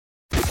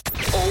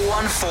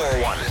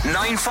0141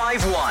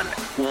 951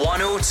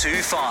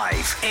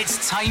 1025.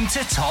 It's time to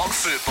talk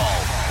football.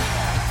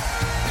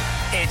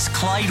 It's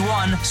Clyde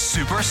 1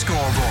 Super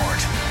Scoreboard.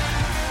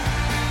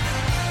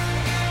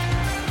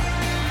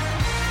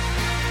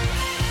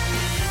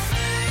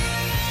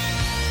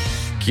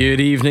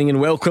 Good evening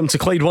and welcome to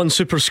Clyde 1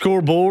 Super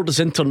Scoreboard. As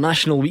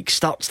International Week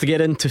starts to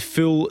get into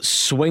full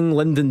swing,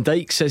 Lyndon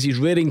Dykes says he's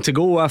raring to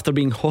go after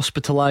being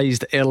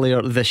hospitalised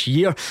earlier this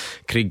year.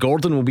 Craig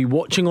Gordon will be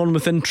watching on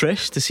with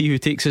interest to see who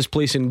takes his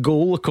place in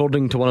goal,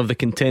 according to one of the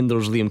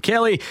contenders, Liam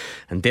Kelly.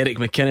 And Derek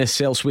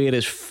McInnes elsewhere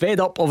is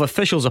fed up of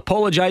officials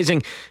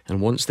apologising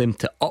and wants them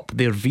to up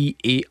their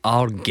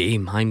VAR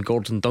game. I'm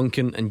Gordon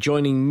Duncan, and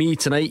joining me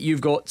tonight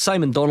you've got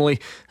Simon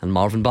Donnelly and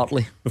Marvin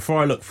Bartley. Before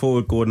I look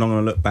forward, Gordon, I'm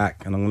going to look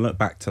back, and I'm going to look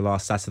back to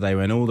last Saturday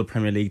when all the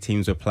Premier League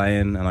teams were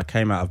playing, and I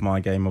came out of my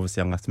game,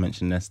 obviously I'm going to have to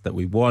mention this, that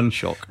we won.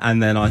 Shock.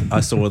 And then I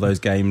saw all those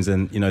games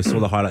and, you know, saw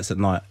the highlights at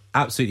night.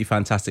 Absolutely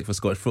fantastic for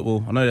Scottish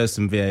football. I know there's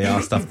some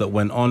VAR stuff that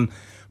went on,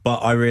 but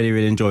I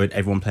really enjoyed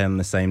everyone playing on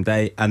the same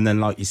day. And then,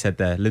 like you said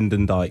there,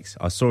 Lyndon Dykes,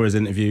 I saw his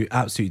interview,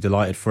 absolutely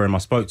delighted for him. I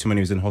spoke to him when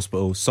he was in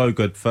hospital. So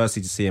good,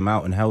 firstly to see him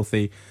out and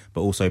healthy,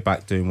 but also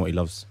back doing what he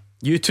loves.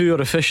 You two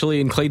are officially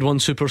in Clyde 1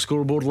 Super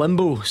Scoreboard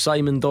limbo.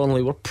 Simon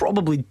Donnelly, we're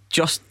probably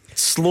just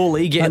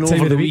slowly getting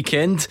over the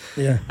weekend,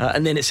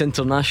 and then it's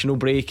international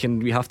break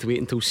and we have to wait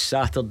until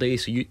Saturday.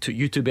 So you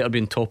two better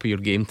be on top of your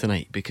game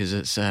tonight, because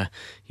it's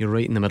you're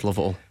right in the middle of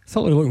it all.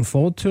 Thoroughly looking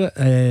forward to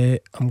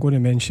it. I'm going to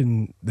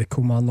mention the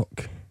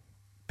Kilmarnock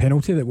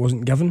penalty that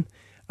wasn't given,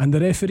 and the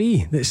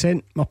referee that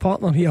sent my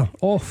partner here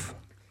off.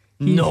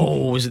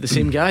 Was it the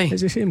same guy?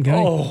 It's the same guy.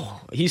 Oh,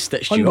 he's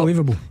stitched you up.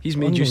 Unbelievable. He's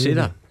made you say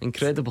that.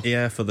 Incredible.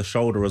 Yeah, for the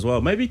shoulder as well.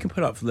 Maybe you can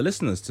put up for the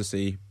listeners to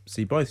see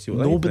both. See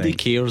what Nobody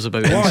cares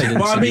about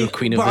incidents in your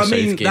Queen of the South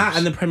games. That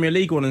and the Premier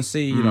League one, and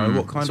see, you know,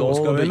 what kind of what's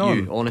going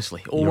on. You,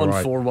 honestly.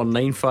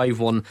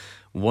 0141951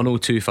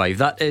 1025.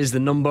 That is the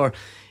number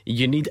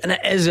you need, and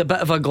it is a bit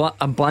of a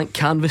blank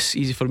canvas.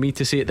 Easy for me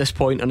to say at this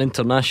point on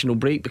international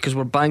break, because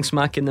we're bang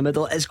smack in the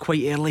middle. It is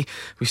quite early.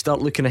 We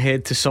start looking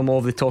ahead to some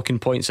of the talking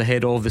points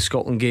ahead of the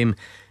Scotland game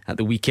at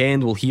the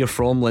weekend. We'll hear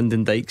from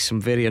Lyndon Dykes,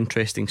 some very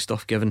interesting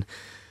stuff given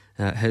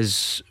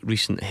his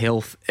recent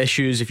health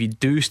issues. If you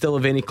do still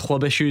have any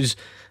club issues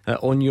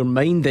on your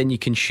mind, then you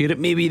can share it.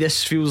 Maybe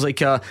this feels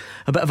like a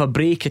bit of a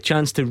break, a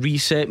chance to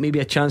reset, maybe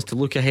a chance to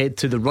look ahead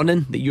to the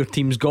run-in that your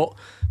team's got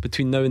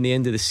between now and the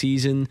end of the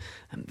season.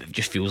 And it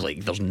just feels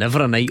like there's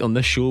never a night on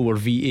this show where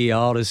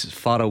VAR is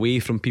far away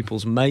from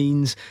people's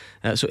minds.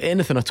 So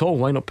anything at all,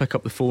 why not pick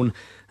up the phone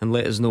and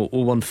let us know.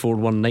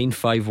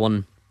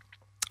 0141951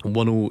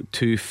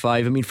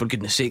 1025. I mean, for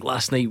goodness sake,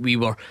 last night we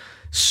were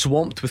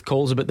swamped with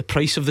calls about the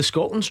price of the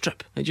Scotland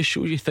strip. It just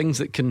shows you things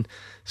that can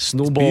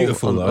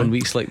snowball on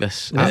weeks like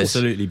this.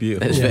 Absolutely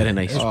beautiful. It's very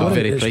nice. It's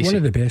very pricey. It's one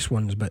of the best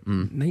ones, but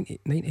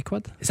 90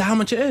 quid. Is that how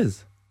much it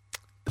is?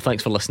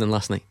 Thanks for listening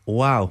last night.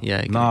 Wow.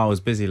 Yeah. No, I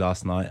was busy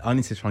last night. I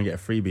need to try and get a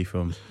freebie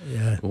from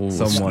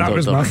someone. That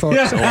was my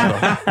thoughts.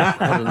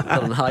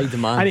 They're in high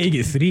demand. I need to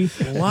get 3.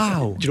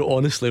 Wow. Do you know,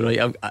 honestly, right,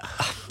 I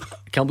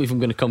can't believe I'm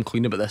going to come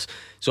clean about this.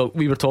 So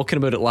we were talking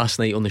about it last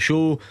night on the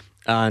show,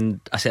 and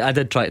I said I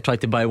did try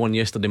to buy one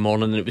yesterday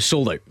morning, and it was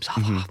sold out. It was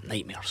a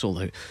nightmare,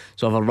 sold out.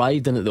 So I've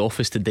arrived in at the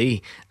office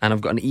today, and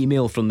I've got an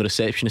email from the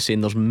receptionist saying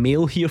there's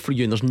mail here for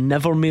you, and there's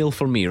never mail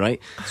for me, right?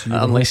 So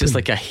unless it's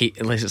like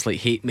hate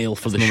mail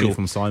for the show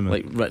from Simon,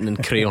 like written in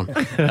crayon.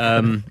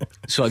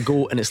 So I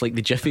go, and it's like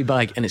the Jiffy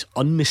bag, and it's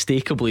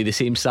unmistakably the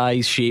same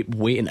size, shape,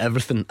 weight and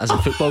everything as a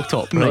football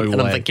top, right?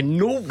 And I'm thinking,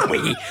 no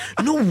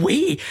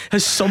way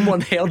has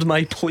someone heard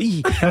my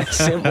plea and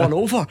sent one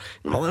over.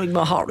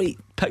 My heart rate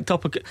picked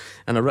up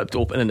and I ripped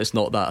open, and it's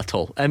not that at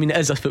all. I mean, it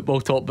is a football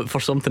top, but for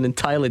something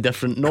entirely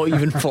different, not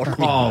even for me.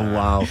 Oh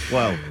wow.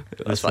 Well,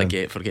 that's what I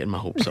get for getting my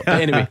hopes up.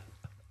 But anyway,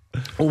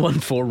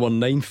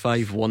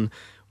 0141951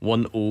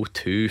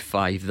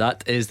 1025.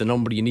 That is the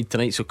number you need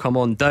tonight, so come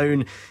on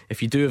down.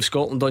 If you do have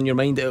Scotland on your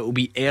mind, it will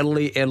be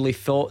early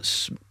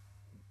thoughts,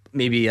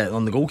 maybe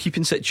on the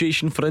goalkeeping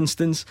situation, for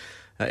instance.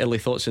 Early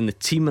thoughts in the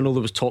team. I know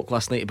there was talk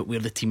last night about where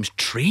the teams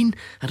train.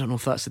 I don't know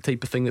if that's the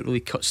type of thing that really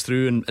cuts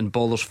through and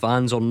bothers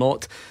fans or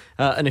not.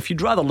 And if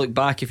you'd rather look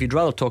back, if you'd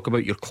rather talk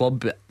about your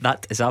club,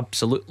 that is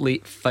absolutely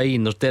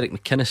fine. There's Derek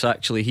McInnes,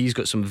 actually. He's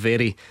got some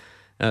very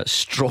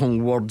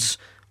strong words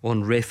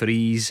on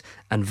referees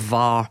and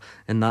VAR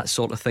and that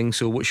sort of thing.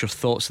 So what's your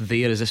thoughts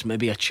there? Is this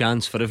maybe a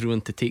chance for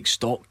everyone to take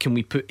stock? Can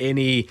we put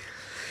any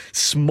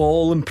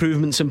small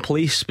improvements in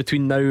place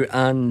between now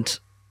and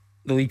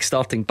the league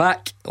starting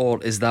back,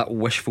 or is that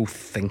wishful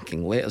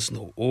thinking? Let us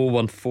know.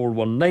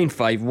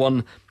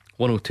 0141951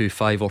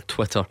 1025 or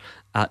Twitter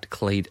at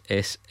Clyde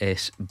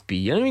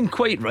SSB. I mean,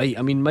 quite right.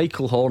 I mean,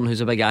 Michael Horn,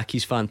 who's a big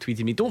Accies fan,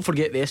 tweeted me, don't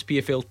forget the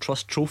SPFL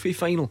Trust Trophy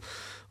final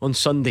on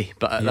Sunday.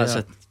 But that's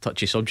a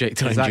touchy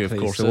subject around you, of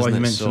course. So why isn't you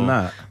it? mentioned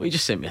that? Well, he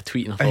just sent me a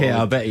tweet and I thought,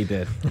 I bet he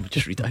did. Let me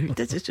just read it out.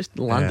 It just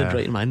landed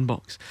right in my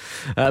inbox.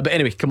 But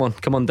anyway, come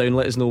on down.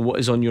 Let us know what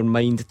is on your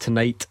mind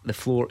tonight. The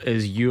floor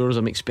is yours.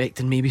 I'm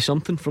expecting maybe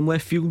something from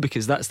left field,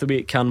 because that's the way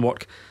it can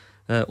work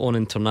on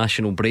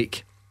international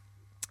break.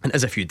 and it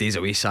is a few days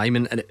away,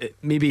 Simon, and it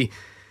maybe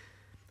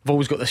I've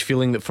always got this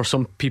feeling that for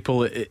some people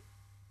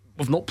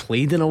we've not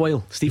played in a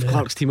while. Steve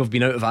Clarke's team have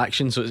been out of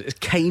action, so it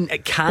can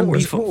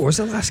be. What was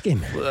the last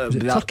game? Was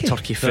it that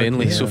Turkey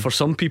friendly. Yeah. So for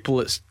some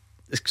people it's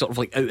sort of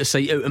like out of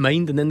sight, out of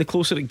mind, and then the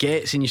closer it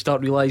gets and you start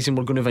realising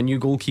we're going to have a new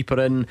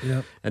goalkeeper in,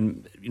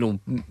 and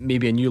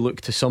maybe a new look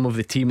to some of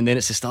the team, and then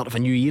it's the start of a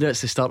new era, it's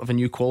the start of a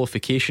new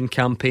qualification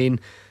campaign,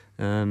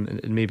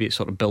 and maybe it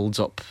sort of builds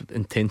up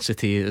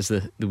intensity as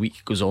the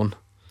week goes on.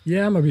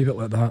 Yeah, I'm a wee bit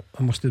like that,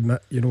 I must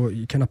admit.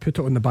 You kind of put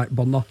it on the back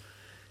burner,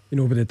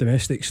 with the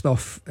domestic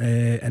stuff,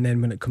 and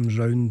then when it comes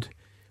round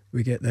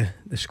we get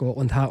the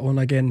Scotland hat on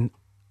again.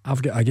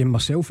 I've got a game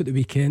myself at the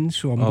weekend,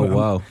 so I'm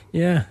wow.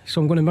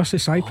 So I'm going to miss the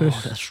Cyprus.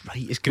 Oh, that's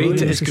right. It's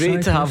great. It's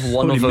great to have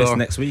one of our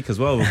next week as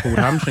well. We're called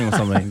hamstring or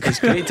something.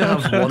 It's great to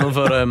have one of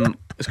our.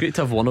 It's great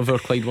to have one of our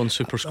Clyde One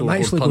Super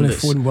Scoreboard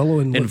pundits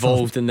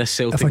involved in this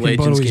Celtic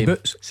Legends game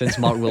since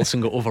Mark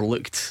Wilson got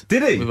overlooked.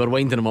 Did he? We were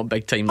winding him up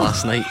big time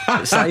last night.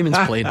 But Simon's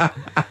playing. I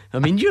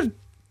mean, you're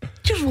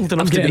old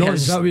enough to be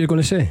his. Is that what you're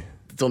going to say?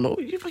 Don't know.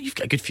 You've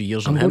got a good few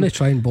years I'm on him. going to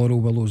try and borrow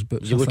Willow's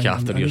boots. You look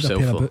after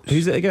yourself though.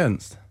 Who's it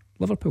against?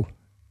 Liverpool.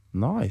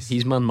 Nice.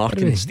 He's man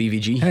marking Stevie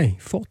G. Hey,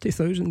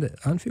 40,000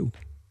 at Anfield.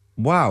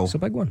 Wow, it's a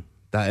big one.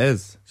 That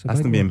is. That's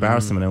going to be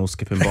embarrassing when they're all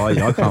skipping by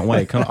you. I can't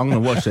wait. I'm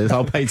going to watch this.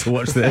 I'll pay to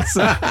watch this.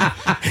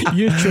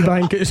 YouTube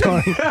bank it's on.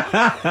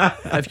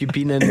 Have you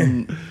been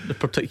in the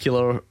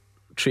particular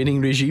training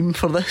regime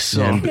for this?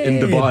 Yeah, in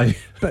Dubai.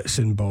 Bits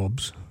and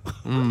bobs.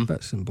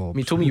 Bits and bobs.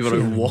 You told me you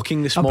were out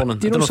walking this morning. I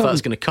don't know if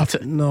that's going to cut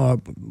it.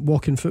 No,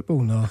 walking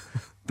football, no.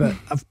 But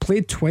I've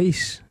played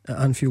twice at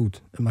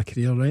Anfield in my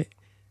career, right?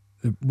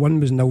 The one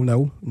was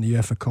 0-0 in the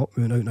UEFA Cup,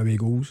 we went out and away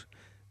goals.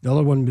 The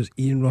other one was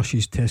Ian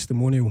Rush's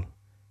testimonial,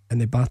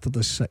 and they battered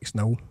us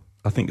 6-0.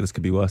 I think this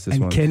could be worse, this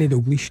and one. Kenny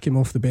Dalglish came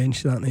off the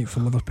bench that night for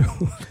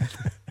Liverpool.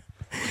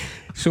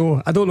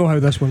 So I don't know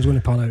how this one's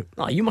going to pan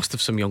out. You must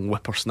have some young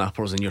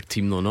whippersnappers in your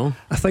team though, no?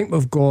 I think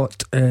we've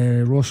got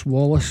Ross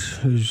Wallace,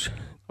 who's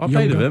I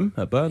played with him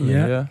at Burnley.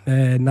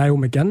 Niall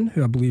McGinn,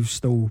 who I believe is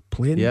still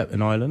playing. Yep,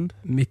 in Ireland.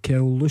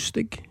 Mikael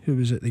Lustig, who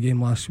was at the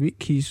game last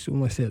week. He's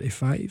only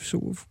 35,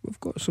 so we've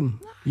got some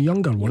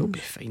younger ones. You'll be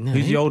fine now.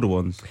 Who's the older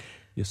ones?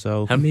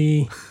 Yourself,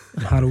 me,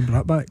 and Harold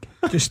Bratback.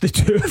 Just the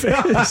two of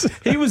us.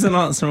 He was an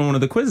answer on one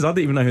of the quizzes. I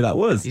didn't even know who that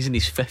was. He's in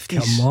his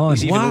 50s. Come on,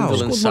 he's even older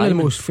than one Simon. of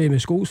the most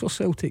famous goals for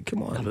Celtic.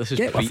 Come on, this is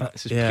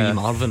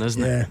pre-Marvin,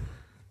 isn't it?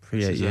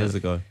 Yeah, 8 years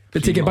ago.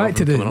 But to get back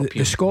to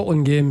the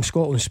Scotland game,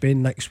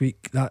 Scotland-Spain next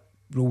week, that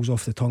rolls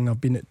off the tongue. I've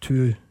been at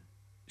 2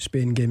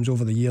 Spain games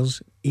over the years.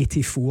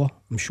 84,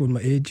 I'm showing my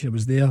age. I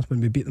was there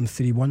when we beat them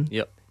 3-1.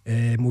 Yep.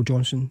 Mo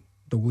Johnson,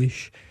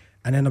 Dalglish.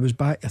 And then I was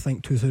back, I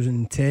think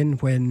 2010,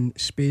 when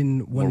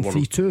Spain won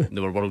 3-2.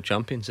 They were world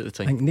champions at the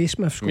time. I think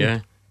Naismith scored.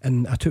 Yeah.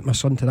 And I took my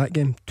son to that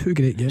game. 2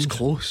 great games. It was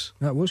close.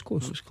 That was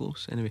close. It was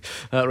close. Anyway,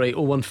 right,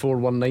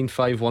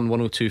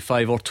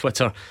 01419511025 or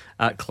Twitter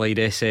at Clyde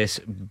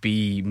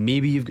SSB.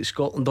 Maybe you've got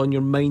Scotland on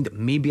your mind.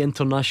 Maybe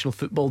international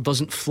football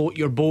doesn't float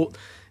your boat.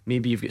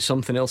 Maybe you've got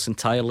something else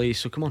entirely.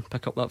 So come on,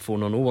 pick up that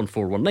phone on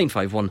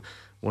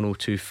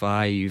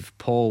 01419511025.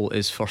 Paul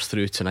is first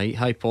through tonight.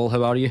 Hi Paul,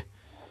 how are you?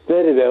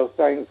 Very well,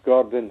 thanks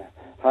Gordon.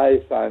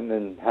 Hi Simon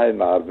and hi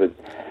Marvin.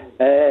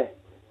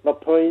 My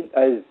point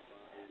is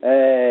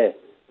the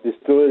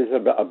stories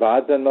about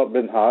Abada not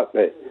being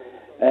happy.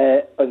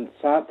 On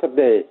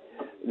Saturday,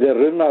 the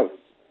rumour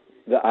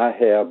that I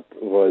heard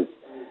was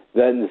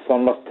that in the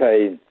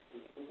summertime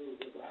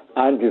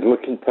Andy's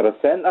looking for a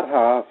centre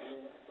half,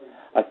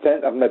 a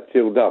centre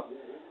midfielder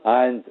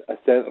and a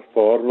centre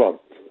forward.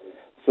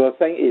 So I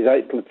think he's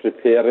actually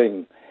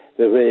preparing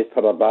the way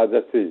for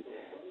Abada to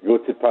go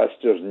to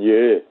pastures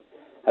new.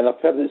 And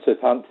I've heard that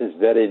Southampton's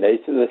very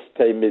nice at this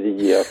time of the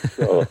year.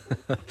 So.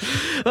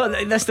 Well,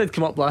 this did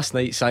come up last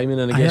night, Simon,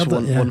 and I guess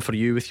one for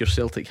you with your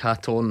Celtic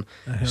hat on.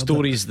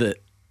 Stories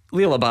that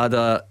Liel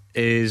Abada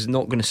is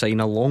not going to sign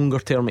a longer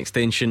term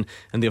extension,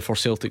 and therefore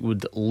Celtic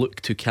would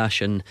look to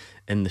cash in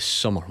the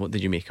summer. What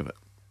did you make of it?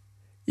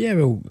 Yeah,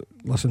 well,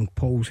 listen,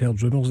 Paul's heard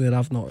rumours there.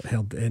 I've not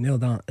heard any of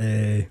that.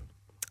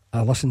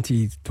 I listened to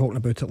you talking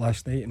about it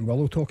last night and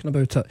Willow talking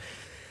about it.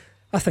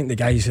 I think the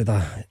guys had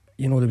there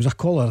was a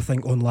caller I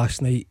think on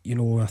last night,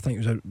 I think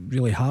it was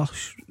really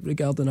harsh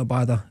regarding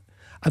Abada.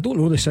 I don't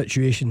know the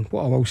situation.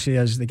 What I will say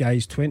is the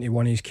guy's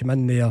 21, he's come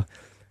in there.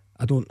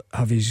 I don't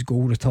have his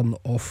goal return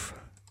off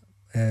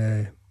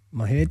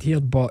my head here,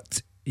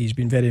 but he's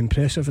been very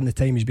impressive in the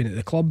time he's been at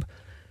the club.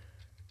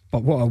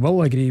 But what I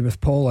will agree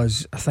with Paul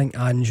is I think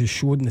Ange has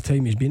showed in the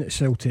time he's been at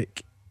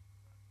Celtic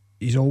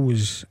he's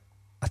always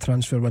a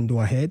transfer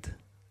window ahead,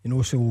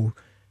 so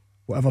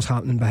whatever's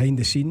happening behind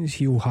the scenes,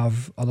 he'll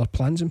have other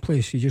plans in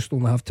place. You just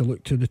only have to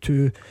look to the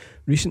 2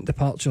 recent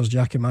departures,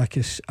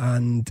 Giakoumakis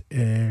and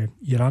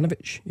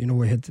Juranovic.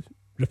 We had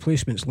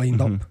replacements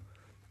lined up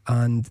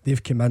and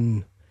they've come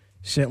in.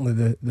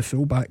 Certainly the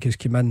fullback has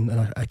come in,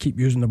 and I keep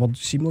using the word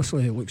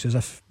seamlessly. It looks as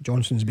if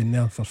Johnson's been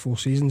there for 4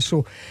 seasons.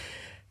 So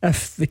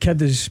if the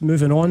kid is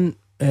moving on,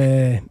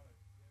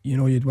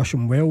 you'd wish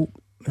him well.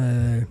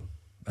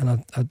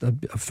 and I'd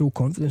have full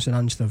confidence in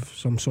Ange to have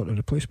some sort of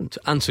replacement.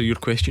 To answer your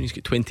question, he's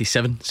got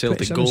 27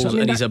 Celtic 27, goals, I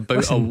mean, and he's about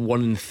listen, a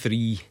 1 in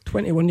 3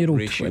 21-year-old,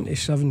 ratio.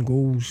 27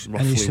 goals,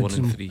 Roughly and he's 1 had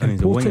in some 3. And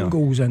he's a winger. important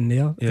goals in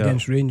there Yeah.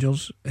 against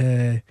Rangers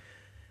on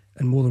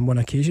more than one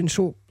occasion.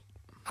 So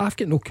I've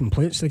got no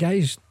complaints. The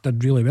guys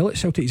did really well at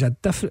Celtic. He's a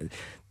different.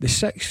 The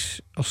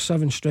 6 or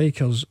 7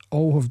 strikers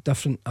all have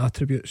different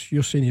attributes.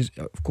 You're saying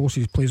of course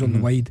he plays on the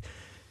wide.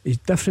 He's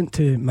different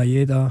to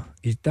Maeda.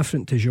 He's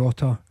different to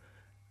Jota,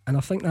 and I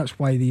think that's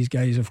why these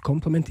guys have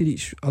complemented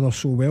each other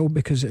so well,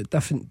 because at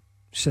different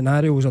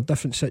scenarios or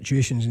different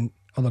situations in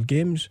other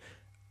games,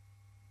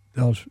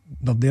 they're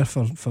there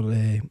for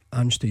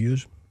Ange to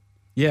use.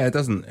 Yeah, it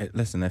doesn't.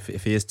 Listen, if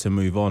he is to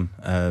move on,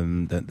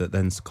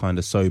 then kind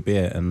of so be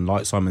it. And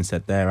like Simon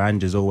said there,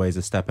 Ange is always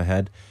a step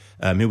ahead.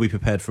 He'll be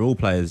prepared for all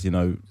players,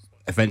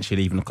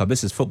 eventually leaving the club.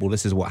 This is football,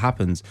 this is what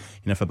happens.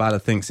 If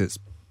Abada thinks it's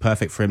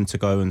perfect for him to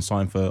go and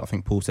sign for, I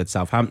think Paul said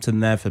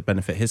Southampton there, for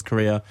benefit his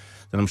career,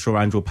 then I'm sure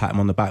Ange will pat him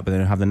on the back, but then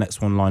he'll have the next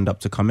one lined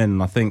up to come in.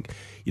 And I think,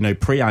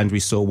 pre-Ange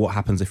we saw what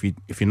happens if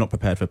you're not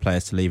prepared for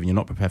players to leave and you're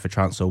not prepared for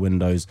transfer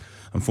windows,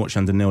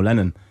 unfortunately under Neil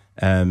Lennon.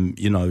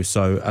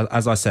 So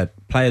as I said,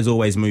 players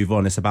always move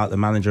on. It's about the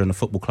manager and the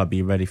football club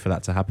being ready for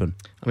that to happen.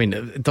 I mean,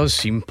 it does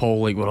seem,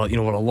 Paul, like we're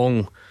a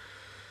long,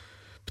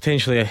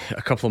 potentially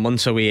a couple of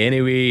months away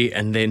anyway,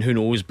 and then who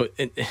knows. But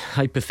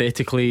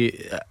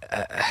hypothetically,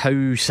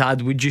 how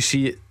sad would you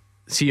see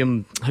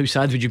him? How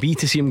sad would you be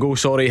to see him go?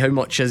 Sorry, how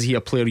much is he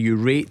a player you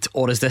rate,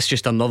 or is this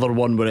just another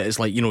one where it's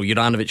like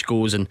Juranovic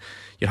goes and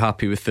you're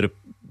happy with the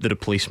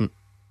replacement?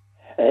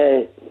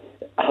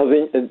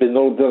 Having been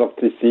old enough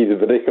to see the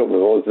breakup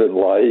with Osborne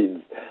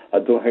Lions, I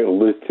don't think I'll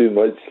lose too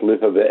much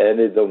sleep about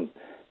any of them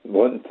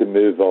wanting to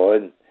move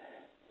on.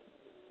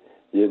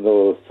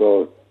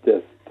 So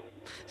just.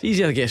 It's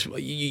easy, I guess.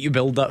 You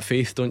build that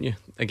faith, don't you?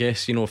 I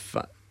guess if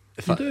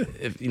Celtic I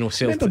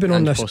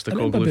and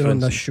remember being on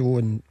this show,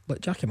 and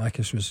like Jackie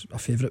Makis was a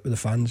favourite with the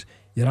fans.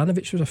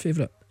 Juranovic was a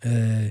favourite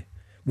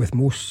with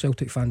most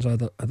Celtic fans,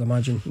 I'd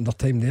imagine, in their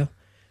time there.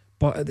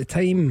 But at the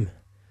time,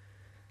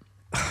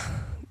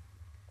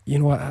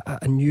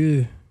 I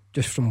knew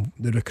just from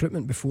the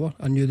recruitment before,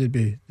 I knew there'd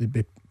be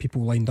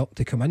people lined up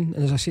to come in.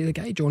 And as I say, the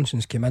guy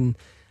Johnson's came in.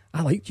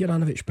 I liked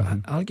Juranovic, but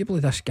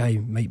arguably this guy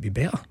might be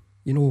better.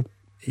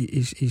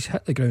 He's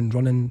hit the ground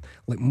running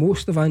like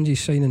most of Ange's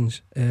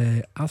signings.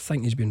 I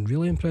think he's been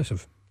really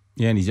impressive.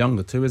 Yeah, and he's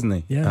younger too, isn't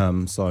he? Yeah.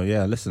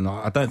 Listen,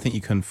 I don't think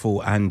you can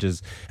fault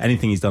Ange's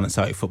anything he's done at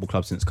Celtic Football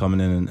Club since coming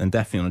in, and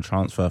definitely on a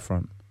transfer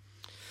front.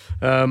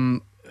 I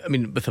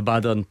mean, with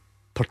Abada in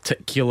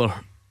particular,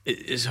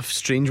 it's a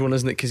strange one,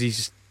 isn't it? Because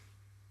he's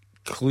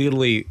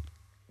clearly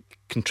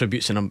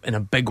contributes in a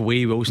big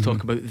way. We always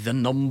talk about the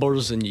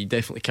numbers, and you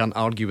definitely can't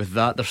argue with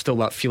that. There's still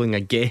that feeling, I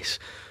guess,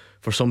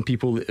 for some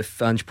people, that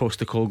if Ange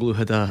Postecoglou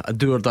had a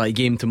do or die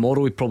game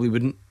tomorrow, he probably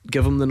wouldn't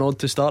give him the nod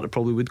to start. It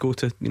probably would go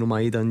to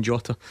Maeda and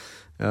Jota.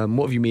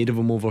 What have you made of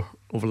him over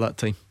that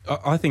time?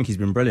 I think he's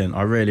been brilliant.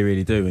 I really,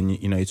 really do. And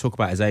you talk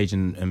about his age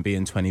and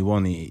being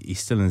 21. He's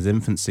still in his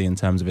infancy in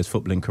terms of his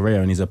footballing career,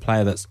 and he's a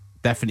player that's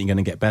definitely going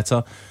to get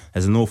better.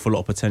 There's an awful lot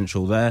of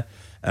potential there.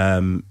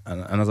 And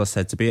as I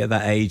said, to be at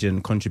that age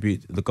and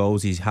contribute the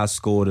goals he has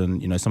scored,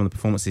 and some of the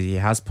performances he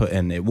has put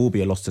in, it will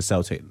be a loss to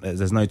Celtic.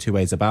 There's no two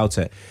ways about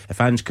it.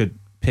 If Ange could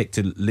pick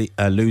to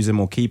lose him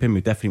or keep him, we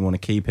definitely want to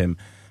keep him.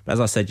 But as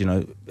I said,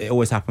 it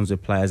always happens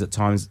with players at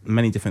times.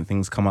 Many different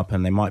things come up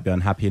and they might be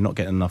unhappy and not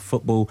getting enough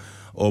football,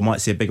 or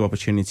might see a bigger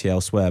opportunity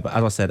elsewhere. But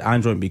as I said,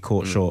 Ange won't be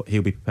caught short.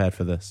 He'll be prepared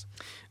for this.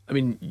 I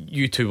mean,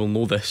 you two will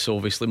know this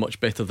obviously much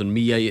better than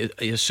me.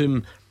 I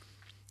assume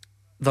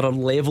there are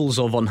levels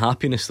of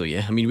unhappiness though,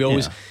 yeah? I mean, we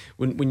always,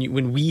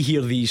 when we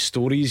hear these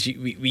stories,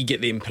 we get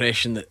the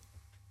impression that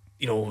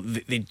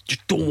they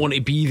just don't want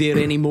to be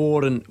there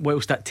anymore. And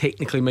whilst that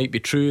technically might be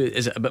true,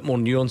 is it a bit more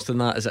nuanced than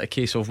that? Is it a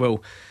case of,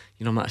 well,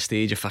 I'm at a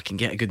stage, if I can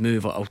get a good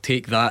move, I'll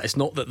take that? It's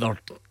not that they're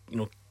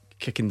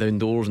kicking down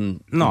doors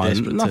and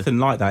nothing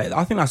like that.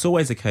 I think that's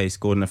always the case,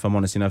 Gordon, if I'm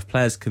honest. If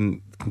players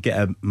can get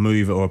a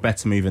move or a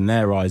better move in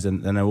their eyes,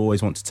 then they'll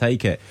always want to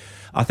take it.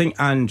 I think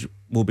Ange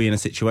will be in a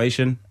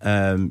situation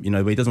where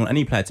he doesn't want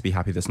any player to be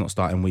happy that's not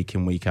starting week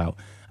in, week out.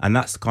 And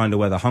that's kind of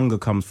where the hunger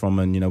comes from.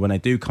 And when they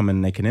do come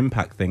in, they can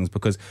impact things,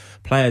 because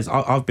players,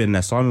 I've been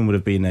there, Simon would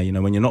have been there,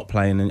 when you're not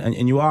playing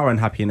and you are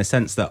unhappy in the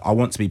sense that I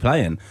want to be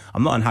playing.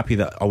 I'm not unhappy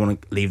that I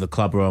want to leave the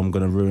club or I'm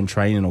going to ruin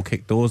training or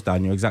kick doors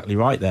down. You're exactly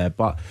right there,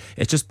 but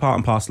it's just part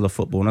and parcel of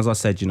football. And as I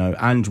said,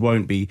 Ange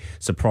won't be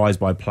surprised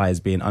by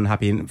players being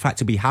unhappy. In fact,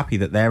 to be happy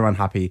that they're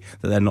unhappy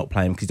that they're not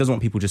playing, because he doesn't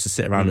want people just to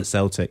sit around at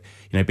Celtic,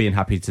 being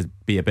happy to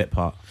be a bit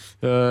part.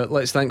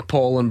 Let's thank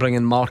Paul and bring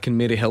in Mark and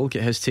Mary Hill,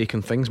 get his take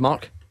on things.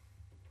 Mark?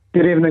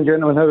 Good evening,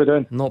 gentlemen. How are we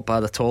doing? Not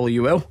bad at all. Are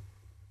you well?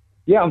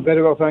 Yeah, I'm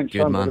very well, thanks.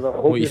 Good, man.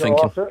 What are you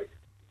thinking?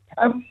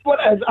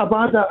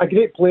 Abada, a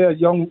great player,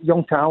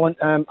 young talent.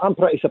 I'm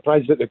pretty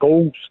surprised at the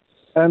goals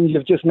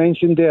you've just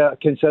mentioned there,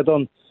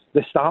 considering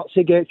the starts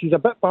he gets. He's a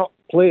bit back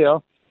player,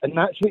 and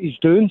that's what he's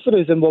doing for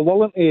us, and we're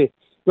willing to,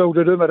 well,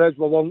 the rumour is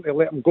we're willing to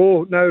let him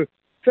go. Now,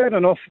 fair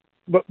enough,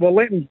 but we're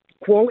letting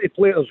quality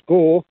players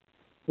go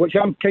which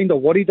I'm kind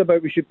of worried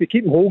about. We should be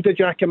keeping hold of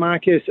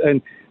Giakoumakis,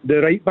 and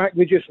the right back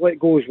we just let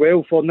go as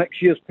well for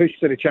next year's push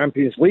to the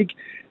Champions League.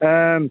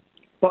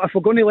 But if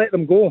we're going to let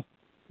them go,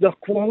 they're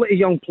quality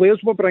young players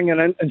we're bringing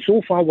in, and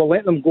so far we're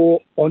letting them go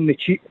on the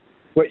cheap,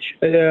 which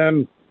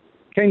kind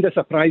of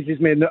surprises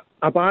me. And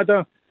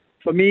Abada,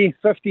 for me,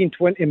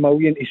 15-20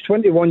 million. He's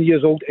 21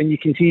 years old, and you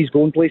can see he's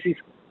going places.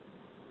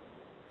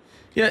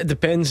 Yeah, it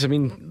depends. I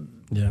mean,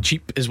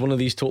 cheap is one of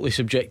these totally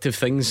subjective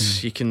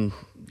things. You can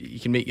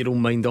make your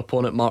own mind up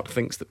on it. Mark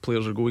thinks that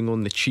players are going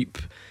on the cheap.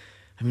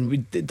 I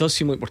mean, it does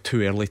seem like we're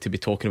too early to be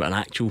talking about an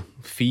actual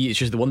fee. It's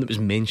just the one that was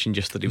mentioned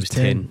yesterday was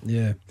 10.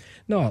 Yeah.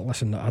 No,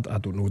 listen, I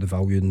don't know the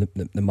value in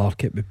the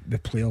market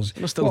with players.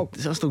 Is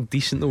that still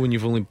decent though when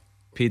you've only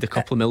paid a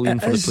couple of million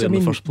for the player in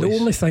the first place? The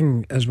only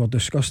thing is, we're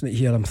discussing it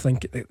here, I'm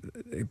thinking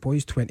the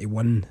boy's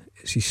 21,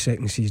 it's his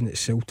second season at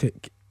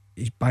Celtic,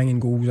 he's banging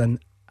goals in.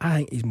 I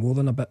think he's more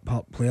than a bit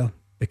part player,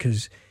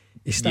 because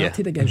he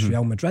started against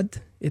Real Madrid.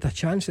 He had a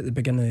chance at the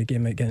beginning of the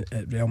game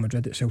at Real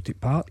Madrid at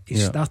Celtic Park. He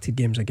started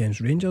games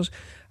against Rangers.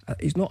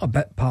 He's not a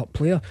bit part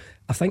player.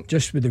 I think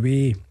just with the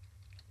way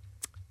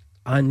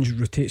Ange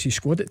rotates his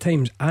squad at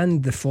times,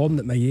 and the form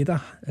that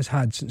Maeda has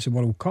had since the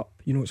World Cup,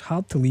 it's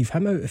hard to leave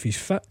him out if he's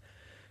fit.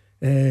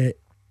 It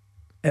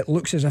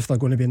looks as if they're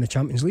going to be in the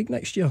Champions League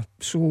next year.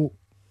 So,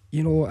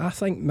 I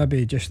think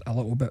maybe just a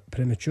little bit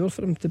premature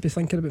for him to be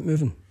thinking about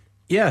moving.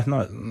 Yeah,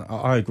 no,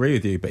 I agree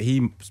with you, but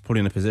he was probably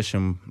in a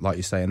position, like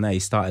you're saying there, he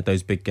started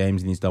those big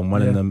games and he's done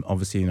well in them.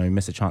 Obviously, he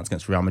missed a chance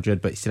against Real Madrid,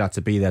 but he still had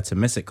to be there to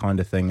miss it, kind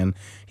of thing. And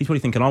he's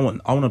probably thinking, I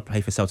want to play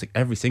for Celtic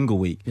every single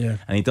week. And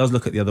he does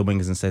look at the other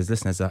wingers and says,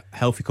 listen, there's a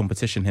healthy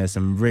competition here,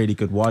 some really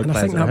good wide players.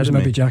 I think that was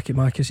maybe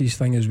Giakoumakis'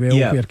 thing as well,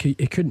 where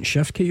he couldn't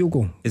shift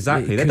Kyogo.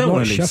 Exactly, they don't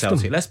want to leave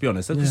Celtic. Let's be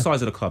honest, they're the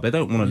size of the club. They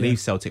don't want to leave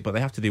Celtic, but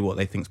they have to do what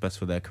they think's best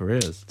for their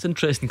careers. It's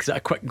interesting because at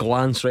a quick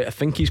glance, right, I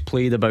think he's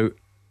played about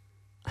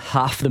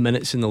half the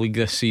minutes in the league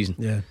this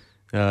season.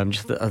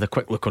 Just had a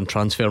quick look on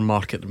Transfer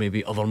Market. There may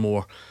be other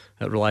more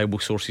reliable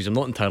sources, I'm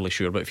not entirely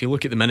sure, but if you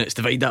look at the minutes,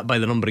 divide that by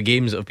the number of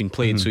games that have been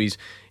played, so he's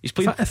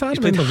played, he's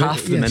played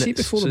half the minutes. See,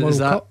 before the World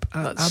Cup,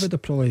 I would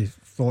have probably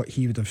thought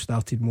he would have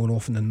started more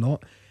often than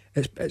not.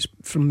 It's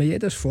from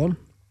Maeda's form.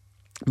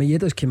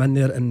 Maeda's came in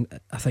there, and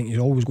I think he's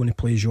always going to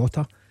play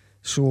Jota,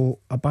 so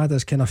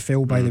Abada's kind of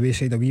fell by the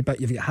wayside a wee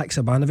bit. You've got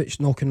Haksabanovic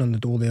knocking on the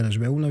door there as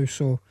well now,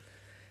 so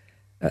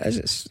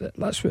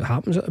that's what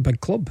happens at a big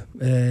club.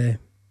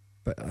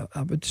 But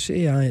I would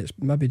say it's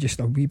maybe just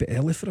a wee bit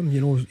early for him.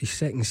 His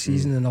second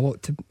season, and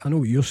I know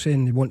what you're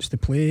saying, he wants to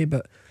play,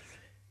 but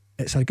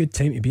it's a good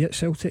time to be at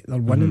Celtic. They're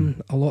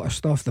winning a lot of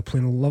stuff, they're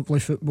playing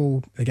lovely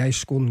football, the guys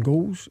scoring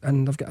goals,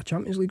 and they've got a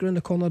Champions League round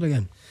the corner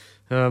again.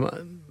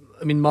 I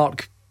mean,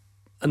 Mark,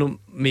 I know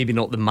maybe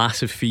not the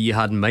massive fee you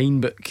had in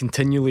mind, but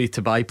continually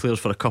to buy players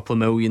for a couple of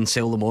million,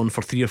 sell them on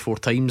for 3 or 4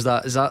 times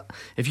that, is that,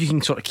 if you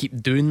can sort of keep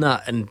doing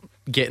that and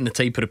getting the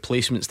type of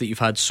replacements that you've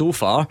had so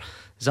far,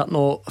 is that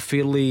not a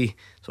fairly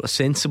sort of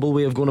sensible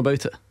way of going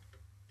about it?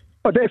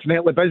 Oh,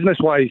 definitely, business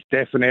wise,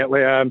 definitely.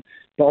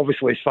 But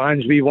obviously as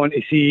fans, we want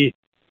to see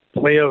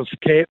players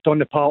kept on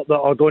the part that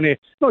are going to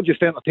not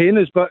just entertain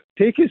us but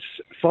take us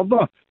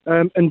further.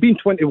 And being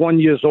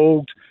 21 years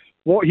old,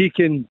 what he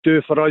can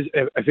do for us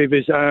if he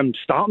was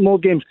starting more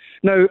games.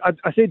 Now,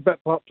 I said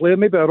bit part player,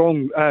 maybe a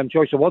wrong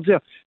choice of words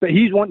there, but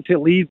he's wanting to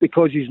leave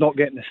because he's not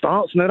getting the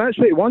starts. Now, that's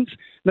what he wants.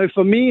 Now,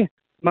 for me,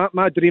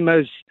 my dream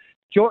is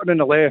Jota on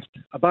the left,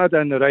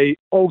 Abada on the right,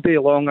 all day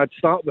long. I'd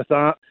start with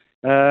that.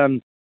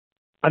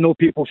 I know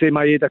people say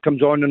Maeda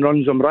comes on and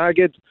runs them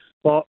ragged,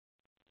 but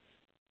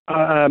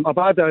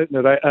Abada out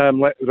on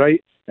the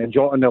right and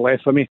Jota on the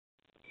left for me.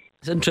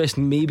 It's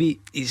interesting, maybe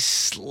he's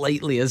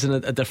slightly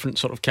isn't a different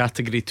sort of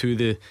category to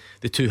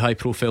the two high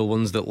profile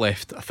ones that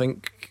left. I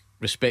think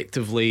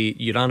respectively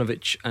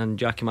Juranovic and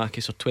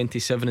Giakoumakis are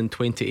 27 and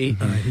 28.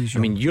 I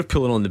mean, you're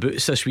pulling on the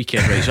boots this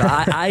weekend, right? So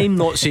I'm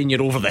not saying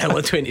you're over the hill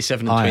at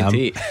 27 and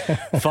 28.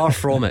 Far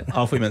from it. I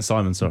thought you meant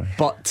Simon, sorry.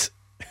 But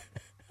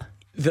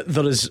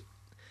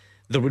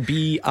there would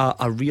be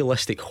a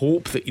realistic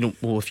hope that,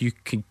 if you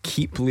can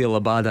keep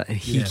Liel Abada and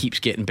he keeps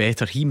getting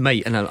better, he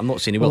might, and I'm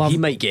not saying he will, he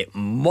might get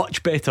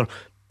much better.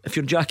 If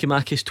you're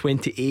Giakoumakis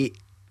 28,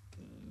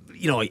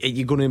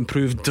 you're going to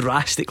improve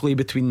drastically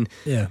between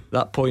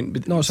that point.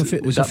 But no, it's a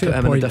fair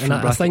point. And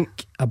I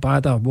think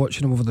Abada,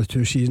 watching him over the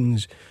 2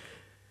 seasons,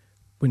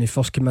 when he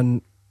first came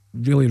in,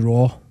 really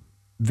raw,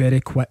 very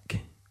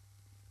quick,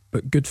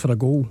 but good for a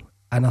goal.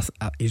 And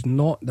he's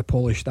not the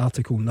polished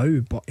article now,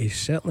 but he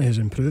certainly has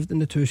improved in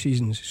the 2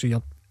 seasons. So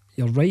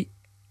you're right.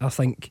 I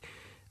think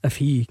if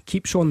he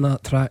keeps on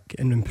that track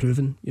and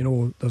improving,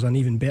 there's an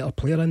even better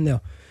player in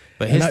there.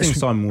 But his thing,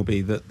 Simon, will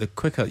be that the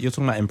quicker you're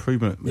talking about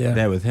improvement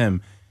there with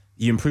him,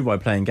 you improve by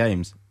playing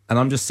games. And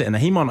I'm just sitting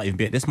there. He might not even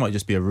be. This might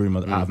just be a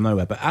rumour out of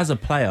nowhere. But as a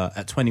player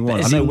at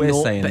 21, I know we're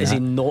saying that. But is he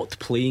not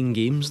playing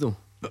games though?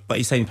 But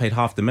he's saying he played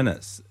half the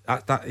minutes.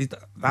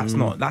 That's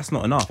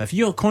not enough. If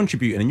you're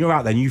contributing and you're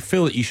out there and you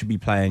feel that you should be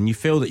playing, you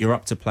feel that you're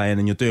up to playing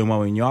and you're doing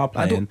well when you are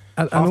playing,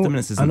 half the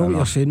minutes isn't enough. I know what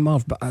you're saying,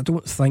 Marv, but I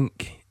don't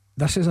think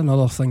this is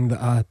another thing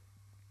that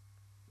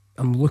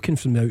I'm looking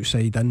from the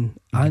outside in.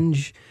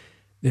 Ange,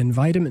 the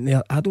environment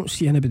there, I don't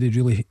see anybody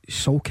really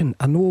sulking.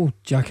 I know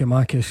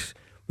Giakoumakis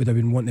would have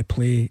been wanting to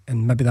play,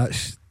 and maybe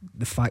that's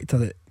the factor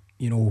that,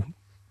 you know,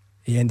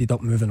 he ended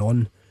up moving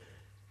on.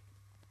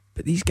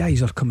 But these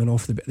guys are coming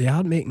off they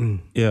are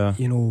making,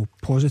 you know,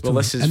 positive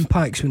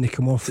impacts when they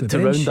come off the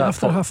bench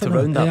after half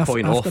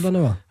an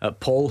hour.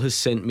 Paul has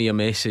sent me a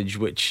message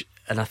which,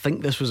 and I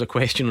think this was a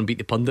question on Beat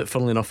the Pundit,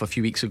 funnily enough, a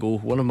few weeks ago.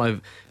 One of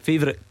my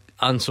favourite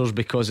answers,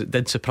 because it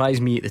did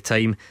surprise me at the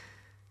time.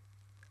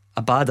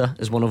 Abada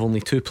is one of only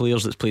 2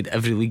 players that's played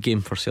every league game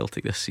for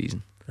Celtic this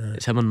season.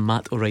 It's him and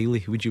Matt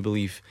O'Reilly, would you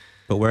believe?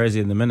 But where is he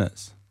in the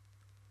minutes?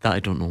 That I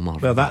don't know,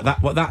 Marvin.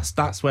 Well,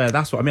 that's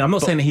what I mean. I'm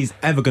not saying that he's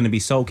ever going to be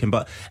sulking,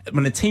 but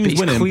when the team's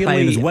winning and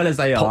playing as well as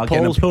they are,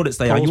 getting the plaudits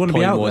they are, you want to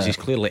be out there. He's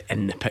clearly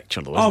in the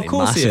picture, though. Of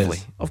course he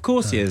is. Of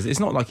course he is. It's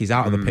not like he's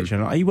out of the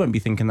picture. He won't be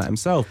thinking that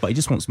himself, but he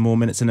just wants more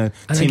minutes, and a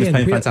team is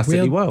playing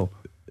fantastically well.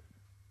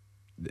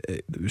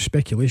 It was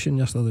speculation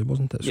yesterday,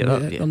 wasn't it? So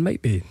there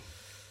might be.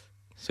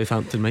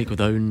 Southampton might go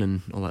down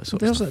and all that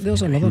sort of stuff.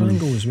 There's another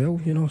angle as well,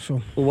 you know.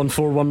 So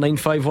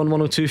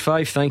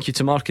 01419511025. Thank you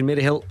to Mark and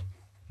Maryhill.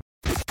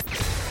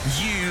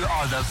 You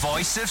are the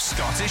voice of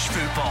Scottish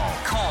football.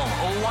 Call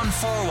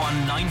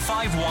 0141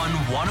 951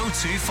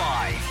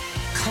 1025.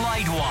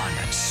 Clyde One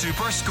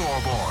Super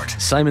Scoreboard.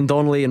 Simon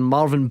Donnelly and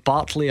Marvin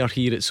Bartley are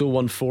here. It's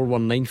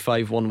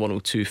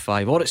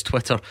 01419511025, or it's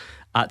Twitter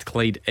at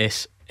Clyde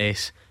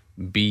SSB.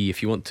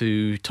 If you want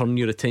to turn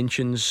your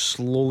attentions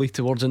slowly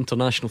towards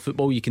international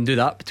football, you can do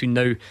that between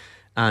now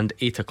and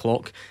 8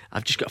 o'clock.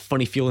 I've just got a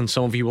funny feeling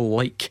some of you will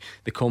like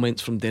the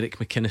comments from Derek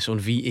McInnes on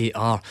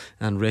VAR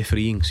and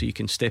refereeing, so you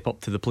can step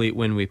up to the plate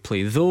when we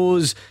play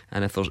those.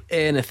 And if there's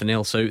anything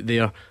else out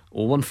there,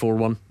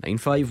 0141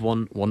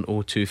 951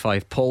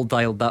 1025. Paul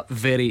dialed that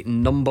very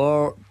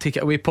number. Take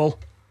it away, Paul.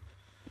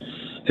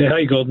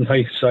 Hi Gordon,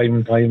 hi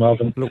Simon, hi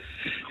Marvin. Hello.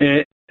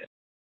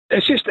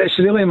 It's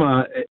really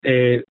my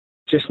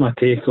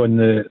take on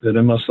the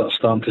rumours that are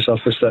starting to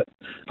surface that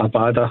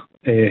Abada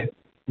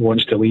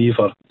wants to leave,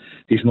 or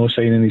he's not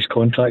signing his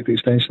contract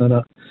extension and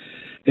that.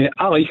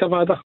 I like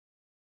Abada.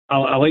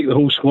 I like the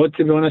whole squad,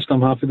 to be honest.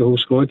 I'm happy with the whole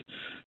squad.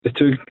 The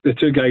two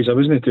guys I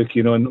wasn't too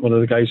keen on were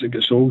the guys that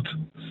got sold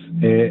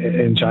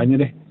in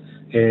January,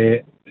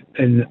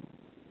 and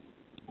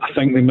I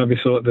think they maybe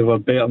thought they were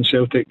better than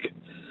Celtic,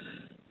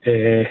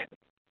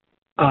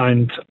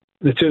 and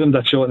the two of them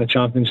that shot in the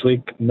Champions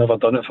League never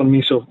done it for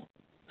me. So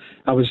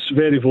I was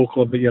very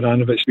vocal about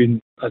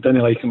Juranovic. I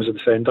didn't like him as a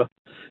defender.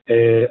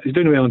 He's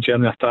doing well in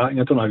Germany attacking.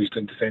 I don't know how he's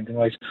doing defending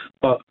wise,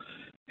 but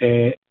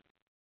the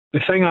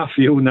thing I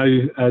feel now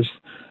is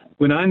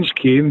when Ange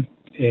came,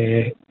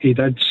 he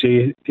did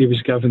say he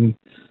was given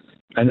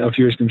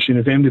interviews and saying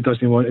if anybody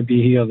doesn't want to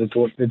be here, they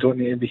don't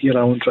need to be here.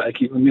 I won't try to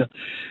keep them here.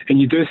 And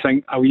you do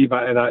think a wee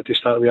bit of that to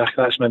start with.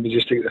 That's maybe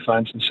just to get the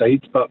fans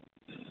inside, but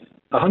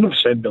I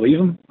 100% believe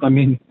him. I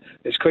mean,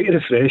 it's quite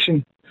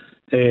refreshing.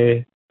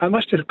 It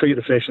must be quite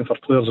refreshing for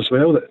players as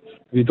well, that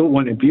if you don't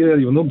want to be there,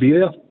 you'll not be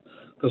there.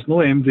 There's no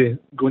MD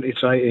going to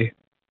try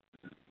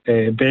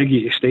to beg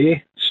you to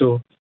stay.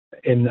 So,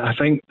 and I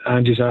think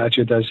Ange's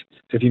attitude is,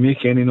 if you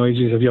make any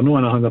noises, if you're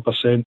not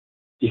 100%,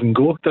 you can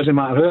go. Doesn't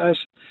matter who it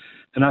is.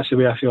 And that's the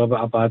way I feel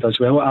about Abada as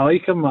well. I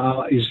like him.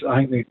 I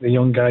think the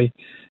young guy,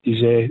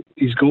 his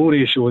goal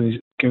ratio and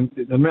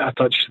the amount of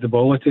touches the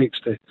ball he takes,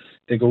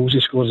 the goals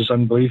he scores is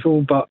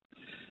unbelievable. But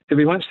if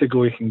he wants to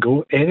go, he can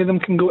go. Any of them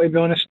can go, to be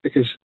honest,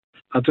 because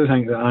I do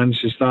think that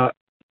Ange is that.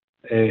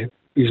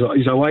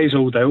 He's a wise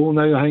old owl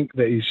now. I think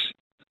that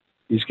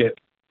he's got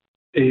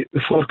the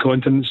 4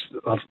 continents.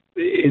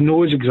 He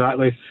knows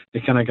exactly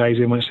the kind of guys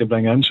he wants to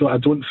bring in. So I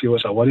don't feel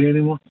it's a worry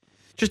anymore.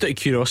 Just out of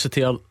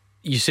curiosity,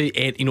 you say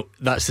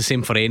that's the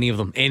same for any of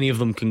them. Any of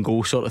them can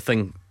go, sort of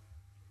thing.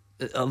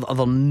 Are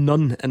there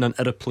none in an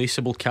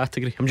irreplaceable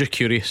category? I'm just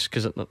curious,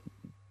 because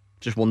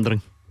just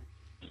wondering.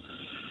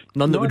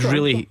 None that would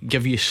really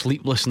give you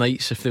sleepless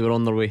nights if they were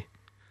on their way.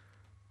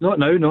 Not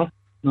now, no.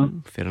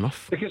 Fair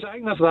enough. Because I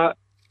think there's that.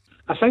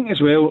 I think as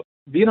well,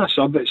 being a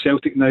sub at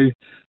Celtic now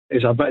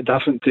is a bit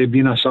different to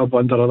being a sub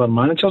under other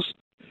managers.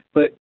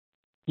 But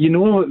you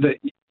know that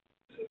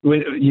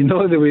you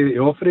know the way that he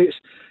operates,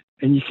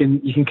 and you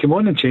can come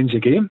on and change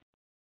the game.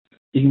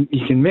 You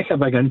can make a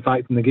big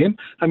impact in the game.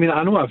 I mean,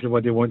 I know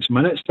everybody wants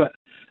minutes, but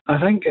I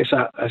think it's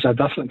a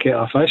different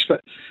kettle of fish.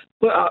 But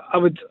look,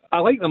 I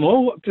like them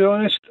all, to be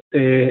honest.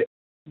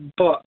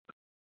 But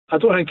I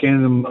don't think any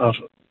of them are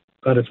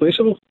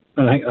irreplaceable.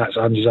 And I think that's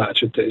Ange's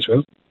attitude to it as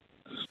well.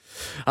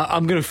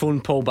 I'm going to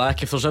phone Paul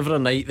back. If there's ever a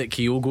night that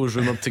Kyogo's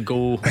rumoured to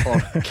go,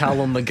 or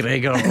Callum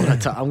McGregor,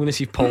 I'm going to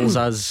see Paul's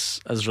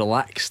as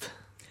relaxed.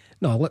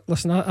 No,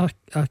 listen, I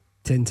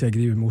tend to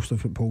agree with most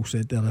of what Paul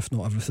said there, if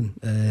not everything.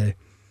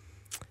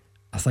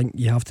 I think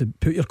you have to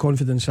put your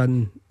confidence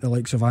in the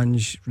likes of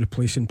Ange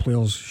replacing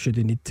players should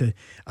he need to.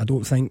 I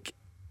don't think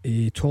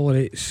he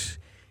tolerates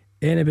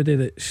anybody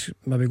that's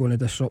maybe going to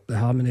disrupt the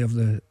harmony of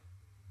the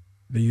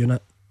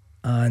unit.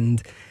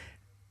 And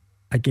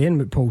again,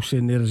 what Paul's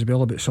saying there is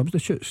well about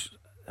substitutes.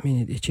 I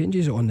mean, he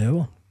changes it on the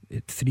hour.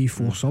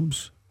 3-4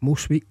 subs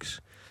most weeks.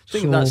 I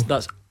think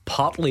that's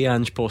partly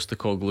Ange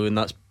Postecoglou and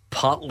that's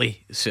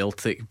partly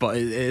Celtic, but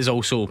it is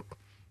also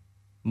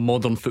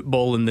modern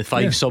football in the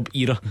five-sub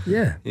era.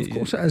 Yeah, of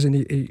course it is, and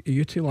he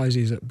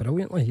utilises it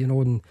brilliantly, you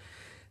know. And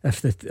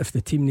if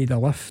the team need a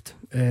lift,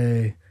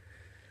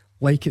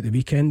 like at the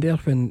weekend there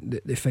when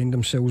they find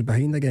themselves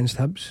behind against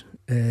Hibs,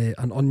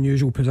 an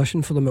unusual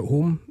position for them at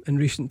home in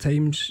recent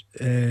times,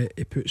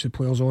 he puts the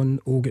players on.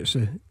 Gets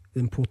the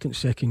important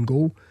second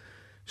goal.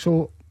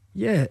 So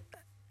yeah,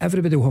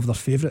 everybody will have their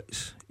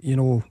favourites, you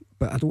know,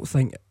 but I don't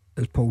think,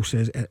 as Paul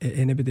says,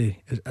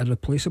 anybody is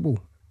irreplaceable.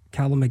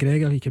 Callum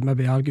McGregor, you could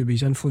maybe argue with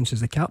his influence as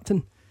the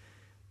captain.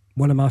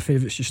 One of my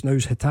favourites just now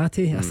is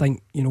Hatate. I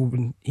think, you know,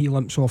 when he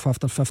limps off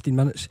after 15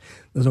 minutes,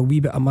 there's a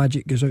wee bit of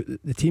magic goes out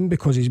the team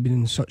because he's been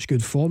in such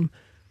good form.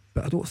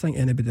 But I don't think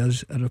anybody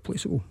is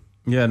irreplaceable.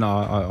 Yeah, no,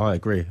 I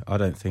agree. I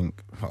don't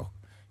think... Well,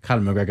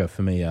 Callum McGregor,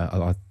 for me,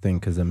 I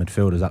think as a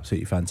midfielder is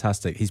absolutely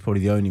fantastic. He's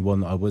probably the only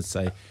one that I would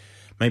say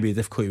maybe a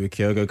difficulty with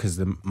Kyogo because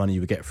of the money you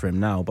would get for him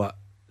now. But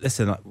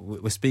listen,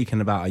 we're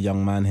speaking about a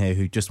young man here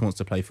who just wants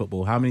to play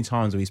football. How many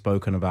times have we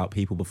spoken about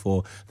people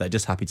before that are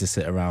just happy to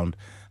sit around?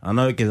 I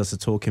know it gives us a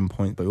talking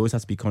point, but we always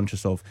have to be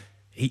conscious of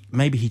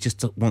maybe he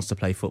just wants to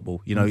play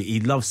football. You know, he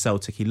loves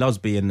Celtic, he loves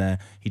being there,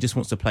 he just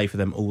wants to play for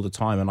them all the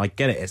time. And I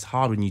get it, it's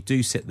hard when you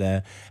do sit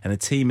there and a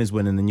team is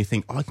winning and you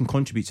think, I can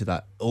contribute to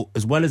that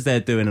as well as they're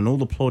doing, and all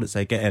the plaudits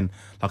they're getting.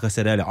 Like I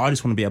said earlier, I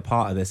just want to be a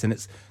part of this.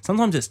 And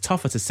sometimes it's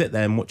tougher to sit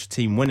there and watch a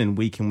team winning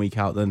week in, week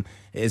out than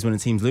it is when a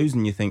team's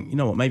losing. You think, you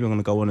know what, maybe I'm going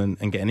to go on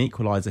and get an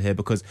equaliser here,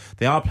 because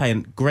they are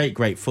playing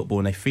great football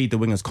and they feed the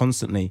wingers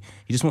constantly.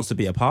 He just wants to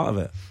be a part of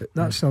it.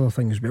 That's the other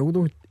thing as well,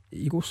 though.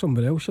 You go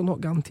somewhere else, you're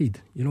not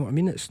guaranteed. You know what I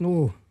mean? It's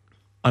no...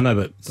 I know,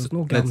 but there's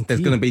no guarantee. There's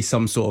going to be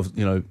some sort of,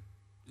 you know,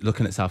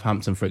 looking at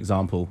Southampton, for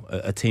example,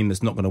 a team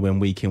that's not going to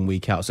win week in,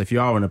 week out. So if you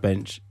are on a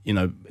bench, you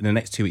know, in the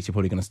next 2 weeks, you're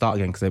probably going to start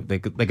again because they're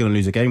going to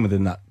lose a game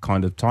within that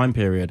kind of time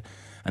period.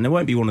 And there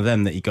won't be one of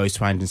them that he goes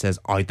to Ange and says,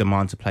 I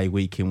demand to play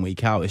week in,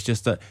 week out. It's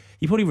just that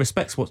he probably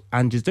respects what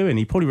Ange is doing.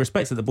 He probably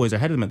respects that the boys are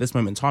ahead of him at this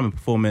moment in time and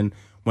performing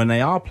when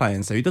they are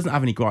playing. So he doesn't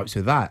have any gripes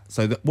with that.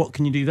 So what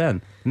can you do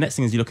then? The next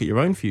thing is you look at your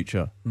own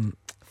future.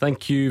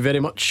 Thank you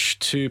very much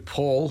to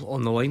Paul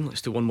on the line.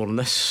 Let's do one more on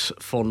this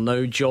for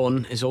now.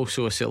 John is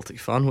also a Celtic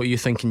fan. What are you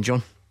thinking,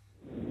 John?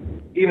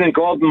 Evening,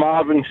 Gordon,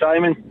 Marvin,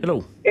 Simon.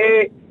 Hello.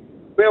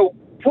 Well,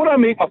 before I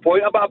make my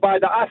point about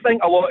Abada, I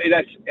think a lot of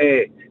this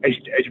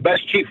is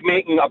mischief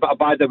making about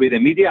Abada with the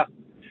media.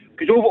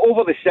 Because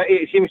over the city,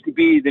 it seems to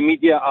be the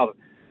media are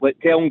like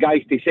telling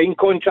guys to sign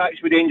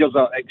contracts with Rangers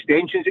or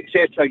extensions,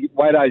 etc.,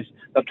 whereas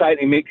they're trying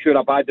to make sure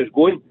Abada's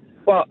going.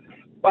 But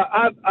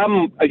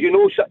I'm, as you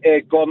know,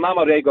 Gordon, I'm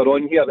a regular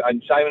on here,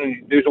 and Simon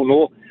and you will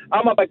know,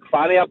 I'm a big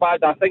fan of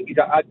Abada. I think he's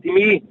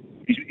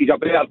a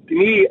better, to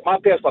me, my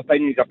personal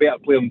opinion, he's a better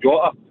player than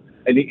Jota,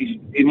 and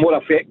he's more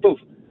effective.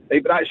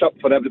 Right, but that's up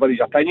for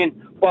everybody's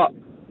opinion. But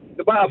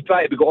what I've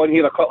tried to go on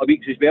here a couple of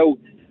weeks as well,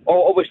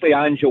 obviously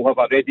Ange will have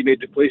a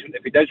ready-made replacement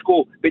if he does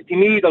go, but to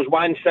me there's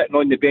one sitting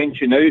on the bench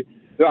now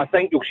who I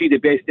think you'll see the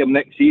best of him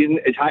next season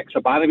is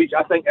Haksabanovic.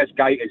 I think this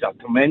guy is a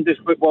tremendous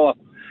footballer,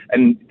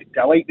 and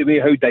I like the way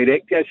how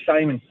direct he is,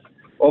 Simon.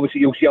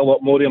 Obviously you'll see a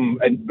lot more of him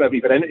if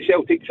you're in at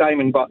Celtic,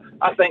 Simon, but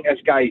I think this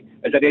guy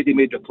is a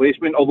ready-made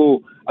replacement,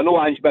 although I know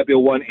Ange maybe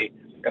will want to,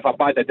 if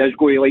Abada does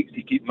go, he likes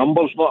to keep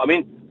numbers, know what I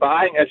mean? But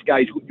I think this guy,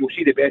 you'll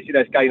see the best of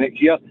this guy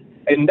next year.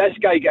 And this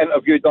guy got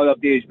interviewed the other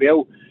day as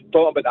well,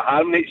 talking about the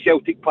harmony at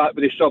Celtic Park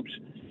with the subs.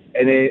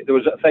 And there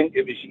was, I think,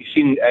 it was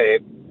seen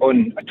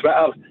on a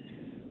Twitter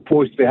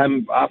post for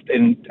him after,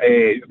 and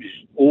it was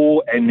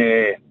O and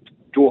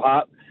Joe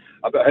Hart,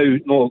 about how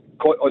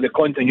on the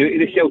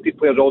continuity of the Celtic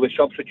players, all the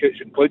substitutes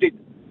included.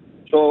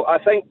 So I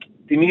think,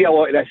 to me, a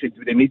lot of this is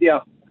with the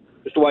media.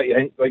 Just what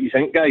you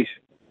think, guys?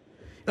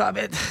 I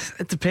mean,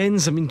 it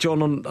depends. I mean,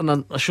 John,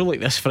 on a show like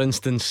this, for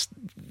instance,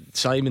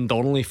 Simon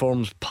Donnelly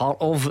forms part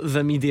of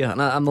the media,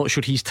 and I'm not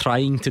sure he's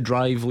trying to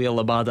drive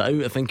Liel Abada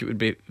out. I think it would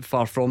be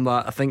far from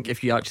that. I think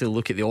if you actually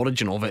look at the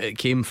origin of it, it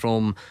came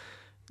from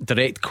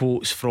direct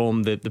quotes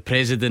from the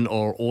president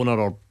or owner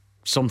or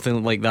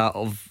something like that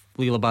of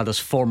Liel Abada's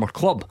former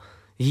club.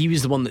 He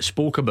was the one that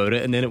spoke about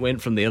it, and then it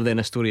went from there. Then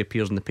a story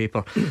appears in the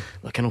paper.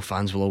 Like, I know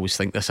fans will always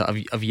think this.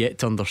 I've yet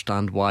to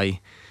understand why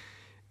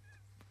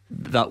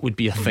that would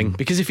be a thing,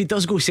 because if he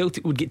does go,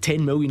 Celtic would get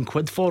 10 million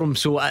quid for him.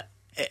 So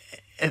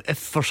if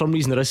for some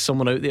reason there is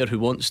someone out there who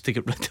wants to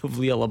get rid of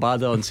Liel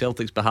Abada on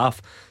Celtic's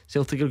behalf,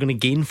 Celtic are going to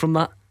gain from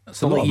that.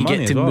 It's not like you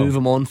get to move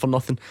him on for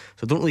nothing.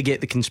 So I don't really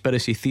get the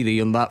conspiracy theory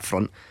on that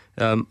front.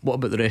 What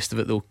about the rest of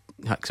it though?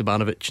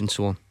 Haksabanovic and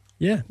so on.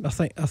 Yeah, I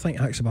think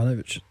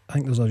Haksabanovic, I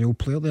think there's a real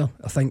player there.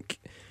 I think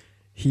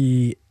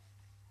he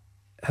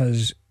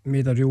has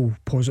made a real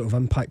positive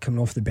impact coming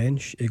off the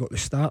bench. He got the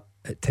start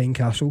at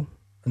Tynecastle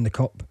in the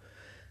Cup.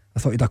 I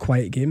thought he had a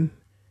quiet game,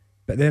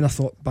 but then I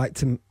thought back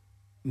to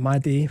my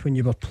day when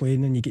you were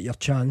playing and you get your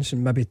chance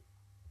and maybe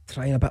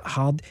trying a bit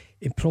hard.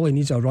 He probably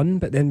needs a run,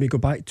 but then we go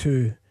back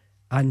to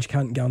Ange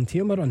can't guarantee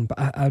him a run.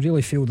 But I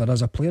really feel there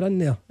is a player in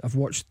there. I've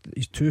watched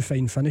his 2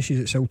 fine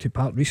finishes at Celtic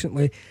Park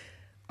recently.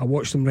 I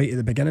watched him right at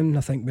the beginning.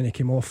 I think when he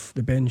came off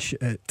the bench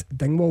at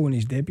Dingwall in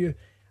his debut,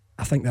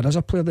 I think there is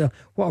a player there.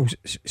 What I'll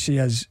say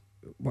is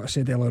what I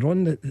said earlier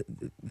on,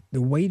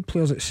 the wide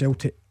players at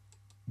Celtic,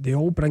 they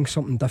all bring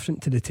something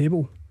different to the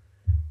table.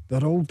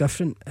 They're all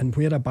different. And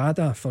where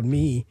Abada, for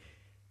me,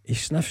 he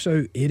sniffs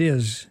out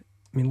areas.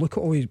 I mean, look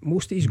at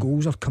most of his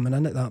goals are coming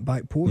in at that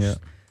back post. Yeah.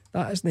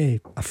 That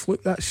isn't a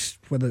fluke. That's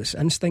whether it's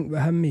instinct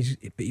with him.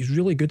 But he's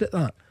really good at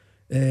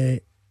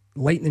that.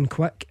 Lightning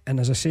quick. And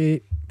as I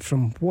say,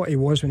 from what he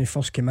was when he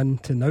first came in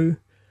to now,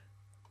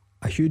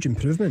 a huge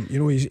improvement. You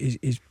know,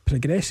 he's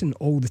progressing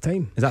all the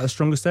time. Is that the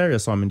strongest area,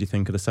 Simon, do you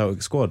think, of the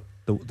Celtic squad?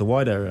 The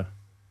wide area?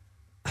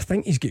 I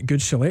think he's got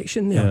good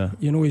selection there. Yeah.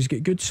 You know, he's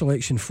got good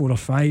selection, 4 or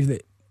 5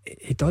 that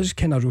he does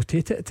kind of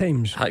rotate it at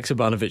times.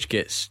 Haksabanovic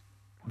gets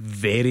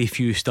very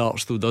few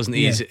starts though, doesn't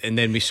he? Yeah. And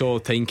then we saw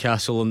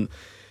Tynecastle and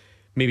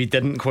maybe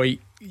didn't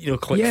quite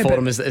click Yeah, for but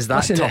him. Is that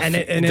listen, tough? and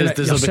Does you're there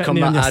become sitting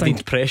there that and you're added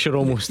thinking- pressure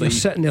almost? You're Like,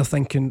 sitting there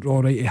thinking,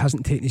 all right, he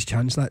hasn't taken his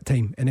chance that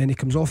time, and then he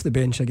comes off the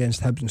bench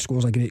against Hibs and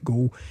scores a great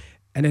goal,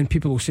 and then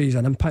people will say he's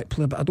an impact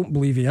player, but I don't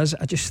believe he is.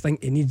 I just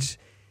think he needs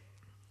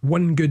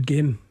one good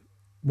game,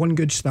 one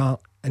good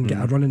start, and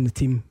get a run in the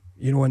team.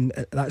 You know, and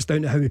that's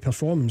down to how he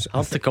performs.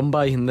 hard to come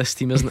by in this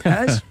team, isn't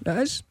it? It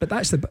is. But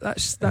that's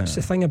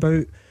the thing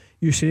about,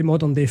 you say,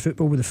 modern day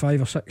football with the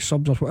 5 or 6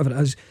 subs or whatever it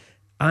is,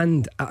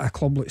 and at a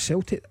club like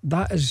Celtic,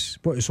 that is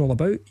what it's all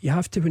about. You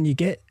have to, when you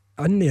get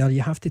in there,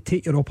 you have to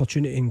take your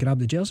opportunity and grab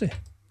the jersey.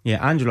 Yeah,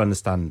 and you'll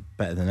understand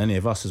better than any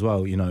of us as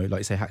well. You know, like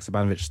you say,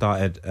 Haksabanovic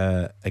started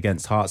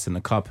against Hearts in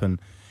the Cup, and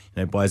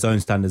by his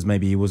own standards,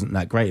 maybe he wasn't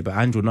that great. But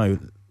Andrew will know.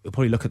 He'll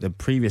probably look at the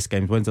previous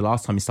games. When's the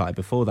last time he started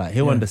before that?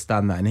 He'll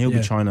understand that, and he'll be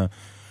trying to,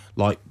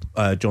 like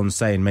John's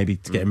saying, maybe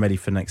to get him ready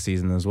for next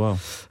season as well.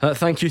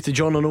 Thank you to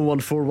John on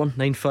 0141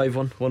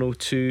 951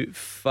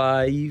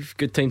 1025.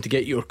 Good time to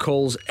get your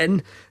calls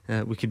in.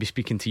 We could be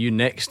speaking to you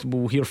next.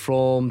 We'll hear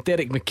from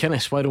Derek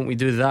McInnes. Why don't we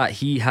do that?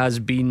 He has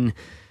been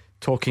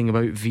talking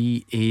about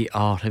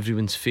VAR,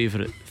 everyone's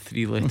favourite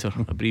 3-letter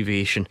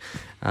abbreviation,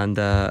 and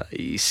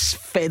he's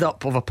fed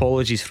up of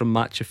apologies from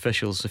match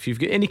officials. If you've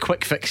got any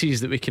quick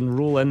fixes that we can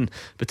roll in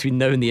between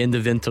now and the end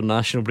of the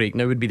international break,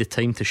 now would be the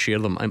time to share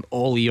them. I'm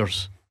all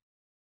ears.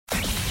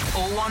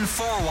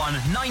 0141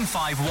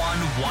 951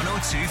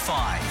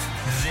 1025.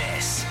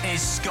 This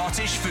is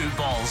Scottish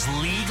football's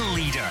league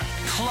leader,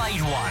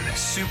 Clyde One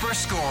Super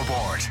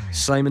Scoreboard.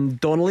 Simon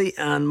Donnelly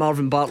and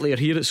Marvin Bartley are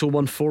here. It's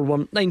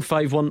 0141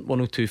 951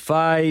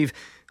 1025,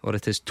 or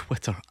it is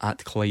Twitter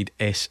at Clyde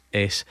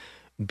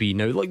SSB.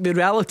 Now, like, the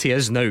reality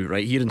is now,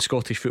 right here in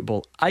Scottish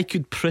football, I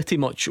could pretty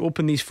much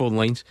open these phone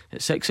lines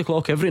at 6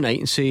 o'clock every night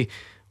and say,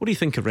 what do you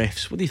think of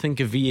refs? What do you think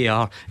of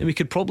VAR? And we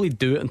could probably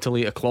do it until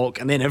 8 o'clock,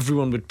 and then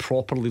everyone would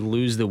properly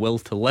lose the will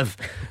to live.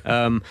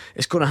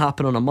 It's going to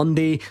happen on a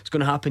Monday. It's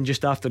going to happen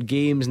just after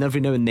games, and every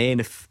now and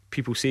then, if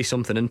people say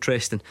something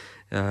interesting,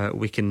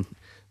 we can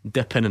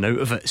dip in and out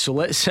of it. So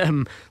let's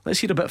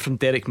hear a bit from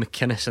Derek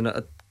McInnes, and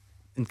I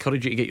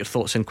encourage you to get your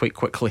thoughts in quite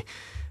quickly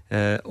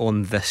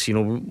on this. You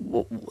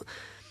know,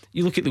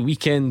 you look at the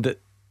weekend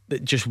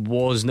that just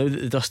was. Now that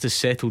the dust has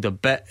settled a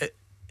bit,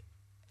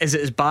 is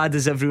it as bad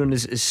as everyone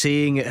is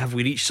saying? Have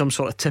we reached some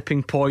sort of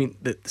tipping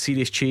point that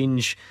serious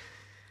change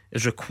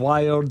is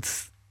required?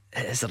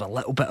 Is there a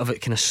little bit of it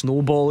kind of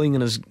snowballing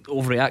and is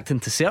overreacting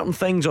to certain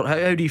things? Or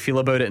how do you feel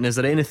about it? And is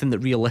there anything that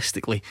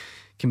realistically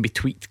can be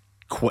tweaked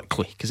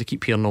quickly? Because I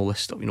keep hearing all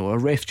this stuff, a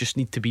ref just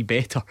need to be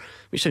better,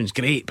 which sounds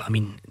great, but I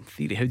mean, in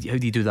theory, how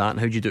do you do that, and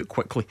how do you do it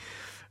quickly?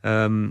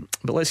 But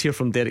let's hear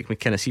from Derek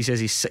McInnes. He says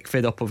he's sick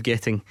fed up of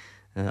getting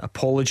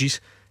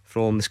apologies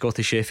from the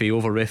Scottish FA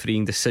over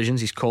refereeing decisions.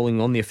 He's calling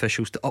on the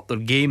officials to up their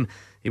game.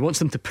 He wants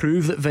them to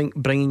prove that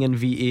bringing in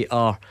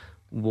VAR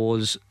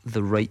was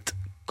the right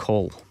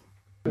call.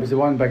 It was the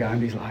one big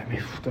hand. He's like, I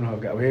don't know how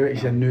I've got away with it.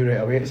 He said, no,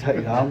 right away, it's hit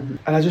his arm.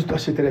 And I said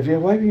to the referee,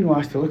 why were you not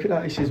asked to look at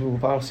that? He says, well,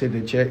 VAR said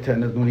they checked it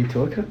and there's no need to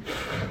look at it.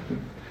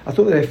 I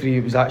thought the referee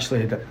was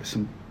actually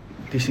some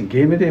decent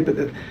game today,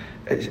 but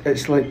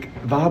it's like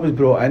VAR was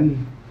brought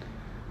in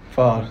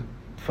for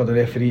the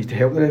referees, to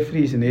help the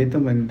referees and aid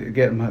them and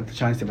get them the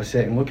chance to have a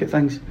second look at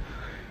things.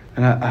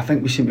 And I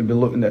think we seem to be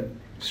looking at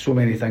so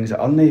many things that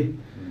aren't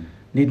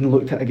needing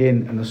looked at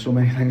again, and there's so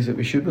many things that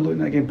we should be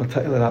looking at again,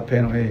 particularly that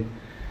penalty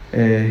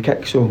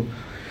kick. So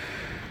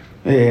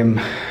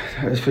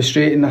it's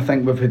frustrating. I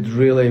think we've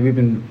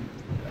been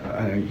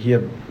you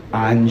hear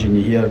Ange and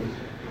you hear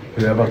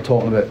whoever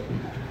talking about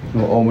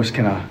almost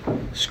kind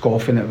of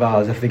scoffing at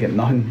VAR as if they get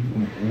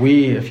nothing.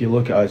 If you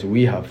look at us,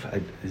 we have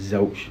a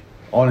zilch.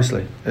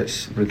 Honestly,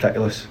 it's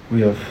ridiculous.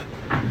 We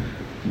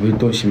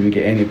don't seem to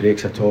get any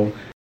breaks at all.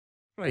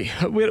 Right,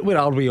 where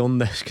are we on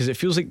this? Because it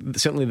feels like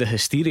certainly the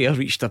hysteria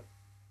reached a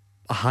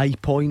high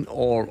point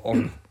or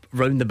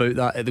round about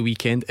that at the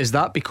weekend. Is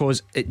that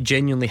because it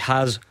genuinely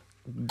has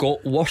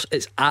got worse?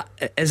 Is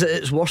it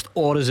its worst,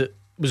 or was it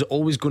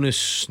always going to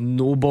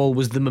snowball?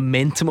 Was the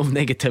momentum of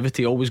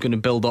negativity always going to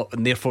build up,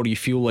 and therefore you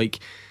feel like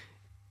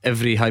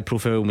every high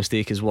profile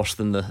mistake is worse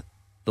than the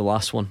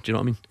last one? Do you know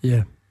what I mean?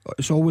 Yeah,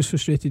 it's always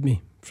frustrated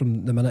me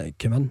from the minute it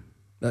came in.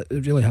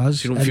 It really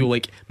has. So you don't feel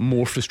like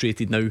more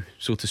frustrated now,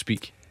 so to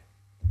speak?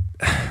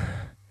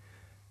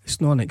 It's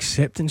not an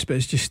acceptance, but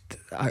it's just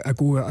I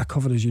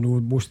cover, as you know,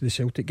 most of the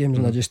Celtic games,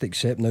 and I just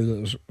accept now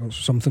that there's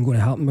something going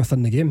to happen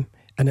within the game,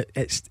 and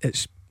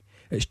it's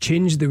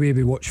changed the way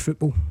we watch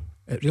football.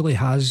 It really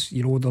has.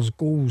 You know, there's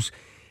goals,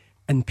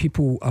 and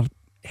people are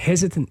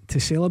hesitant to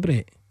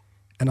celebrate,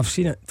 and I've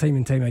seen it time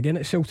and time again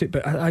at Celtic.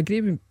 But I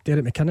agree with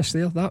Derek McInnes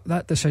there.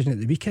 That decision at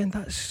the weekend,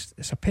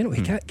 it's a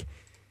penalty kick,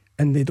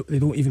 and they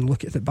don't even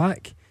look at it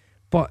back.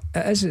 But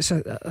it is.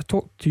 I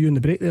talked to you in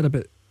the break there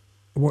about.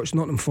 I watched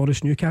Nottingham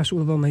Forest Newcastle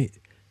the other night,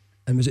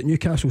 and was it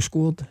Newcastle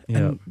scored?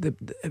 And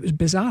it was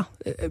bizarre.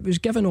 It was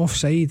given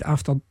offside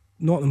after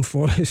Nottingham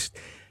Forest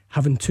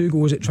having 2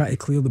 goals at trying to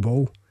clear the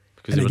ball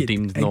because they were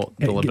deemed not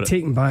deliberate. It got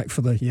taken back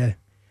for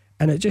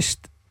and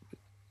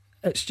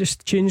it's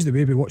just changed the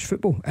way we watch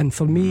football. And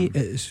for me,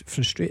 it's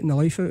frustrating the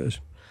life out of us.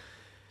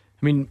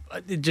 I mean,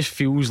 it just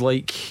feels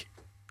like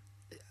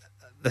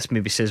this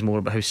maybe says more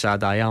about how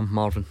sad I am,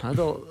 Marvin. I had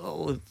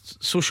a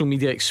social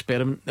media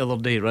experiment the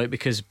other day, right?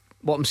 Because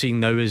what I'm seeing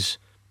now is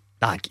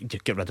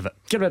just get rid of it.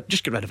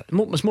 Just get rid of it.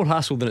 It's more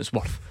hassle than it's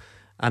worth.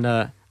 And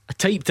I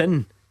typed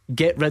in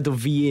get rid of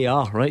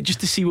VAR, right, just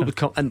to see what would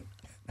come. And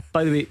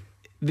by the way,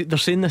 they're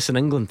saying this in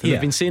England.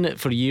 They've been saying it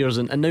for years,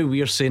 and now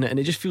we're saying it, and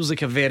it just feels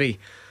like a very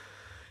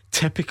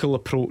typical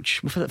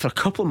approach. We've had it for a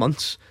couple of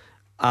months,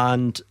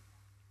 and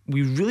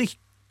we really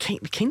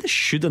kind of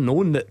should have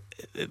known that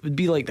it would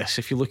be like this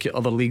if you look at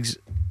other leagues,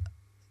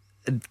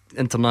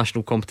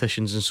 international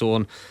competitions and so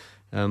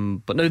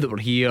on. But now that we're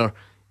here,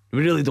 we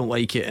really don't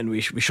like it, and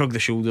we shrug the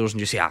shoulders and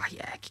just say,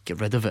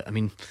 get rid of it. I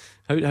mean,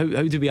 how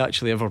do we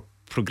actually ever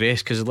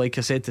progress? Because like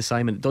I said to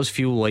Simon, it does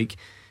feel like,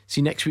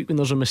 see, next week when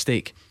there's a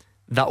mistake,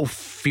 that'll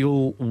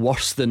feel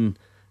worse than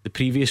the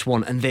previous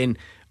one, and then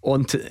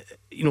on to,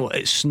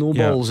 it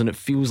snowballs, and it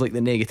feels like the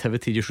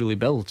negativity just really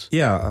builds.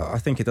 I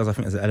think it does. I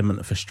think there's an element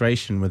of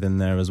frustration within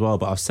there as well,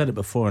 but I've said it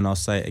before and I'll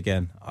say it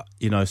again.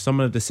 Some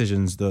of the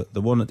decisions, the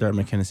one that Derek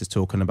McInnes is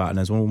talking about, and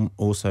there's one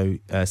also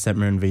St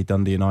Mirren v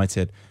Dundee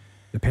United,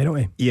 the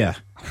penalty.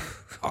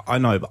 I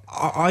know, but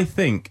I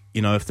think,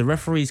 if the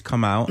referees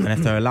come out and if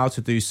they're allowed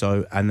to do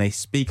so, and they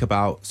speak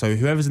about, so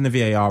whoever's in the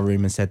VAR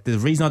room and said, the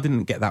reason I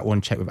didn't get that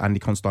one checked with Andy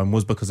Considine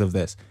was because of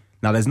this.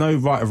 Now, there's no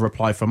right of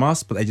reply from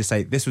us, but they just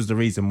say, this was the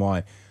reason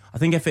why. I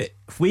think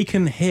if we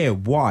can hear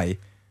why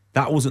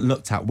that wasn't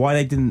looked at, why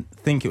they didn't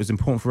think it was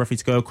important for the referee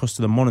to go across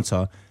to the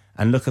monitor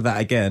and look at that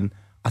again,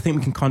 I think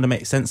we can kind of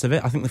make sense of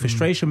it. I think the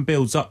frustration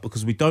builds up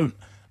because we don't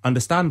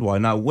understand why.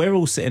 Now, we're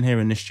all sitting here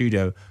in the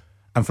studio,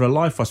 and for the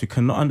life of us, we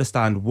cannot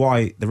understand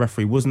why the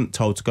referee wasn't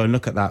told to go and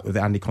look at that with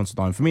Andy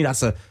Considine. For me,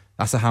 that's a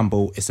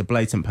handball. It's a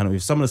blatant penalty.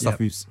 Some of the stuff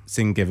we've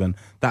seen given,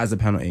 that is a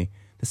penalty.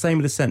 The same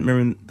with the St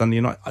Mirren Dundee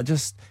United. I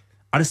just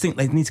think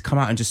they need to come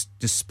out and just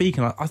speak,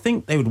 and I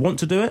think they would want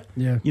to do it.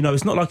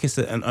 It's not like it's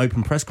an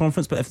open press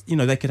conference, but if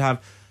they could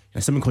have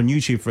something on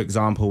YouTube, for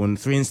example, and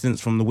 3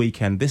 incidents from the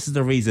weekend. This is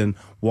the reason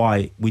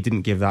why we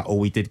didn't give that, or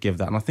we did give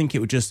that, and I think it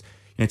would just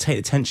take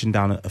the tension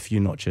down a few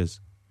notches.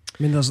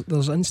 I mean,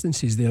 there's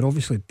instances there.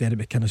 Obviously, Derek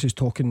McInnes is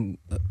talking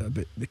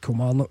about the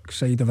Kilmarnock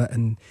side of it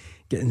and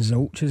getting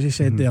zilch, as he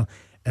said there.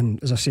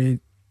 And as I say,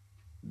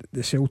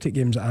 the Celtic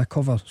games that I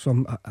cover,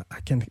 so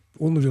I can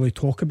only really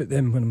talk about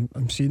them when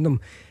I'm seeing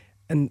them.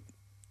 And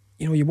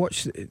you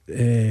watch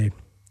the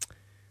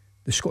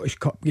Scottish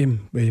Cup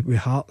game with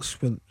Hearts,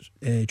 where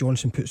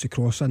Johnson puts the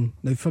cross in.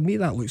 Now, for me,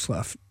 that looks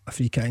like a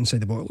free kick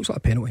inside the ball. It looks like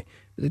a penalty,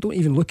 but they don't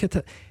even look at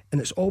it, and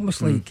it's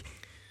almost like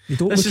they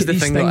don't look at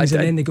these things,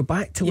 and then they go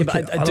back to look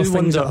at other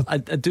things. I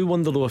do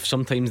wonder though if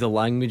sometimes the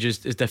language is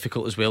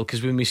difficult as well,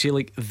 because when we say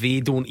like they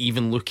don't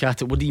even look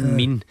at it, what do you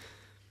mean?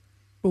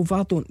 Well,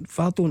 VAR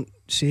don't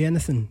say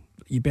anything.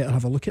 You better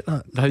have a look at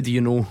that. How do you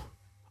know?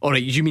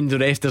 Alright, you mean the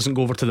ref doesn't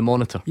go over to the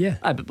monitor? Yeah.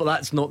 But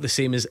that's not the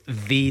same as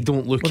they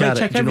don't look at it. They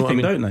check everything,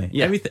 don't they?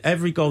 Yeah.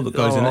 Every goal that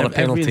goes in,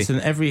 every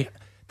incident,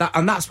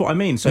 and that's what I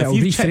mean. So if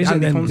you check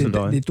Andy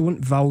Considine, they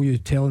don't value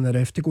telling the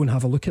ref to go and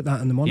have a look at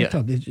that in the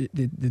monitor.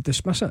 They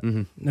dismiss it.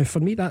 Now, for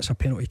me, that's a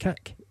penalty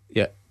kick.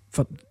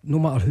 For no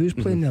matter who's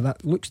playing there,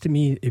 that looks to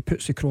me, he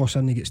puts the cross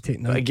in, he gets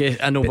taken out.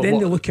 But then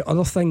they look at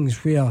other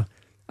things where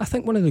I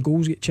think one of the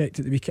goals get checked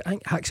at the weekend. I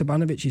think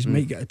Haksabanović's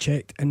might get it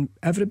checked, and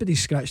everybody's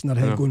scratching their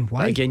head going,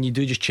 why? But again, you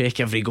do just check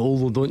every goal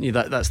though, don't you?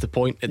 That's the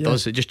point. It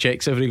does. It just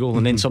checks every goal,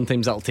 and then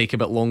sometimes that'll take a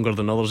bit longer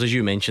than others, as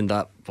you mentioned.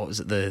 That, what was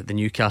it, the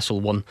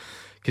Newcastle one?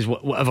 Because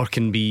whatever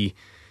can be.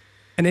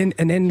 And then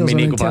there's an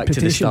interpretation. Go back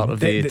to the start of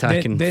the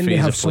attacking then they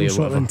have some sort of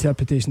whatever.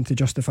 interpretation to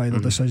justify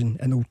their decision,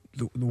 and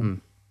they'll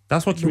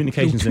that's why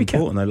communication is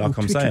important, though. Like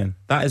I'm saying,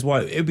 that is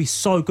why it would be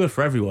so good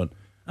for everyone.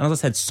 And as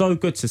I said, so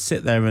good to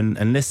sit there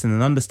and listen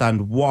and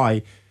understand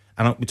why.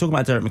 And we're talking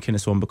about Derek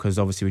McInnes one because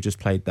obviously we just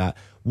played that.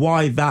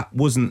 Why that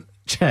wasn't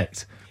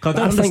checked?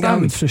 I think that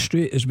would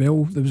frustrate as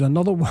well. There was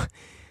another one.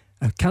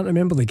 I can't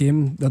remember the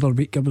game the other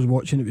week I was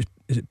watching.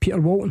 Is it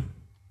Peter Walton?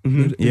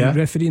 The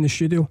referee in the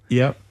studio.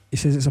 Yeah. He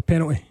says it's a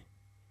penalty.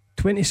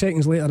 20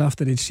 seconds later,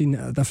 after he'd seen it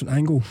at a different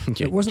angle,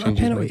 it wasn't a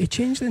penalty. He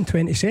changed it in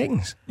 20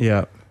 seconds.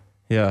 Yeah.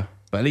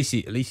 But at least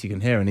you can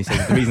hear, and he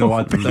says the reason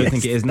why I don't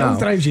think it is now.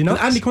 Drives you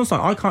nuts. Andy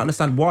Considine, I can't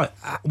understand what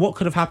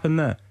could have happened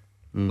there.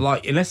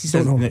 Like, unless he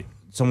says that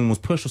someone was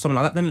pushed or something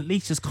like that, then at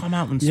least just come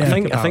out and speak about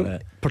it. I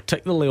think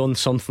particularly on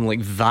something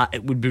like that,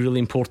 it would be really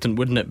important,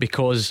 wouldn't it?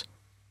 Because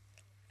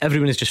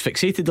everyone is just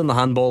fixated on the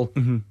handball,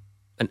 and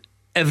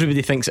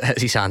everybody thinks it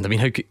hits his hand. I mean,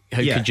 how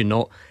could you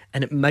not?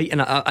 And it might,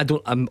 and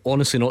I'm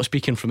honestly not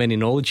speaking from any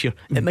knowledge here,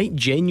 it might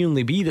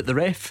genuinely be that the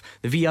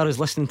VR is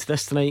listening to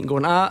this tonight and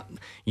going,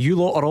 you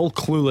lot are all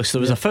clueless,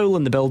 there was a foul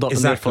in the build up.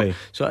 Exactly.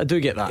 So I do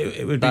get that.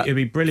 It would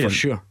be brilliant for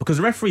sure, because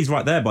the referee's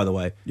right there, by the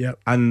way.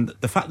 And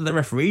the fact that the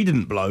referee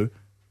didn't blow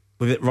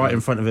with it right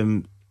in front of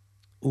him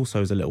also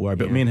is a little worry,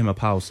 but me and him are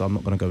pals, so I'm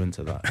not going to go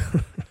into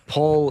that.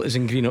 Paul is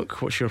in Greenock.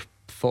 What's your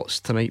thoughts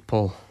tonight,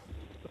 Paul?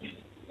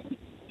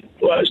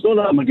 Well, it's not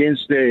that I'm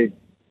against the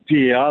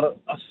VAR.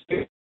 I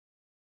think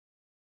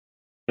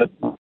that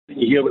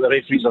you hear what the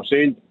referees are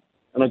saying,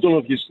 and I don't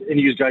know if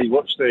any of you guys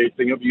watched the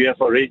thing up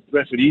UEFA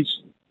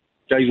referees,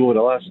 guys over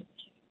the last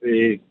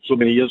so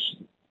many years,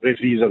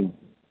 referees are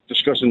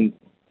discussing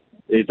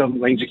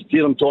different things. You can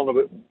hear them talking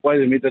about why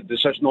they made the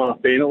decision on a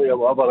penalty or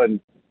whatever, and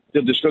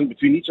they're discussing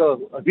between each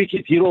other. If we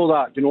could hear all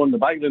that, in the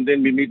background,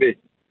 then we maybe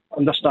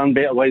understand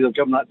better why they're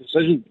giving that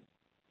decision.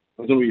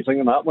 I don't know what you think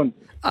on that one.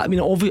 I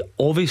mean,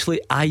 obviously,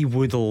 I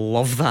would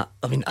love that.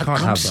 I mean, I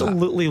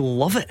absolutely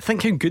love it.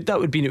 Think how good that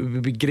would be. And it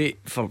would be great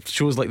for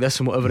shows like this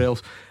and whatever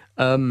else.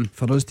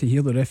 For us to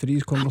hear the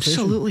referees'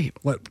 conversation, absolutely,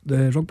 like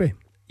the rugby.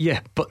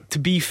 Yeah, but to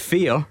be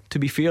fair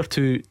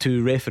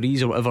to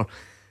referees or whatever,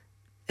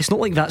 it's not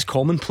like that's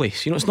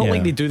commonplace. It's not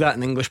like they do that in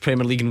the English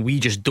Premier League and we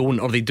just don't,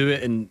 or they do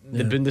it in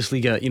the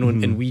Bundesliga,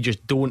 and we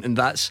just don't. And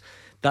that's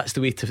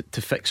the way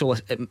to fix all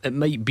this. It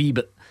might be,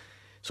 but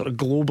sort of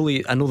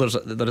globally, I know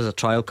there is a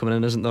trial coming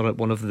in, isn't there, at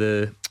one of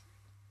the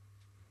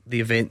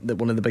event, that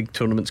one of the big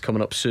tournaments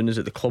coming up soon. Is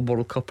it the Club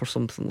World Cup or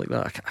something like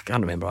that? I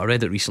can't remember. I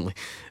read it recently.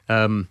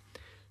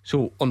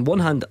 So on one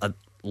hand, I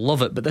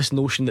love it, but this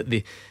notion that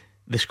the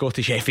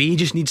Scottish FA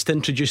just needs to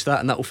introduce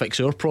that and that will fix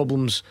our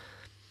problems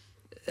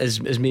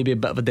is maybe a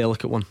bit of a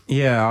delicate one.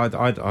 Yeah,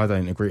 I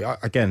don't agree.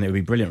 Again, it would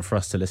be brilliant for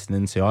us to listen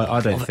into.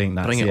 I don't think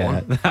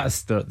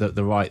that's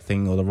the right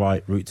thing or the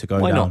right route to go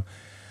down. Why not?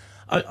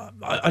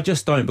 I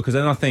just don't, because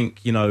then I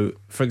think,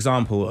 for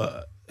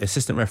example,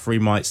 assistant referee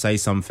might say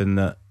something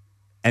that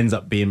ends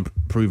up being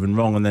proven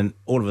wrong, and then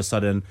all of a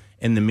sudden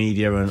in the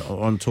media and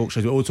on talk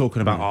shows we're all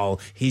talking about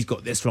he's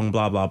got this wrong,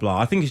 blah blah blah.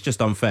 I think it's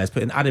just unfair. It's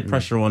putting added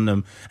pressure on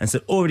them, and so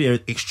already an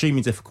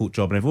extremely difficult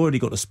job, and they've already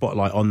got the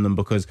spotlight on them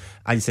because,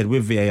 as you said,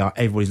 with VAR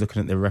everybody's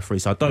looking at the referee.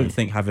 So I don't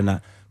think having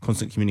that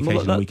constant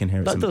communication we can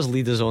hear that does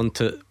lead us on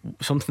to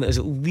something that is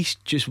at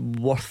least just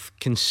worth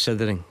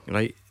considering,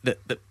 right? That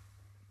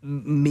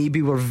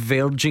maybe we're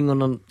verging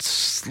on a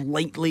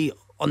slightly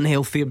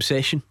unhealthy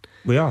obsession.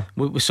 We are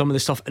with some of the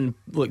stuff, and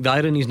look, the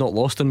irony's not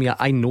lost on me.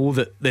 I know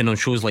that then on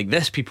shows like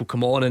this people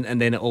come on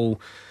and then it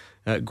all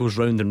goes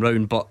round and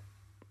round, but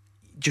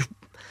just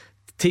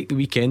take the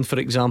weekend for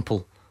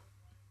example.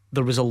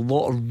 There was a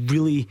lot of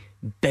really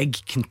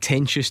big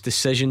contentious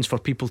decisions for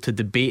people to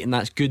debate, and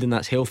that's good and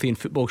that's healthy, and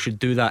football should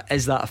do that.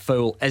 Is that a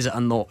foul? Is it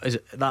a not? Is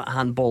it that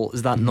handball?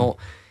 Is that not?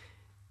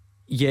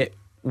 Yet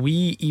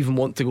we even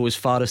want to go as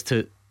far as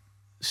to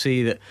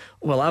say that,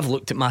 well, I've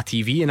looked at my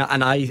TV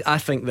and I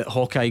think that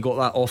Hawkeye got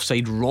that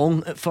offside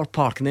wrong at Fir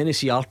Park, and then I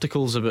see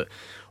articles about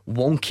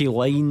wonky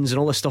lines and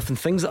all this stuff and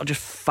things that are just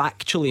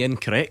factually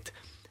incorrect,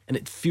 and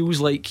it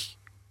feels like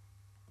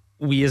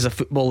we as a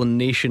footballing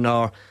nation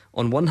are,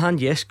 on one hand,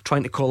 yes,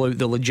 trying to call out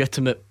the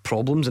legitimate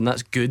problems, and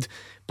that's good,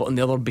 but on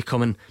the other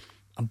becoming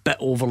a bit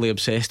overly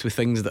obsessed with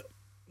things that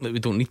we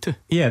don't need to.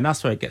 Yeah, and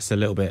that's where it gets a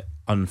little bit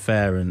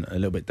unfair and a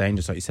little bit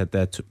dangerous, like you said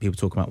there. People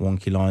talking about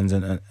wonky lines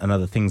and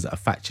other things that are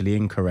factually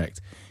incorrect.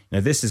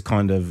 This is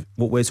kind of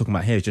what we're talking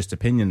about here is just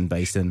opinion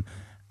based, and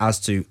as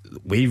to,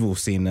 we've all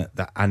seen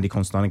that Andy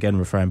Considine, again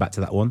referring back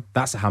to that one,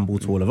 that's a handball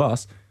to all of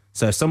us.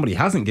 So if somebody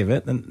hasn't given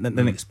it,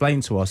 then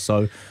explain to us.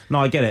 So no,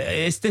 I get it.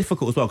 It's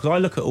difficult as well, because I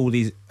look at all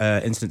these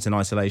incidents in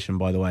isolation,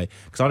 by the way,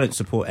 because I don't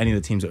support any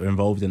of the teams that are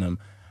involved in them.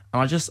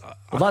 And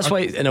that's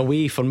why, in a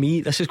way, for me,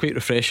 this is quite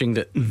refreshing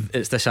that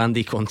it's this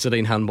Andy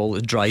Considine handball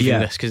that's driving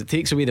this, because it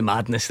takes away the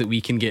madness that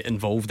we can get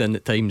involved in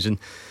at times in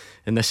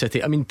this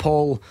city. I mean,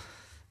 Paul,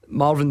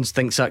 Marvin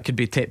thinks that could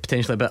be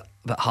potentially a bit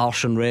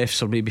harsh on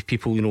refs, or maybe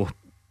people,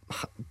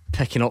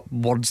 picking up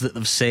words that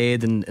they've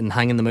said and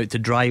hanging them out to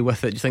dry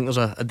with it. Do you think there's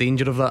a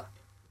danger of that?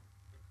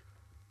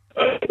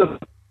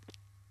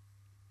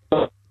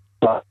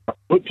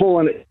 Paul,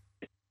 and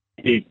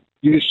he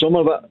used some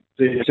of it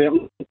to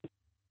certain.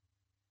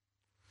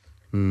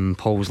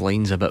 Paul's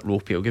line's a bit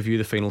ropey. I'll give you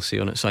the final say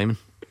on it, Simon.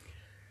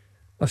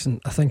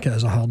 Listen, I think it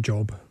is a hard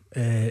job.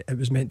 It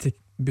was meant to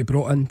be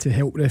brought in to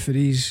help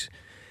referees,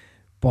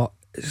 but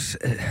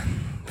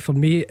for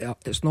me,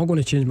 it's not going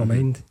to change my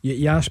mind.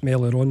 You asked me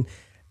earlier on,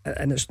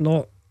 and it's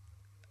not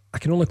I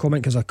can only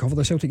comment because I cover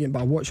the Celtic game, but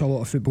I watch a lot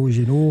of football, as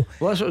you know.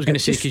 Well, that's what I was going to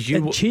say, because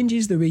it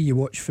changes the way you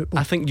watch football.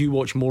 I think you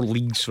watch more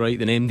leagues, right,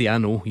 than MD. I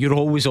know you're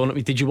always on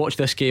it. Did you watch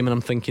this game? And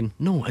I'm thinking,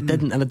 no, I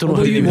didn't, and I don't know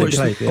how you watched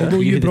it. Although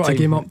you brought a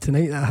game up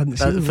tonight that I hadn't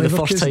seen for the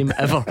first time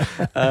ever.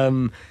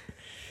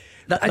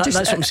 That's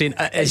what I'm saying.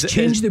 It's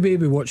changed the way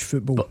we watch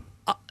football. But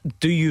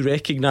do you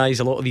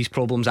recognise a lot of these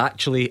problems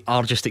actually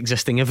are just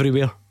existing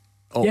everywhere?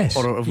 Yes,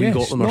 or have we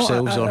got them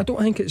ourselves? I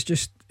don't think it's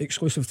just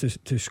exclusive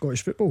to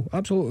Scottish football.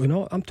 Absolutely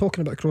not. I'm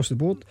talking about across the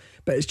board.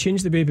 But it's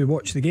changed the way we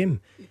watch the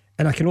game,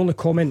 and I can only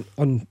comment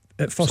on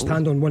at first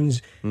hand on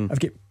ones. I've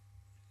got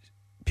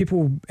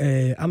people.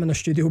 I'm in a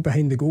studio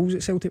behind the goals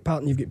at Celtic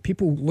Park, and you've got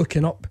people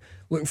looking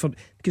for,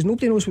 because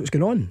nobody knows what's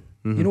going on.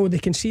 You know, they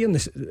can see on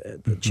this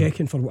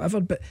checking for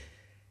whatever, but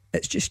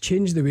it's just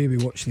changed the way we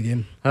watch the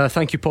game.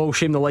 Thank you, Paul.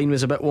 Shame the line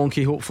was a bit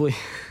wonky. Hopefully.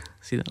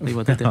 See that? Leave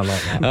what I did. I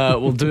like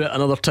that. We'll do it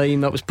another time.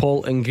 That was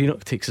Paul in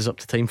Greenock. Takes us up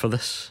to time for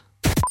this.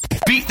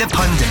 Beat the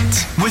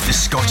Pundit with the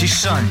Scottish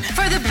Sun.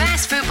 For the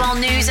best football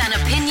news and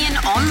opinion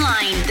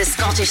online,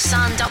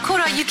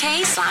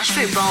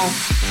 thescottishsun.co.uk/football.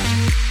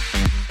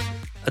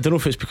 I don't know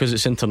if it's because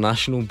it's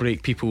international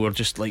break, people are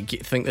just like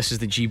think this is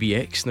the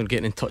GBX and they're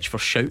getting in touch for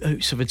shout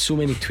outs. I've had so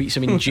many tweets.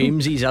 I mean,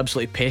 Jamesy's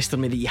absolutely pestered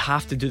me that you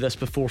have to do this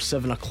before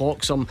 7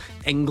 o'clock. Some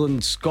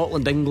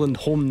Scotland-England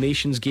home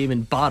nations game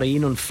in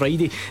Bahrain on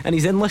Friday, and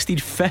he's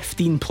enlisted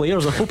 15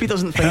 players. I hope he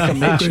doesn't think I'm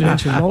mentioning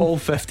all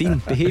 15.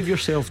 Behave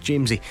yourself,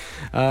 Jamesy.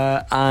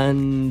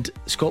 And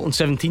Scotland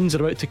 17s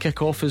are about to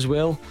kick off as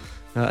well.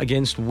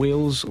 Against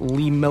Wales.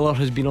 Lee Miller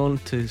has been on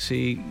to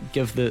say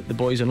give the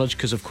boys a nudge,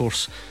 because of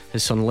course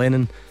his son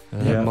Lennon,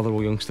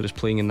 Motherwell youngster, is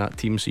playing in that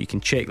team, so you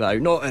can check that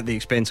out, not at the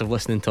expense of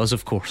listening to us,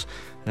 of course.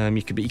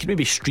 You could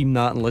maybe stream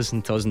that and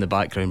listen to us in the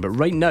background, but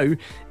right now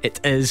it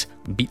is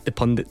Beat the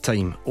Pundit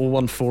time.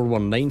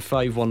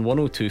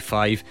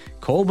 01419511025.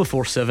 Call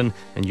before 7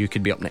 and you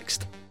could be up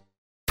next.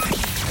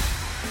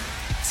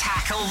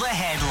 Tackle the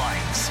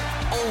headlines.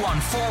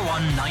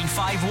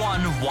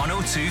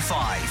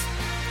 01419511025.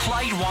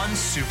 Clyde 1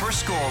 Super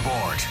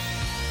Scoreboard.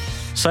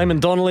 Simon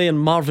Donnelly and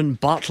Marvin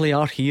Bartley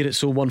are here.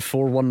 It's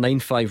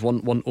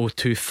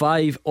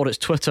 01419511025, or it's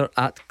Twitter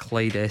at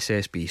Clyde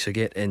SSB. So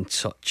get in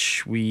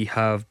touch. We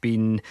have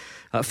been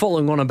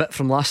following on a bit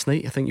from last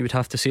night. I think you would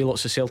have to say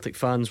lots of Celtic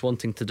fans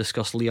wanting to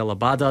discuss Liel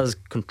Abada's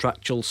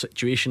contractual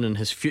situation and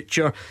his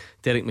future.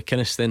 Derek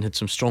McInnes then had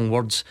some strong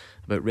words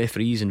about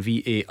referees and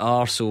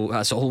VAR. So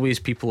as always,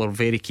 people are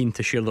very keen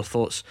to share their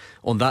thoughts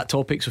on that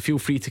topic. So feel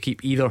free to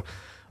keep either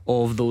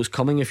of those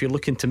coming. If you're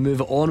looking to move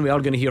it on, we are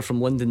going to hear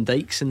from Lyndon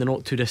Dykes in the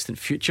not too distant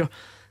future.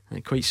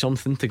 Quite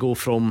something to go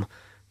from,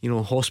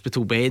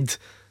 hospital bed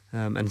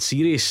and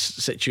serious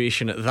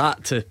situation at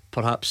that to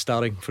perhaps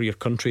starring for your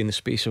country in the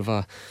space of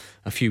a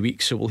few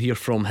weeks. So we'll hear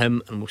from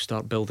him and we'll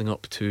start building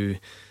up to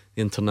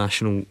the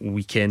international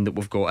weekend that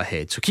we've got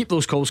ahead. So keep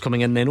those calls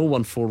coming in then.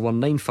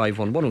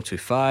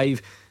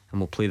 01419511025,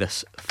 and we'll play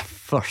this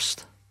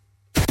first.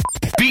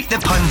 Beat the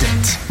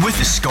Pundit with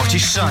the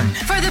Scottish Sun.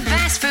 For the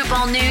best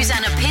football news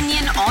and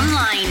opinion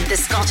online,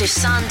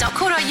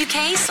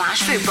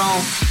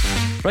 thescottishsun.co.uk/football.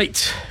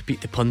 Right,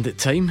 Beat the Pundit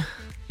time.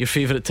 Your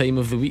favourite time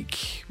of the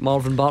week,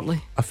 Marvin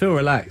Bartley? I feel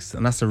relaxed,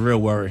 and that's a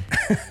real worry.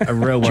 A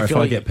real worry if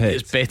I get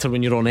picked. It's better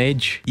when you're on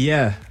edge.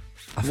 Yeah.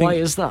 Why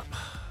is that?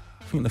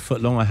 I think the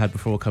foot long I had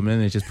before coming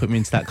in, it just put me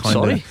into that kind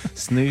of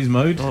snooze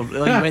mode. You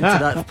went to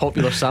that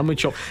popular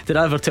sandwich shop. Did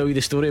I ever tell you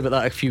the story about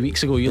that a few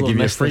weeks ago? You'll give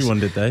you a free one,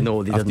 did they?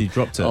 No, they after didn't. You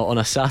dropped it on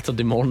a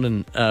Saturday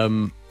morning.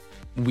 On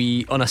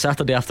a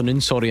Saturday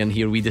afternoon, in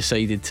here we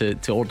decided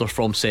to order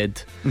from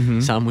said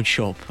sandwich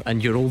shop,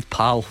 and your old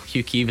pal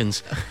Hugh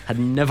Keevans had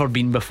never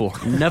been before,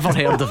 never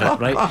heard of it,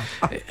 right?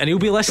 And he'll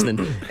be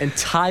listening,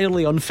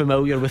 entirely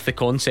unfamiliar with the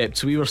concept.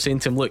 So we were saying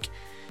to him, look,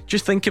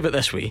 just think of it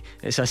this way: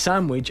 it's a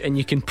sandwich and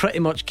you can pretty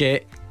much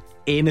get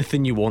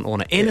anything you want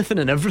on it, anything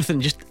and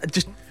everything. Just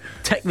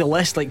tick the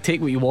list, like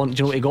take what you want. Do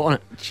you know what he got on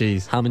it?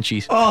 Cheese. Ham and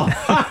cheese. Oh.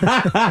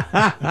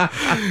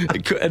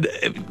 And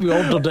we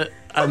ordered it,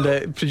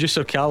 and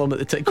producer Callum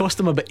it cost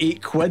him about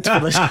 £8 for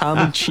this ham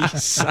and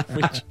cheese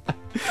sandwich.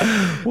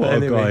 What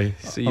anyway, a guy.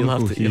 so you'll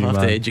have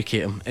to educate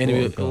him.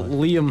 Anyway,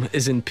 Liam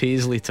is in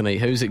Paisley tonight.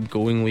 How's it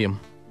going, Liam?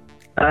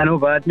 No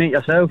bad, mate.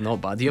 Yourself?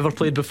 Not bad. You ever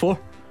played before?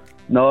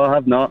 No, I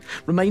have not.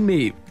 Remind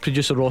me,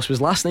 producer Ross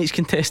was last night's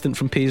contestant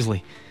from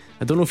Paisley.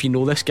 I don't know if you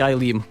know this guy,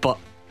 Liam, but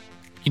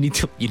you need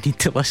to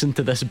listen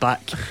to this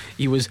back.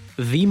 He was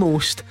the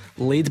most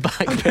laid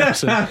back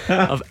person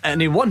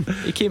and he won.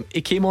 He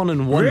came on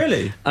and won.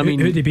 Really? I mean,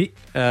 who'd he beat?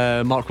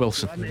 Mark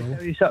Wilson.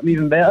 Tell you something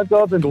even better,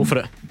 Gordon. Go for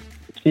it.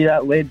 See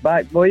that laid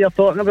back boy you're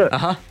talking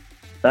about?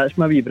 That's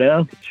my wee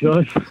brother,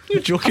 Sean.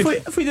 You're joking.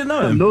 If we didn't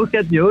know him. No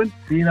kidding you on.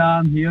 See that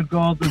I'm here,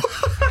 Gordon.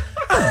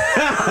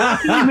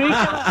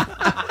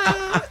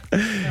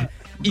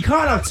 You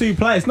can't have two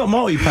players, not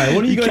multiplayer.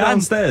 When are you going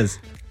downstairs?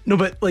 No,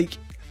 but do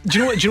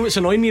you know what's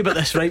annoying me about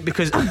this, right?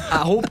 Because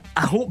I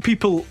hope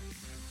people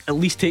at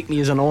least take me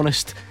as an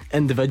honest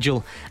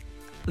individual.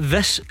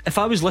 This, if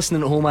I was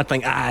listening at home, I'd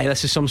think,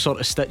 this is some sort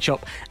of stitch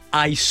up.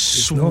 I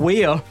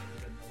swear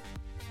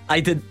I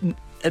did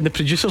And the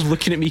producer's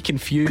looking at me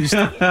confused.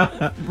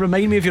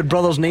 Remind me of your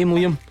brother's name,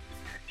 Liam.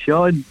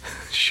 Sean.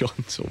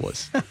 Sean, so it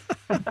was.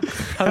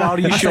 How are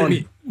you,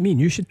 Sean? Me and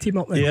you should team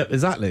up, mate. Yep,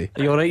 exactly.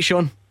 Are you alright,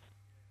 Sean?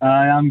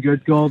 I am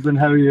good, Gordon.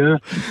 How are you?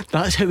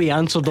 That's how he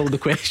answered all the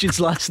questions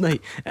last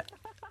night.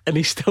 And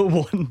he still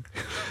won.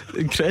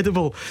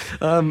 Incredible.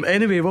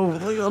 Anyway, well,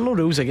 there are no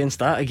rules against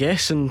that, I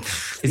guess. And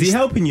is he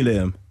helping you,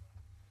 Liam?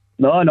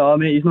 No,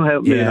 mate, he's not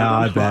helping me. Yeah,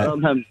 I bet.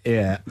 Him.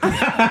 Yeah.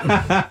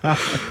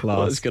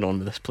 What's going on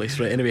with this place?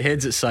 Right, anyway,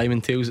 heads it's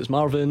Simon, tails it's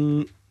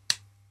Marvin.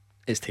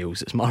 It's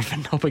tails, it's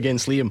Marvin up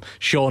against Liam,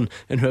 Sean,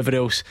 and whoever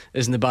else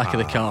is in the back of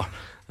the car.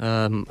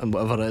 And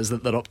whatever it is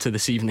that they're up to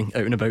this evening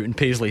out and about in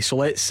Paisley. So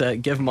let's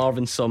give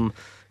Marvin some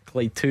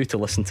Clyde 2 to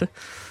listen to,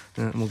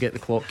 and we'll get the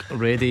clock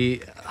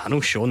ready. I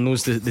know Sean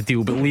knows the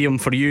deal, but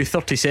Liam, for you,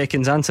 30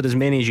 seconds, answer as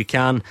many as you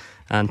can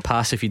and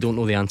pass if you don't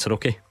know the answer,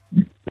 okay?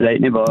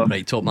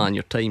 Right, top man,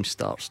 your time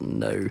starts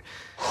now.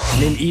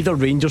 Name either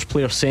Rangers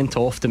player sent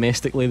off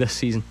domestically this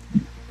season.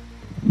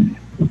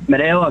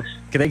 Morelos.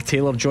 Greg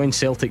Taylor joined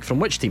Celtic from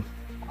which team?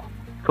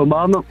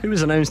 Kilmarnock. Who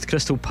was announced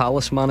Crystal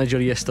Palace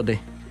manager yesterday?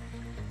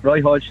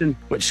 Roy Hodgson.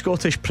 Which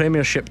Scottish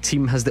Premiership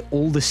team has the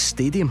oldest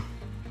stadium?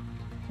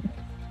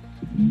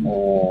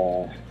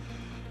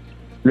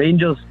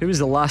 Rangers. Who was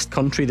the last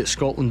country that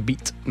Scotland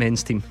beat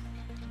men's team?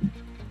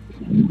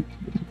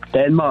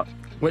 Denmark.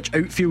 Which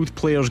outfield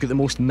players get the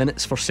most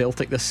minutes for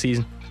Celtic this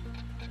season?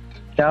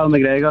 Callum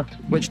McGregor.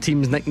 Which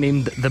team's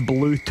nicknamed the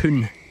Blue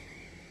Toon?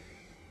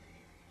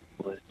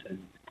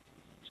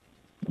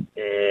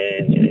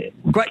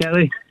 Quick.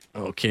 Kelly.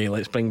 Okay,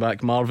 let's bring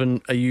back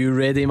Marvin. Are you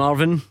ready,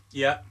 Marvin?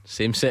 Yeah.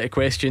 Same set of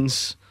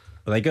questions.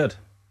 Are they good?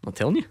 I'm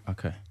telling you.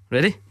 Okay.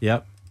 Ready?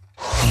 Yep.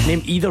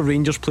 Name either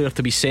Rangers player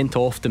to be sent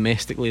off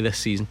domestically this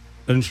season.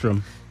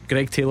 Lundstrom.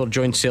 Greg Taylor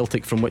joined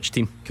Celtic from which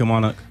team?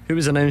 Kilmarnock. Who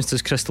was announced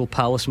as Crystal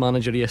Palace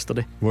manager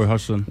yesterday? Roy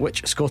Hodgson.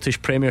 Which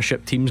Scottish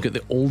Premiership team's got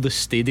the oldest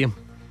stadium?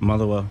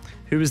 Motherwell.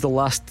 Who was the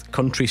last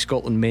country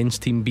Scotland men's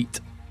team beat?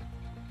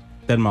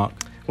 Denmark.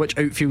 Which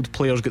outfield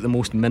players got the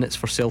most minutes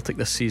for Celtic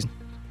this season?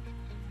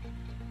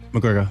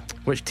 McGregor.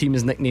 Which team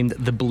is nicknamed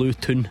the Blue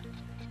Toon?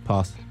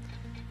 Pass.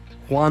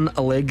 Juan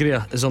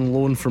Alegria is on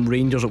loan from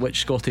Rangers at which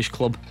Scottish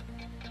club?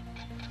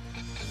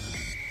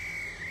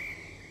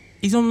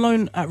 He's on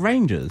loan at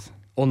Rangers?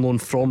 On loan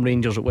from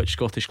Rangers at which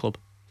Scottish club?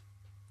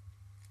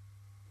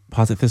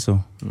 Partick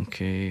Thistle.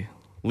 Okay.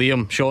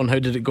 Liam, Sean, how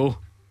did it go?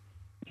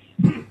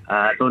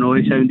 I don't know,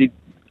 he sounded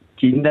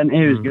keen, didn't he?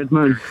 He was good,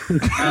 man.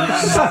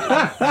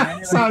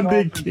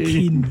 Sounded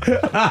keen.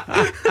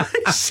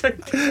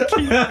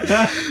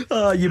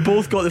 You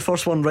both got the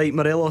first one right.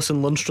 Morelos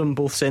and Lundstrom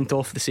both sent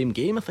off the same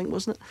game, I think,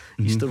 wasn't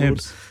it? Easter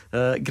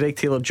Road. Greg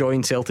Taylor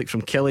joined Celtic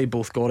from Kelly,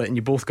 both got it, and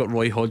you both got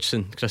Roy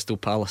Hodgson, Crystal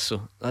Palace.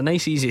 So a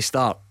nice easy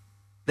start.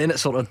 Then it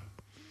sort of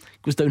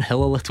goes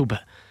downhill a little bit.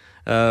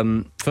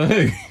 For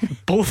who?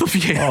 Both of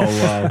you. Oh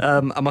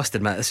wow. I must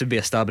admit, this would be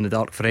a stab in the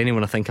dark for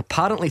anyone. I think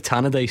apparently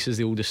Tannadice is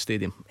the oldest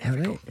stadium.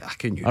 Right. I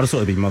couldn't use. I just thought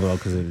it'd be Motherwell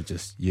because it was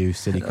just you,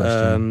 silly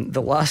question.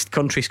 The last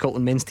country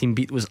Scotland men's team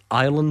beat was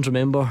Ireland.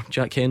 Remember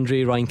Jack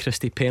Hendry, Ryan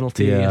Christie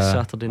penalty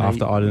Saturday night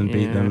after Ireland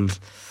beat them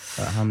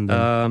at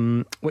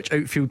Hampden. Which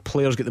outfield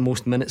players get the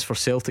most minutes for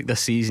Celtic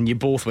this season? You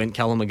both went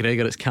Callum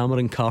McGregor. It's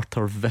Cameron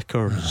Carter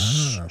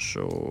Vickers.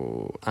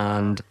 So,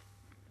 and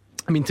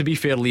I mean, to be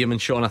fair, Liam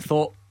and Sean, I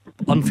thought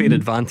unfair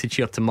advantage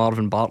here to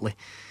Marvin Bartley.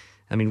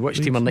 I mean, which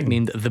team are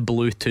nicknamed the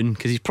Blue Toon?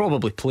 Because he's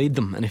probably played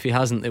them, and if he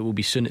hasn't, it will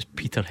be soon. It's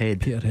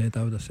Peterhead. Peterhead,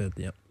 I would have said,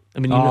 yep. I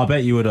mean, I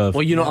bet you would have.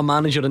 Well, you're not a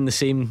manager in the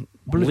same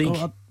league.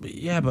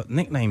 Yeah, but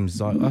nicknames,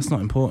 that's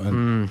not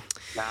important.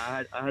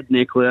 Nah, I had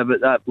no clue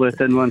about that Blue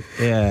Toon one.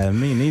 Yeah,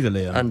 me neither,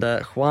 Liam. And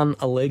Juan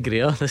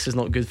Alegria, this is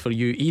not good for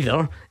you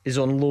either, is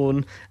on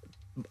loan.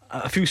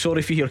 I feel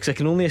sorry for you here because I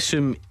can only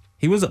assume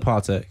he was at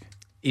Partick.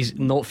 He's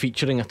not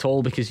featuring at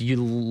all because you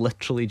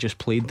literally just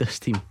played this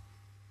team.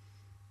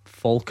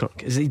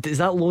 Falkirk. Is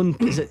that loan?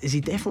 Is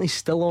he definitely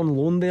still on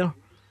loan there?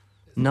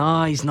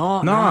 Nah, he's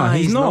not. Nah,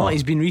 he's not.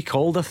 He's been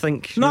recalled, I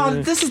think.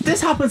 No,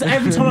 this happens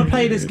every time I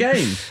play this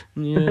game.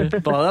 Yeah,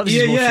 but that was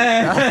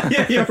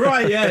yeah, you're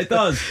right. Yeah, it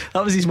does.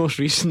 That was his most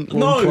recent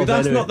loan. No,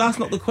 club anyway. That's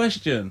not the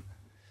question.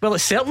 Well,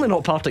 it's certainly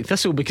not Partick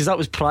Thistle because that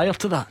was prior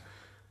to that.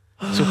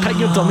 So pick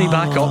your dummy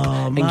back up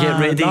and get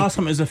ready. Last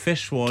time it was a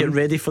fish one. Get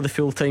ready for the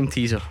full-time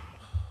teaser.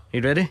 You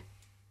ready?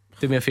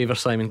 Do me a favour,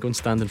 Simon. Go and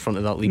stand in front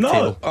of that league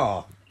table.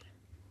 Oh.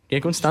 Yeah,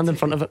 go and stand in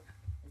front of it.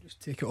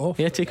 Just take it off.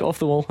 Yeah, take it off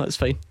the wall. That's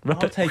fine.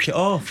 Rip it. Take it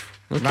off.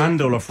 Okay.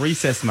 Randall off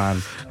recess,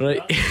 man.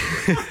 Right.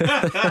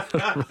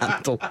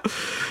 Randall.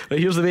 Right,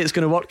 here's the way it's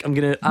going to work. I'm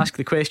going to ask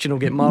the question. I'll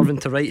get Marvin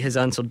to write his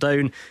answer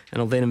down,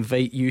 and I'll then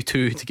invite you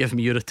two to give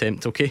me your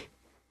attempt. Okay?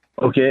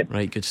 Okay.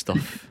 Right, good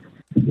stuff.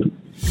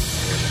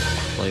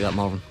 Like that,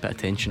 Marvin. Bit of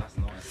tension.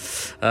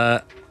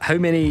 How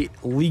many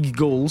league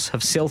goals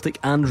have Celtic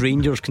and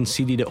Rangers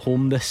conceded at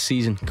home this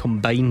season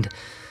combined?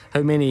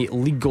 How many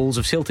league goals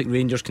have Celtic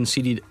Rangers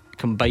conceded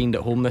combined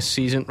at home this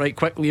season? Right,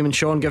 quick, Liam and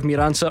Sean, give me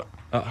your answer.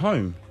 At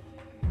home?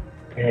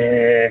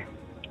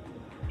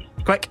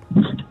 Quick.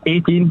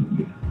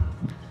 18.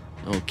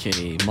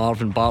 Okay,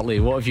 Marvin Bartley,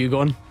 what have you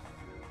gone?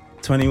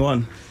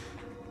 21.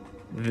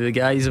 The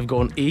guys have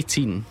gone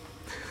 18.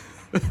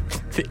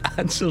 The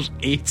answer's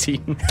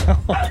 18.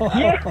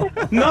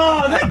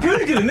 No, they're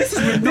Googling. This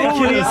is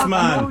ridiculous,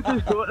 man.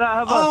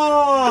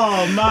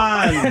 Oh,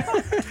 man.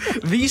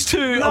 These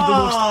two are the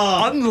most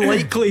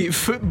unlikely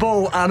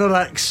football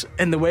anoraks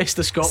in the west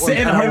of Scotland.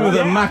 Sitting at home with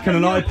a Mac and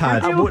an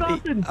iPad.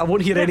 I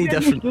won't hear any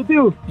different.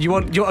 You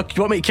want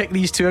me to kick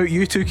these two out?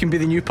 You two can be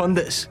the new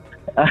pundits.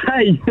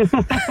 Aye.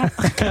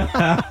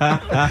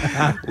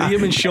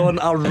 Liam and Sean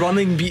are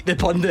running Beat the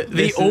Pundit.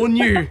 They own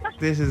you.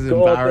 This is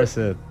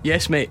embarrassing.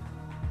 Yes, mate.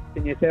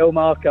 Can you tell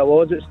Mark I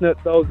was at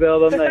Snoop Dogg the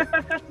other night?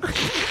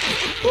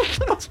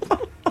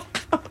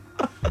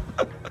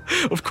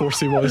 Of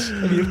course he was.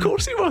 I mean, of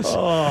course he was.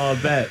 Oh, I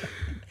bet.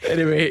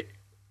 Anyway,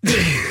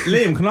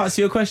 Liam, can I ask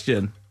you a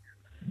question?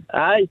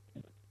 Aye.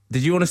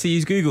 Did you want to see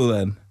his Google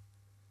then?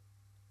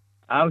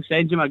 I'll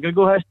send you my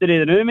Google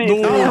history now, mate.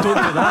 No, don't do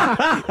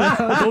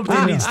that.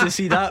 Nobody needs to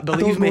see that,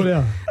 believe me.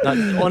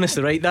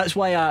 Honestly, right, that's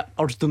why I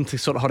urged them to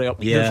sort of hurry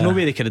up. Yeah. There's no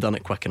way they could have done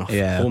it quick enough.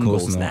 Yeah, Home of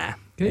course goals, not. nah.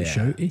 Great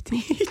shout,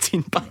 18.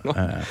 18, bang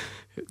on.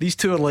 These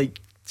two are like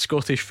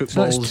Scottish So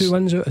footballs. that's 2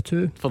 wins out of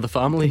 2 for the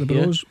family. for the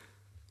Bros.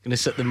 Going to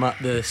sit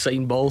the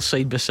sign ball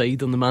side by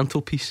side on the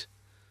mantelpiece.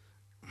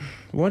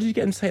 Why did you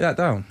get him to take that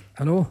down?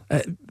 I know.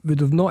 It would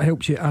have not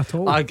helped you at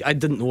all. I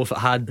didn't know if it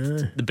had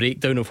the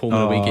breakdown of home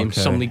and away games.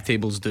 Some league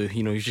tables do.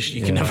 You know,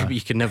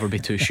 you can never be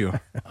too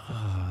sure.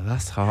 Oh,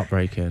 that's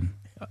heartbreaking.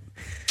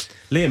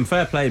 Liam,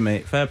 fair play,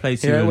 mate. Fair play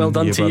to you. Yeah, well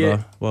done your to brother.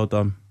 you. Well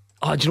done.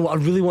 Oh, do you know what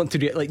I really want to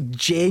do? Like,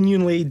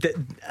 genuinely,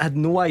 I had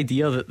no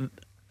idea that,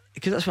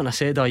 because that's when I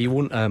said, you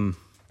won't.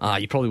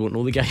 You probably won't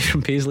know the guy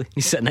from Paisley.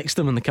 He's sitting next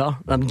to him in the car.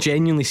 I'm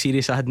genuinely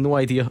serious. I had no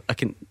idea.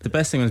 The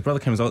best thing when his brother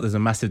came was there's a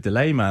massive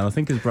delay, man. I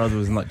think his brother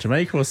was in like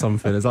Jamaica or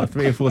something. There's like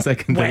 3 or 4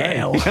 second delay.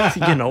 Well,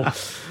 you know.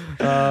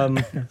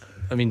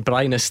 I mean,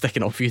 Brian is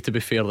sticking up for you, to be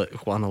fair,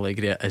 that Juan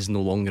Alegria is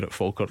no longer at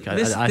Falkirk.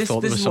 I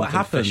thought there was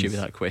something fishy with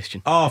that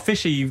question. Oh,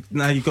 fishy.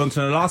 Now you've gone to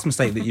the last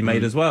mistake that you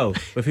made as well,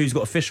 with who's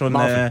got a fish on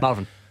there.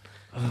 Marvin.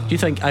 Do you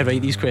think I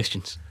write these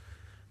questions?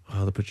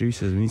 Oh, the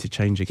producers, we need to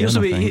change again.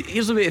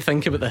 Here's the way to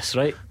think about this,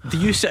 right? Do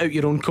you set out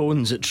your own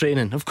cones at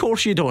training? Of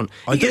course you don't.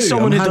 You get do.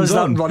 someone I'm who does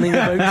that hands-on. running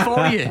about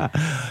for you.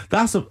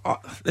 That's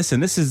listen,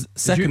 this is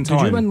second Did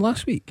time. you win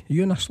last week? Are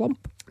you in a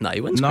slump? Nah,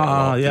 he wins quite a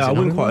lot. Yeah, I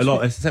win quite a lot,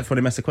 week? except for when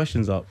he messed the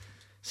questions up.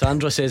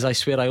 Sandra says, I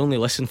swear I only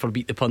listen for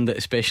Beat the Pundit,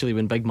 especially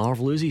when Big Marv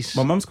loses.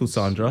 My mum's called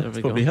Sandra. There It's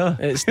we probably go. her.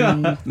 It's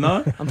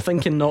No? I'm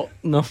thinking no,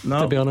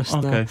 to be honest.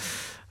 Okay.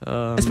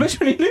 No.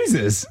 Especially when he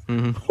loses.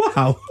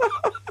 Wow.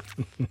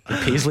 The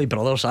Paisley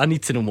brothers, I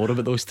need to know more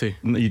about those two.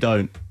 No, you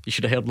don't. You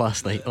should have heard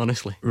last night,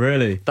 honestly.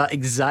 Really? That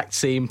exact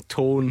same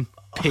tone,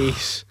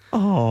 pace,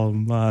 Oh,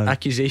 man.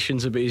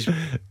 accusations about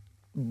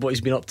what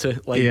he's been up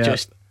to, like and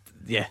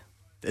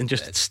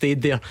just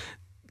stayed there,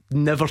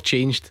 never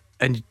changed,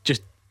 and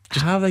just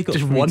how have they got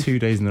just 3 won 2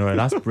 days in a row?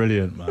 That's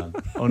brilliant, man.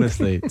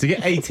 Honestly, to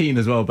get 18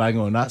 as well, bang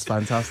on, that's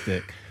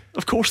fantastic.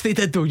 Of course they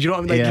did, though. You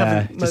know what I mean?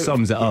 Like, just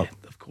sums it up.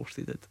 Yeah, of course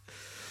they did.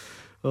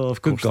 Oh,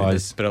 of course Good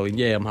guys. they did. Brilliant.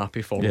 Yeah, I'm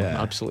happy for them.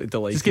 Absolutely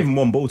delighted. Just give them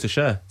one ball to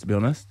share, to be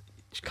honest.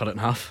 Just cut it in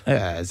half.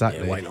 Yeah,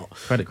 exactly. Yeah, why not?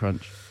 Credit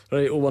crunch.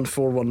 Right,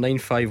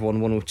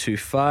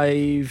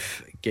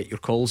 01419511025. Get your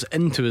calls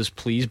into us,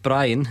 please.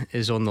 Brian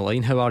is on the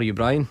line. How are you,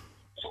 Brian?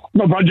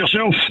 Not bad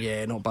yourself.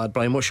 Yeah, not bad,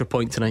 Brian. What's your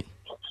point tonight?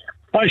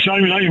 Hi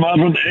Simon, hi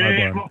Marvin.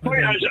 Brian. My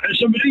point is,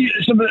 it's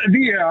a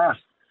VAR.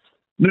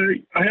 Now,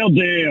 I heard,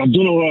 I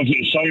don't know if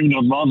it's Simon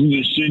or Marvin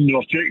is saying they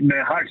were checking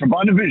the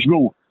Haksabanovic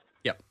goal.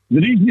 Yep. I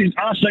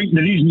think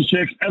the reason they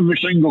check every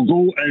single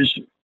goal is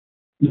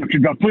there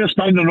could be a player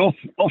standing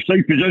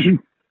offside position,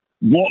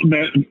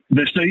 blocking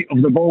the sight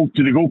of the ball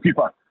to the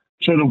goalkeeper.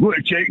 So they've got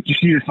to check to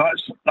see if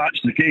that's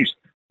the case.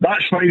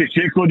 That's why they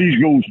check all these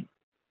goals.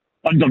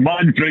 Under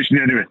my impression,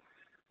 anyway.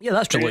 Yeah,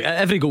 that's true. Look,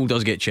 every goal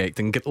does get checked,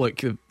 and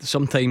look,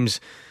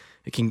 sometimes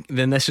it can.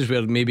 Then this is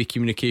where maybe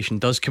communication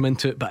does come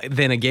into it. But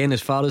then again,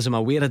 as far as I'm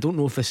aware, I don't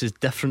know if this is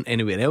different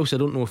anywhere else. I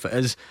don't know if it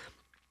is.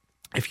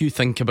 If you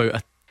think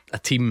about a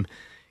team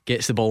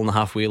gets the ball on the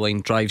halfway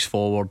line, drives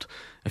forward,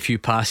 a few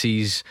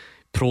passes,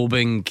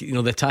 probing,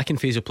 the attacking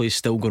phase of play is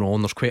still going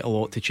on. There's quite a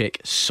lot to check.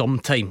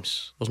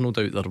 Sometimes there's no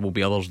doubt there will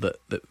be others that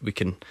we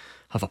can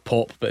have a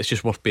pop, but it's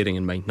just worth bearing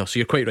in mind. No, so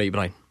you're quite right,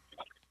 Brian.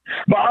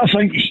 But I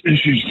think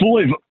it's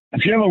fully.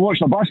 If you ever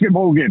watched a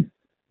basketball game,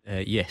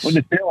 yes, on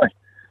the telly,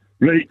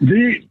 right,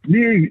 they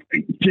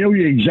tell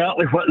you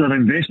exactly what they're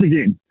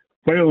investigating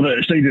while they're at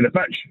the side of the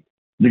pitch.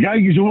 The guy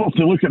goes over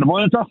to look at the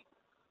monitor.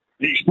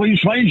 He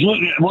explains why he's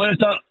looking at the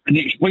monitor, and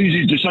he explains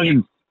his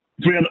decision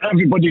where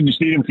everybody in the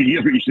stadium can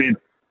hear what he's saying.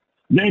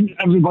 Then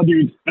everybody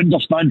would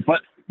understand why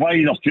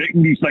they're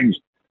checking these things.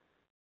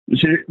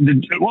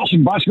 It works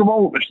in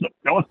basketball. It's the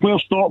other player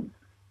stop.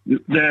 The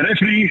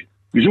referee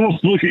goes over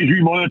to look at his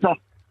wee monitor.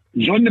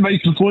 He's on the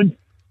microphone.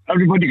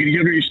 Everybody can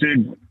hear what he's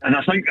saying. And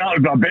I think that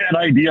would be a better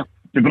idea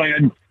to bring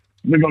in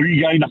maybe a wee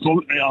guy in a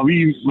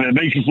wee with a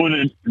microphone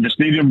in the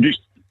stadium just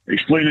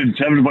explaining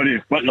to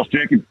everybody what they're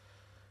checking.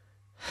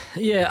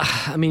 Yeah,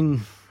 I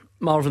mean,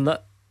 Marvin,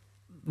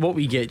 what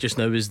we get just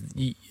now is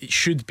it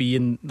should be,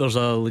 and there's a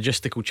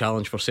logistical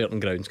challenge for certain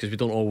grounds because we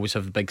don't always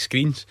have big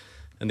screens,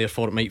 and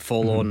therefore it might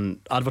fall on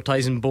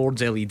advertising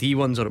boards, LED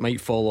ones, or it might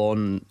fall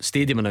on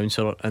stadium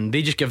announcer, and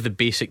they just give the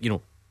basic,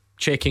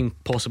 checking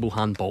possible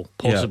handball,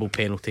 possible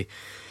penalty,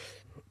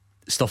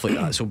 stuff like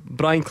that. So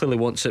Brian clearly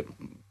wants it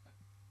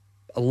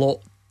a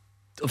lot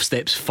of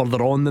steps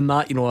further on than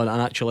that, an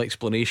actual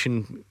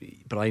explanation.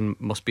 Brian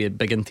must be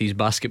big into his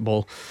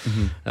basketball.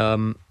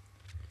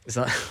 Is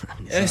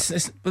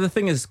that? But the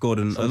thing is,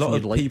 Gordon, a lot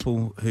of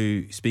people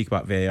who speak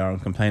about VAR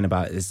and complain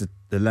about it is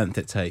the length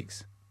it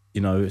takes.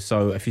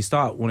 So if you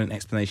start wanting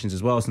explanations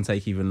as well, it's going to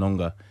take even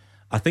longer.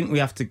 I think we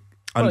have to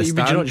understand.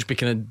 But you're not just be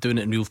kind of doing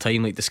it in real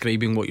time, like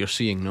describing what you're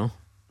seeing, no?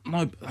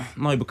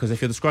 No, because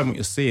if you're describing what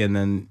you're seeing,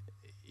 then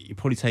you're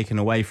probably taken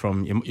away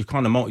from. You're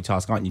kind of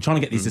multitask, aren't you? You're trying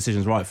to get these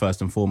decisions right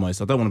first and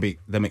foremost. I don't want to be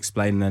them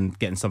explaining and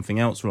getting something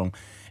else wrong.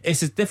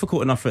 It's as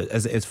difficult enough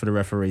as it is for the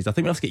referees. I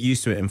think we have to get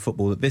used to it in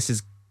football. That this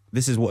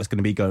is what it's going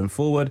to be going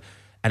forward,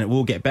 and it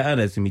will get better.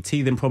 There's going to be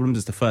teething problems.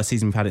 It's the first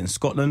season we've had it in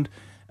Scotland.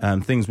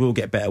 Things will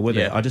get better with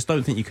it. I just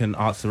don't think you can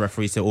ask the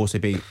referees to also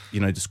be,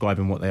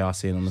 describing what they are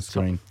seeing on the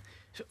screen.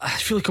 So I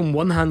feel like on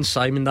one hand,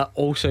 Simon, that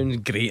all sounds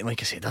great, and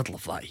like I said, I'd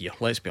love that here.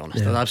 Let's be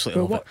honest, I'd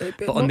absolutely love it.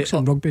 But on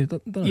the rugby,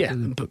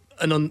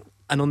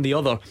 and on the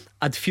other,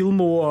 I'd feel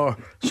more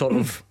sort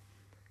of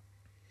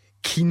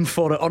keen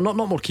for it, or not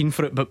more keen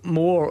for it, but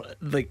more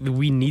like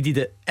we needed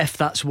it if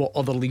that's what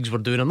other leagues were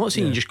doing. I'm not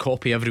saying you just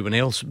copy everyone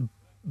else,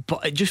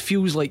 but it just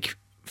feels like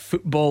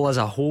football as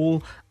a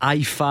whole,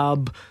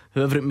 IFAB,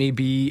 whoever it may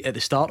be, at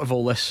the start of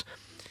all this,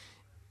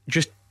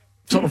 just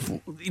sort of,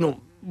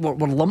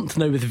 we're lumped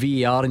now with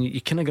VAR, and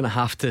you're kind of going to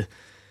have to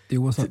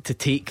deal with it, to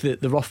take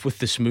the rough with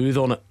the smooth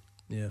on it.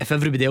 If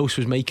everybody else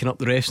was miking up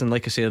the refs, and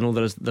like I say, I know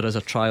there is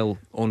a trial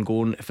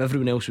ongoing, if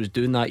everyone else was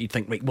doing that, you'd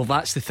think, right, well,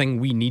 that's the thing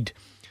we need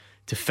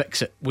to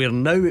fix it. Where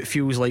now it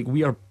feels like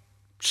we are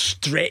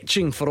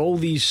stretching for all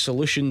these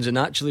solutions, and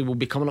actually we'll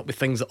be coming up with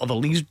things that other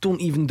leagues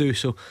don't even do.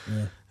 So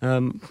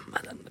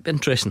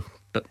interesting.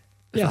 But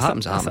if it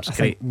happens, it happens. I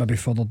think maybe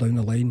further down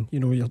the line,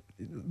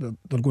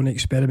 they're going to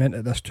experiment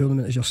at this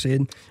tournament, as you're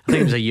saying. I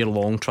think it was a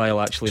year-long trial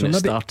actually, so and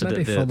maybe, it started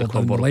maybe at the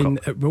Club World line,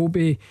 Cup. it will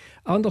be.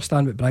 I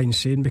understand what Brian's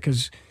saying,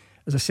 because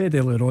as I said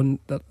earlier on,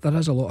 there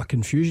is a lot of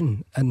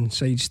confusion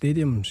inside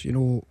stadiums.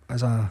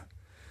 As a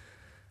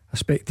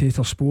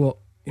spectator sport,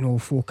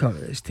 folk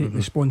it's taking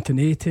the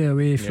spontaneity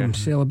away from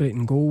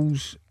celebrating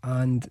goals,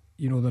 and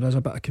there is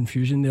a bit of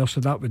confusion there.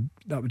 So that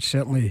would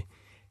certainly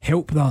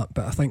help that,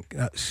 but I think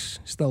that's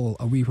still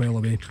a wee while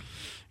away.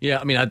 Yeah,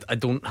 I mean, I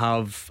don't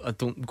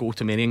go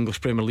to many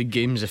English Premier League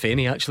games, if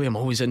any. Actually, I'm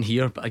always in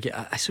here, but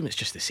I assume it's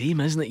just the same,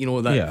 isn't it?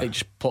 It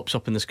just pops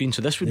up on the screen.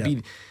 So this would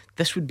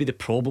be the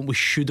problem. We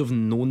should have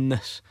known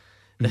this.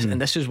 And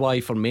this is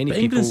why for many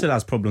people, England still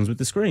has problems with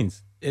the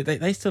screens.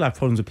 They still have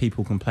problems with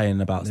people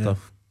complaining about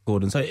stuff,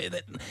 Gordon. So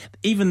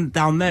even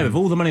down there, with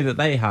all the money that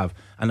they have,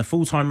 and the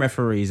full-time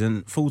referees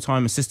and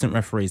full-time assistant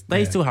referees,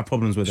 they still have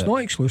problems with it. It's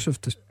not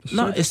exclusive to. It's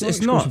not.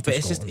 But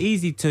it's just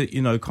easy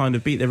to kind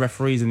of beat the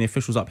referees and the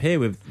officials up here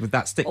with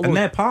that stick. And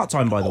they're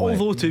part-time, by the way.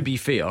 Although to be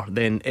fair,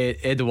 then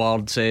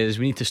Edouard says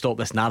we need to stop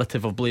this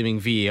narrative of blaming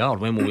VAR.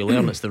 When will we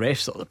learn it's the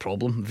refs that are the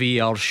problem?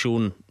 VAR's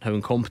shown how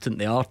incompetent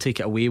they are. Take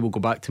it away, we'll go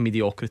back to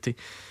mediocrity.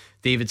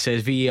 David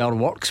says VAR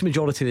works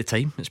majority of the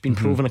time. It's been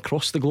proven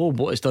across the globe.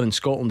 What it's done in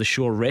Scotland is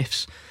show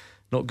refs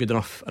not good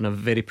enough and a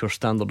very poor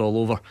standard all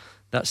over.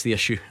 That's the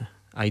issue,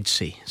 I'd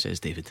say,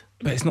 says David.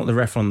 But it's not the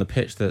ref on the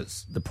pitch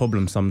that's the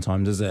problem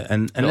sometimes, is it?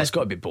 And it's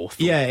got to be both,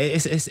 though. Yeah,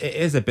 it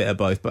is a bit of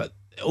both. But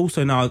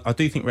also now I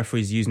do think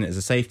referees are using it as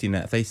a safety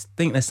net. If they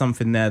think there's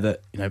something there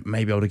that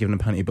maybe I would have given a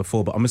penalty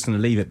before, but I'm just going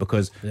to leave it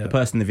because the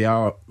person in the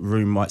VR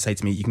room might say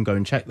to me, you can go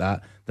and check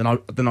that, then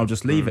I'll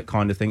just leave it,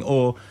 kind of thing.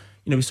 Or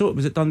we saw it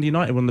was at Dundee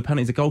United when the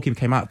penalties, the goalkeeper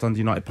came out, Dundee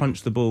United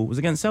punched the ball, was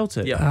against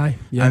Celtic.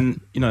 And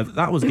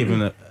that was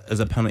given as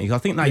a penalty. I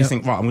think now you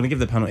think, right, I'm going to give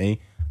the penalty,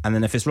 and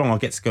then if it's wrong, I'll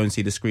get to go and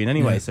see the screen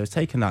anyway. So it's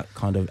taken that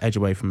kind of edge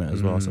away from it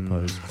as well, I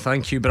suppose.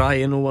 Thank you,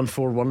 Brian.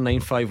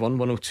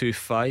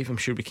 01419511025. I'm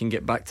sure we can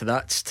get back to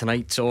that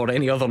tonight or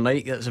any other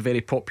night. That's a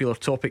very popular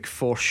topic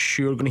for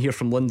sure. Going to hear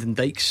from Lyndon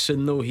Dykes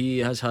soon, though. He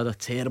has had a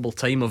terrible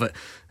time of it.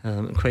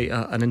 Quite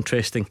an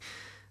interesting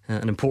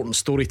and important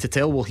story to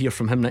tell. We'll hear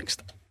from him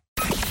next.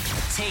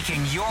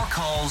 Taking your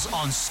calls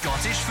on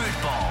Scottish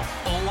football.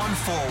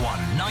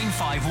 0141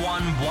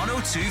 951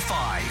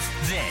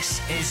 1025. This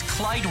is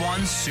Clyde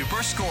One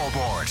Super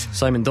Scoreboard.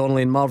 Simon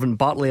Donnelly and Marvin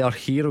Bartley are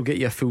here. I'll get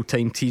you a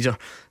full-time teaser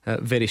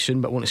very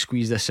soon, but I want to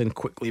squeeze this in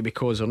quickly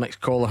because our next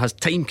caller has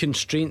time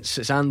constraints.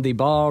 It's Andy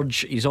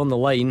Barge. He's on the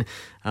line,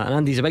 and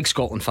Andy's a big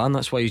Scotland fan.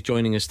 That's why he's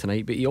joining us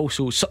tonight. But he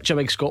also such a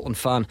big Scotland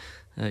fan.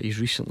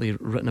 He's recently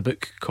written a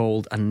book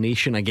called A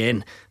Nation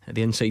Again,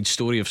 the inside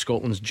story of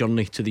Scotland's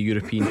journey to the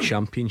European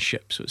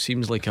Championship. So it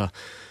seems like a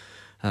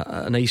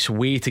nice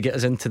way to get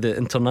us into the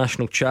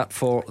international chat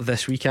for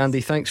this week.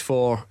 Andy, thanks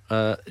for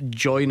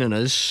joining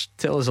us.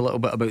 Tell us a little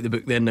bit about the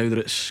book then, now that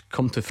it's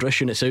come to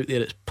fruition, it's out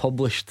there, it's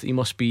published. You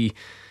must be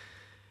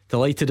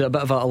delighted, a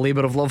bit of a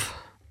labour of love.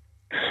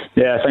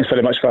 Yeah, thanks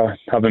very much for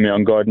having me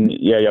on, Gordon.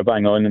 Yeah, you're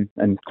bang on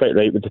and quite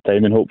right with the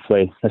time, and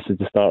hopefully this is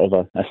the start of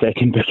a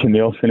second book in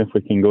the offing if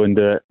we can go and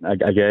do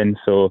it again.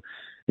 So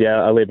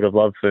yeah, a labour of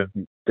love.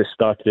 Just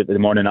started it the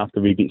morning after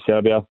we beat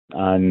Serbia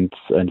and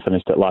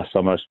finished it last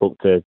summer. I spoke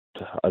to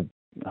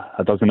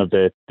a dozen of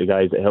the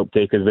guys that helped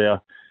take us there.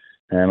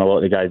 A lot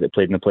of the guys that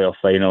played in the playoff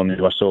final, and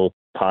they were so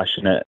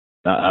passionate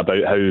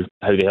about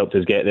how they helped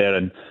us get there.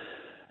 And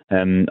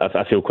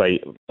I feel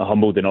quite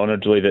humbled and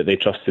honoured, really, that they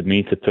trusted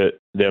me to put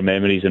their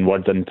memories and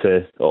words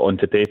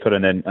onto paper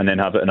and then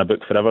have it in a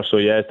book forever. So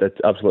yeah, it's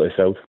absolutely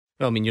thrilled.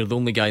 Well, I mean, you're the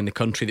only guy in the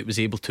country that was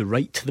able to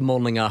write the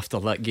morning after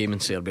that game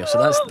in Serbia,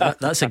 so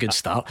that's a good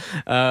start.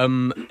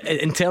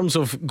 In terms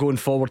of going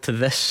forward to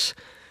this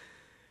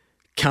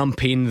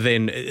campaign,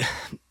 then,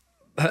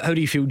 how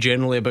do you feel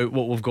generally about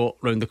what we've got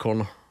round the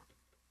corner?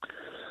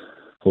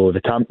 Well,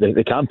 the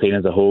campaign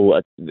as a whole,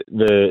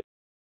 the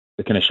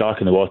kind of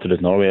shark in the water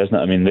is Norway, isn't it?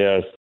 I mean,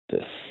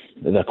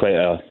 they're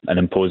quite an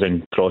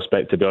imposing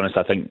prospect, to be honest.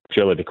 I think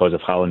purely because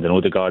of Haaland and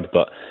Odegaard,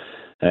 but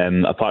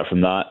apart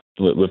from that,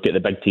 we've got the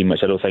big team,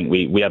 which I don't think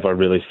we ever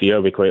really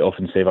fear. We quite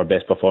often save our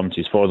best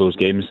performances for those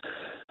games.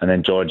 And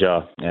then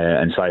Georgia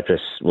and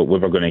Cyprus, we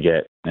were going to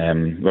get.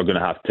 We're going to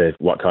have to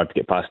work hard to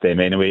get past them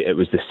anyway. It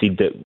was the seed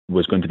that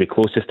was going to be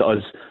closest to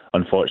us.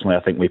 Unfortunately,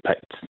 I think we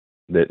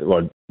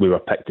were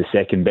picked the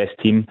second best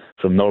team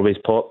from Norway's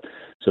pot.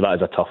 So that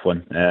is a tough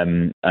one.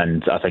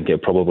 And I think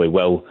it probably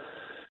will,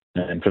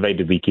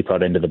 provided we keep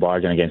our end of the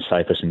bargain against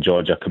Cyprus and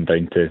Georgia, come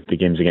down to the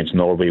games against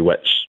Norway,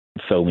 which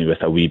fill me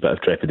with a wee bit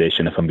of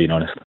trepidation, if I'm being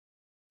honest.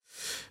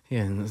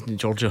 Yeah, and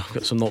Georgia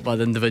got some not bad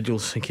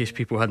individuals, in case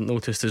people hadn't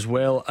noticed as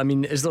well. I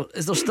mean, is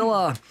there still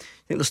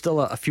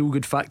a feel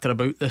good factor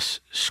about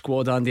this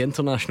squad and the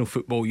international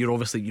football? You're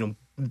obviously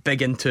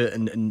big into it,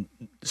 and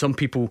some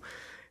people,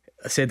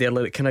 I said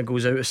earlier, it kind of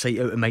goes out of sight,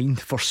 out of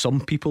mind for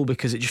some people,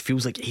 because it just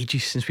feels like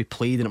ages since we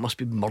played, and it must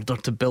be murder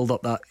to build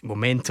up that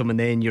momentum, and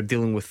then you're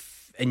dealing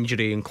with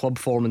injury and club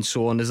form and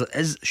so on.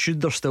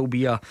 Should there still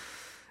be an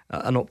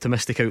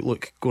optimistic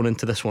outlook going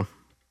into this one?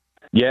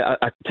 Yeah,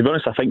 to be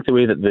honest, I think the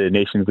way that the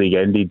Nations League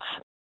ended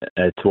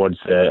towards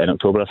in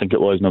October, I think it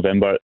was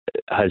November,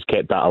 has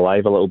kept that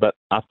alive a little bit.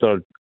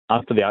 After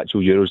the actual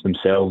Euros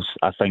themselves,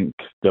 I think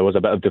there was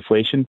a bit of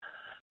deflation.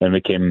 Then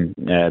we came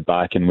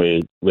back and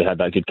we had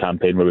that good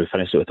campaign where we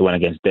finished it with the win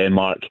against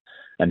Denmark,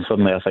 and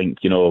suddenly I think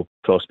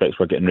prospects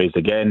were getting raised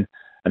again,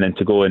 and then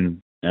to go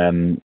and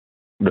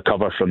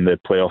recover from the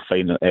playoff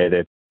final,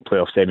 the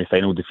playoff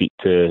semi-final defeat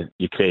to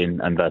Ukraine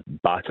and the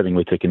battering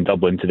we took in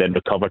Dublin, to then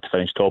recover to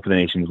finish top of the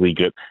Nations League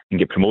group and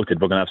get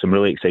promoted. We're going to have some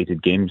really exciting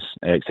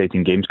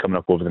games coming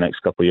up over the next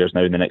couple of years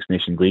now in the next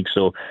Nations League.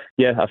 So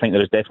yeah, I think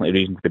there is definitely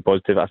reason to be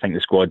positive. I think the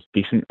squad's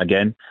decent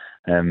again.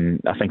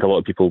 I think a lot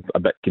of people a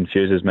bit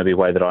confused as maybe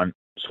why there aren't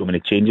so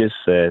many changes.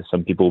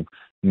 Some people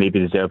maybe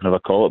deserve another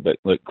call it, but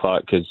look,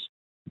 Clark has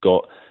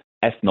got,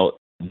 if not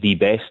the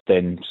best,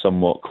 then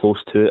somewhat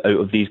close to it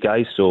out of these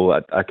guys. So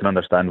I can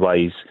understand why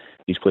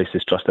he's placed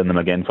his trust in them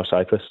again for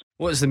Cyprus.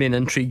 What is the main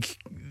intrigue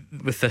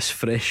with this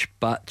fresh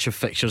batch of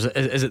fixtures?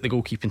 Is it the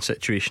goalkeeping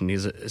situation?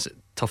 Is it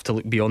tough to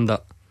look beyond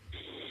that?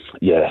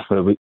 Yeah,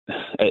 well,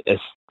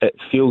 it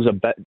feels a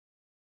bit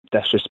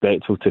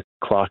disrespectful to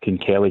Clark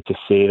and Kelly to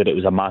say that it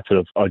was a matter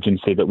of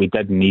urgency, but we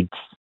did need,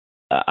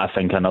 I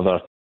think, another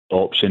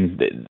option.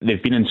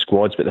 They've been in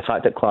squads, but the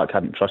fact that Clark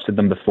hadn't trusted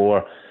them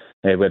before,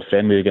 we had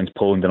friendly against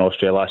Poland and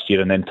Austria last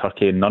year, and then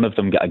Turkey, and none of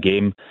them got a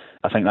game.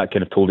 I think that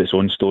kind of told its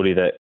own story,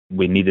 that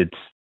we needed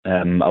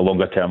a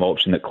longer term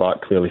option that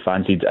Clark clearly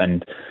fancied.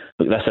 And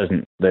look, this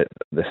isn't that.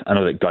 I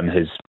know that Gunn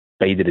has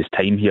bided his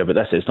time here, but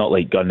it's not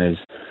like Gunn is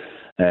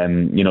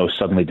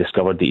suddenly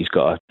discovered that he's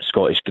got a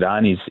Scottish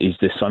gran. He's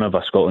the son of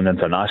a Scotland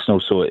international,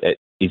 so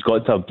he's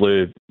got to have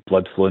blue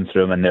blood flowing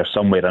through him in there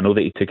somewhere. I know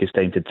that he took his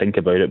time to think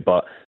about it,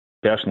 but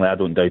personally I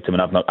don't doubt him,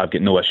 and I've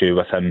got no issue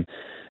with him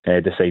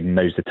deciding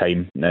now's the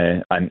time,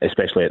 and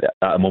especially at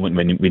a moment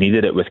when we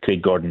needed it, with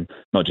Craig Gordon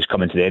not just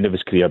coming to the end of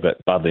his career but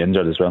badly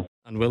injured as well.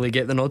 And will he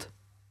get the nod?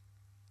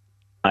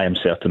 I am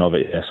certain of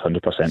it, yes,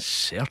 100%.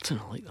 Certain,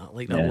 I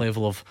like that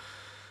level of.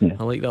 Yeah.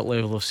 I like that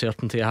level of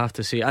certainty, I have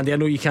to say. Andy, I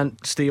know you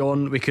can't stay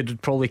on. We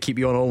could probably keep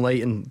you on all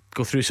night and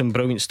go through some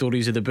brilliant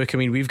stories of the book. I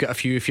mean, we've got a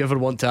few. If you ever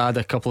want to add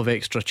a couple of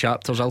extra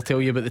chapters, I'll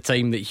tell you about the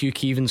time that Hugh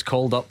Keevans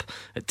called up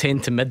at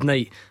 10 to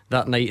midnight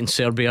that night in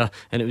Serbia,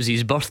 and it was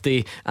his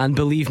birthday, and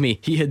believe me,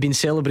 he had been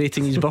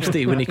celebrating his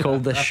birthday when he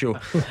called this show.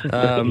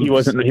 He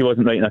wasn't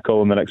writing a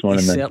column the next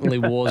morning. He certainly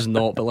was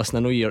not. But listen, I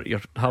know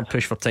you're hard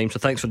pushed for time, so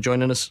thanks for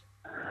joining us.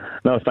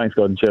 No, thanks,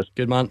 Gordon. Cheers.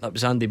 Good man. That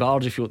was Andy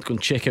Barge. If you want to go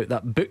and check out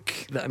that book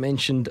that I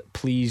mentioned,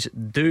 please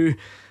do.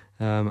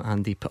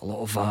 Andy put a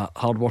lot of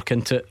hard work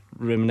into it,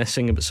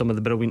 reminiscing about some of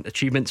the brilliant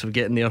achievements of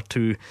getting there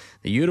to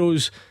the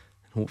Euros.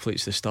 Hopefully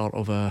it's the start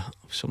of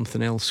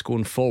something else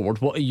going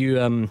forward. What are you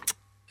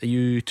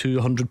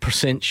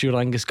 200% sure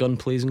Angus Gunn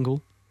plays in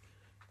goal?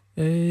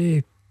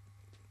 I'm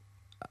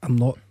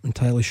not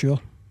entirely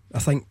sure. I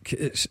think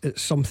it's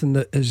something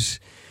that is,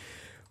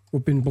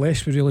 we've been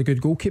blessed with really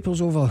good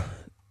goalkeepers over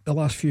the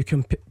last few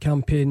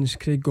campaigns.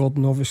 Craig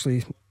Gordon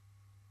obviously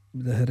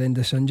the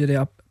horrendous injury.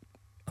 I'm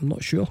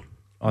not sure.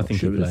 I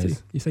think he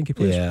plays. You think he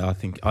plays? Yeah, I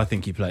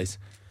think he plays.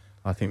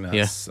 I think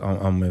that's. Yeah.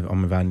 I'm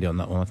with Andy on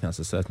that one. I think that's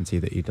a certainty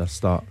that he does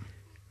start.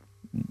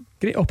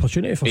 Great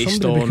opportunity for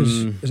somebody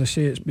because, as I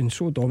say, it's been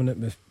so dominant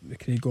with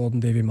Craig Gordon,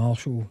 Davy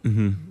Marshall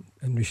in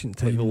recent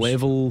times.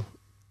 The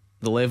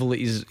level that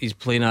he's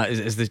playing at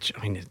is the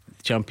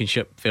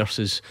Championship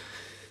versus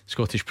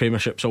Scottish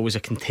Premiership's always a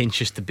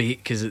contentious debate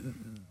because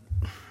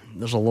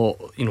there's a lot,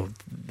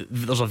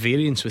 there's a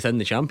variance within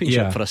the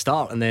Championship for a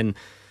start, and then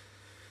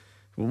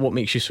what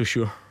makes you so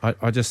sure?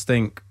 I just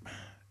think,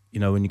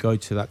 when you go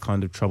to that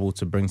kind of trouble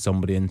to bring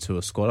somebody into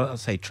a squad, I'd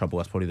say trouble,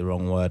 that's probably the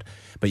wrong word,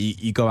 but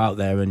you go out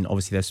there and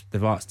obviously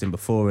they've asked him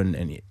before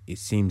and it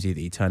seems that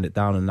he turned it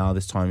down, and now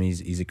this time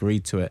he's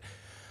agreed to it.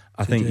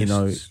 I think, if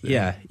you're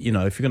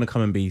going to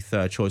come and be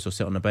third choice or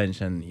sit on the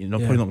bench, and you're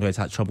probably not going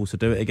to have trouble to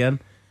do it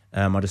again.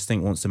 I just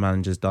think once the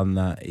manager's done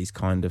that, he's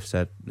kind of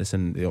said,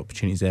 listen, the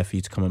opportunity's there for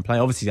you to come and play.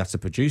 Obviously, he has to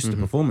produce the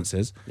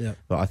performances,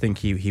 but I think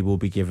he will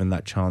be given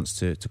that chance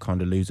to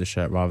kind of lose a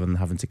shirt rather than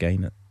having to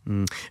gain it.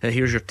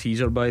 Here's your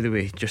teaser, by the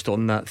way, just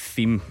on that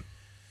theme.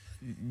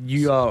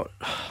 You are,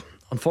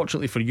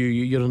 unfortunately for you,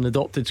 you're an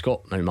adopted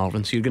Scot now,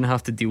 Marvin, so you're going to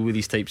have to deal with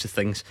these types of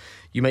things.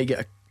 You might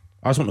get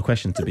I just want the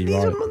question to be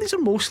right. These are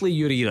mostly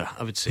your era,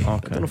 I would say. Okay. I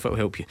don't know if it'll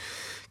help you.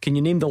 Can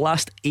you name the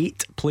last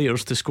 8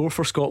 players to score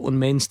for Scotland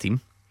men's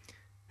team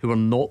who are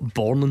not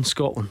born in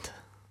Scotland?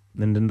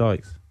 Lyndon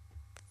Dykes.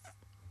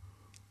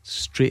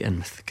 Straight in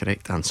with the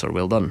correct answer.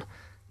 Well done.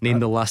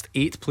 Name the last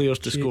 8 players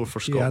to score for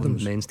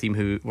Scotland men's team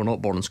who were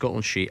not born in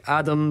Scotland. Shea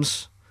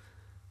Adams.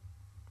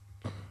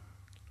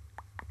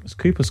 Has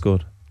Cooper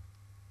scored?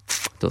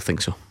 Don't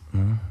think so.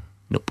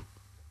 Nope.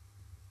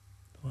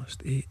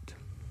 Last 8.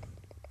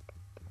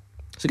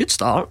 It's a good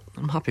start.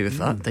 I'm happy with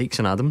that. Dykes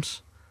and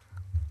Adams.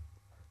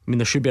 I mean,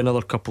 there should be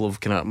another couple of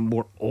kind of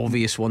more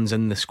obvious ones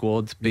in the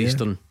squad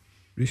based on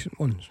recent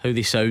ones, how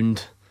they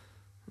sound,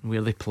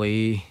 where they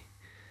play.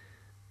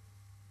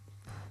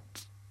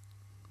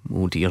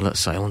 Oh dear, that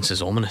silence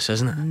is ominous,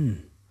 isn't it? I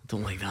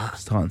don't like that.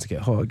 It's starting to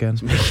get hot again.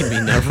 It's making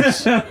me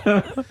nervous.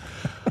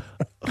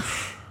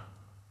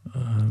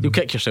 You'll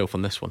kick yourself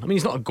on this one. I mean,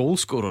 he's not a goal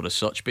scorer as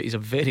such, but he's a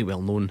very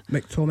well known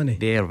McTominay.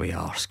 There we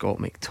are, Scott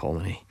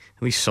McTominay.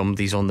 At least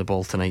somebody's on the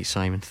ball tonight,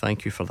 Simon.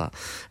 Thank you for that.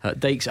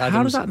 Dykes, Adams.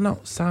 How does that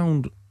not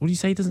sound? What do you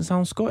say? He doesn't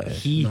sound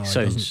Scottish. He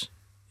sounds.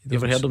 You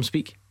ever heard him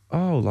speak?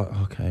 Oh,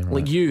 okay, right.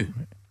 Like you.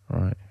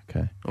 Right.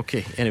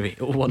 Okay. Anyway,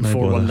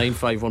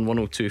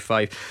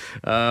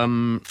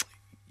 01419511025.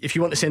 If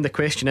you want to send a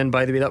question in,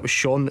 by the way, that was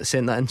Sean that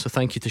sent that in. So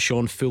thank you to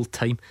Sean,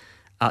 full-time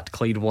at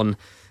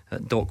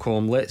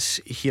Clyde1.com. Let's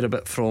hear a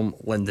bit from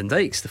Lyndon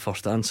Dykes, the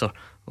first answer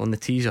on the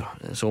teaser.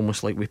 It's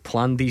almost like we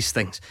planned these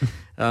things.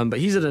 But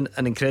he's had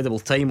an incredible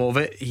time of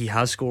it. He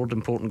has scored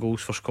important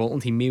goals for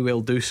Scotland. He may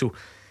well do so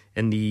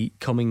in the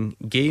coming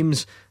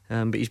games.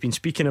 But he's been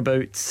speaking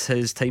about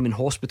his time in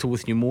hospital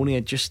with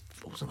pneumonia just,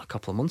 wasn't a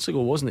couple of months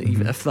ago, wasn't it?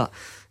 Even if that.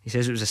 He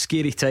says it was a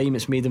scary time.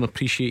 It's made him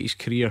appreciate his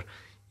career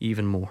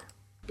even more.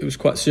 It was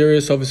quite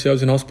serious. Obviously, I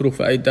was in hospital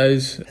for 8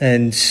 days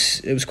and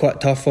it was quite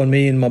tough on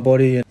me and my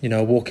body. And,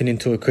 walking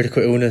into a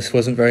critical illness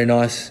wasn't very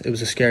nice. It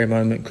was a scary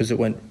moment because it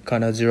went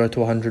kind of 0 to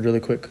 100 really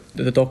quick.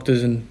 The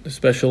doctors and the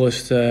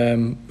specialist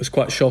was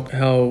quite shocked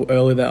how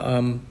early that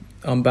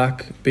I'm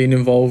back being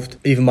involved.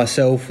 Even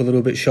myself a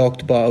little bit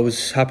shocked, but I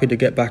was happy to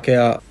get back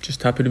out.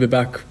 Just happy to be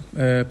back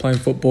playing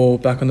football,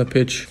 back on the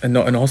pitch and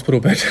not in a hospital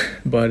bed.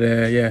 But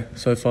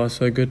so far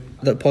so good.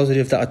 The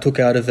positive that I took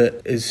out of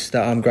it is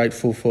that I'm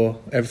grateful for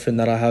everything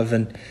that I have,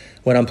 and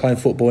when I'm playing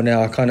football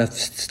now I kind of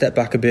step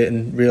back a bit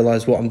and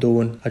realise what I'm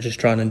doing. I just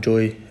try and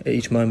enjoy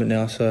each moment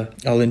now, so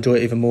I'll enjoy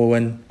it even more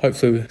when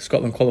hopefully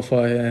Scotland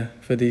qualify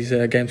for these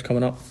games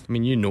coming up. I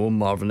mean,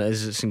 Marvin,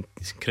 it's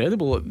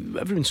incredible.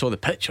 Everyone saw the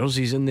pictures.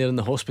 He's in there in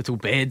the hospital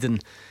bed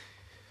and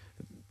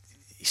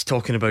he's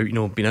talking about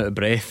being out of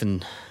breath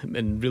and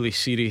in really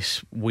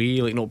serious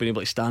way, like not being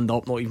able to stand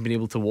up, not even being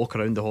able to walk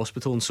around the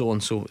hospital and so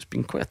on. So it's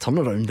been quite a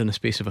turnaround in the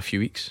space of a few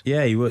weeks.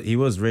 Yeah, he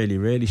was really,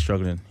 really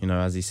struggling,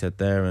 as he said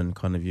there, and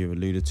kind of you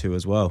alluded to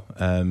as well.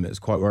 It was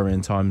quite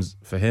worrying times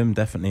for him,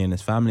 definitely, and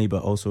his family,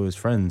 but also his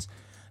friends.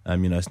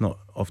 It's not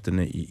often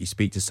that you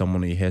speak to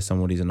someone or you hear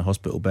somebody's in a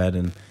hospital bed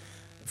and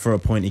for a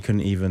point he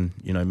couldn't even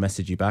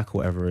message you back or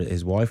whatever.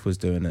 His wife was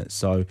doing it.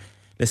 So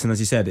listen, as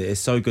you said, it's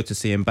so good to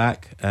see him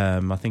back.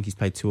 I think he's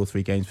played 2 or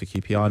 3 games for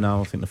QPR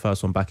now. I think the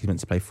first one back he's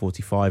meant to play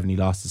 45 and he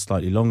lasted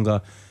slightly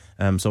longer.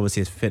 So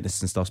obviously his fitness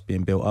and stuff's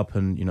being built up,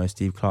 and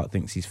Steve Clarke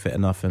thinks he's fit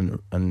enough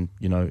and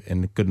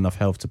in good enough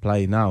health to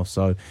play now.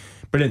 So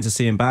brilliant to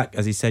see him back.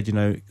 As he said,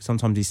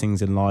 sometimes these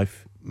things in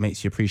life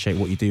makes you appreciate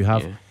what you do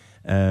have.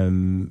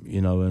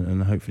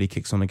 And hopefully he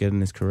kicks on again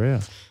in his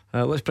career.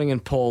 Let's bring in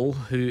Paul,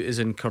 who is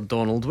in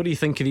Cardonald. What do you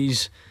think of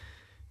these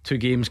 2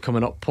 games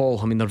coming up, Paul?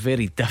 I mean, they're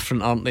very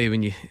different, aren't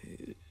they?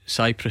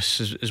 Cyprus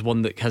is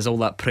one that has all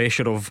that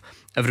pressure of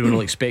everyone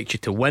will expect you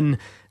to win,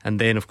 and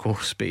then of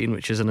course Spain,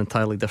 which is an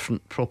entirely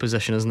different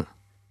proposition, isn't it?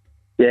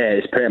 Yeah,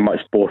 it's pretty much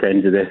both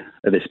ends of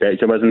the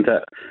spectrum, isn't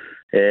it?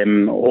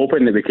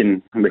 hoping that we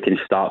can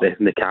start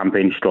the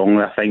campaign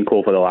strongly. I think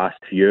over the last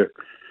few,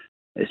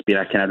 it's been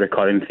a kind of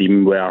recurring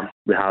theme where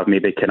we have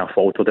maybe kind of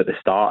faltered at the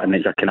start and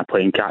it's a kind of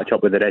playing catch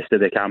up with the rest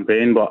of the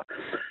campaign. But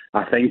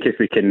I think if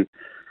we can,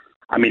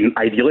 I mean,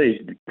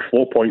 ideally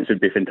 4 points would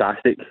be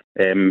fantastic.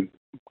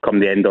 Come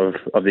the end of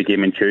the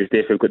game on Tuesday,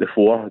 if we've got the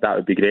 4, that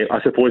would be great. I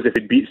suppose if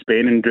we beat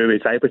Spain and drew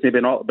with Cyprus,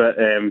 maybe not. But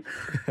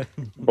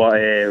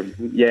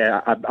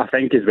yeah, I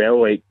think as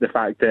well, like the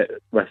fact that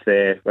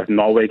with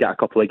Norway got a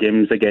couple of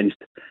games against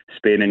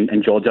Spain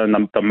and Georgia, and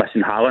they're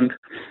missing Haaland,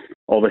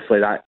 obviously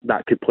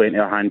that could play into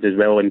their hands as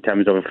well in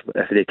terms of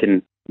if they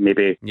can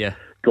maybe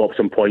drop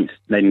some points,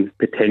 then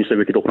potentially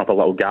we could open up a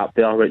little gap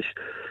there, which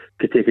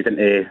could take us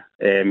into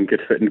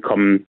good footing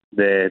come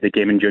the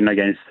game in June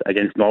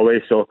against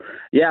Norway. So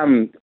yeah,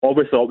 I'm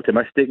obviously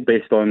optimistic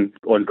based on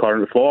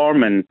current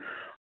form and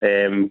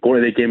going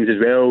to the games as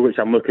well, which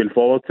I'm looking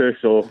forward to.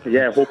 So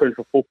yeah, hoping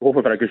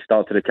for a good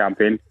start to the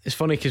campaign. It's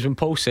funny because when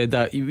Paul said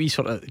that, we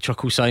sort of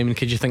chuckle, Simon,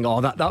 because you think,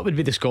 oh, that would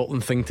be the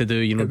Scotland thing to do,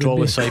 you know, draw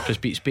with Cyprus,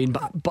 beat Spain.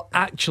 But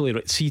actually,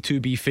 right, to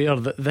be fair,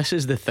 that this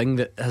is the thing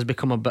that has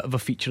become a bit of a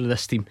feature of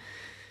this team.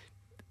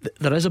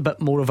 There is a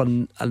bit more of a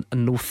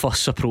no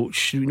fuss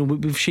approach. You know,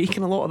 we've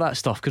shaken a lot of that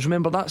stuff, because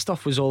remember, that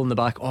stuff was all in the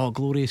back, oh,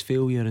 glorious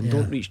failure and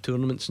don't reach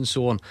tournaments and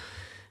so on.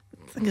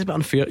 I think it's a bit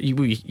unfair. You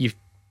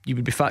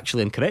would be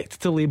factually incorrect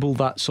to label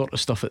that sort of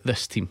stuff at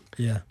this team.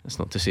 Yeah, that's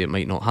not to say it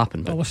might not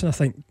happen. But well, listen, I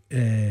think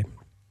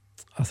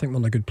we're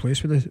in a good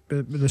place with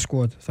the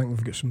squad. I think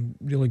we've got some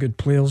really good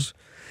players,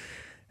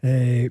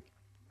 and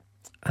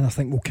I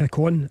think we'll kick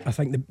on. I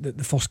think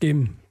the first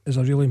game is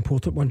a really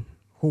important one.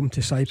 Home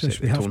to Cyprus,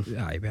 we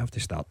have to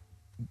start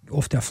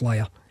off to a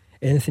flyer.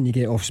 Anything you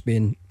get off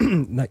Spain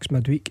next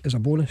midweek is a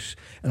bonus.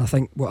 And I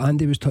think what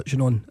Andy was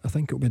touching on, I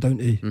think it'll be down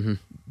to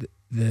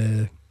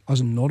the us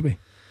in Norway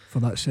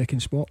for that second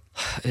spot.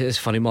 It is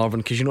funny,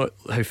 Marvin, because you know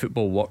how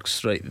football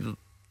works, right?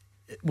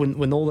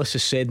 When all this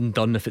is said and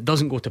done, if it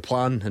doesn't go to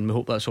plan, and we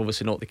hope that's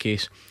obviously not the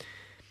case,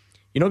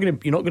 you're not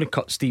going to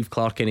cut Steve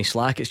Clarke any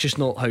slack. It's just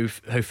not how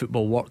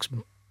football works.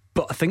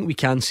 But I think we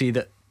can say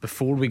that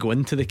before we go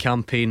into the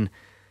campaign,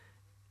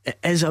 it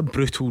is a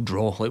brutal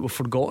draw. Like, we've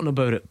forgotten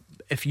about it.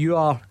 If you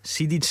are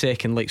seeded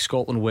second like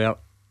Scotland were,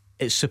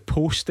 it's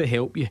supposed to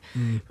help you.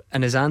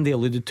 And as Andy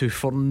alluded to,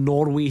 for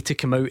Norway to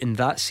come out in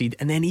that seed,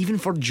 and then even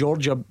for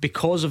Georgia,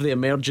 because of the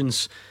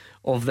emergence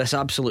of this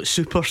absolute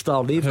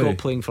superstar they've got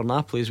playing for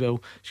Napoli as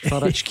well,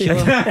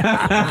 Kvaratskhelia,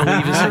 I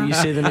believe is how you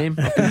say the name.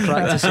 I've been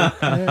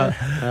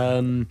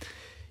practicing.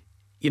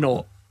 You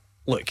know,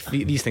 look,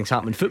 these things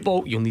happen in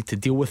football. You'll need to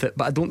deal with it,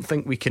 but I don't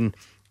think we can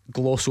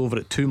gloss over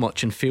it too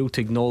much and fail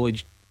to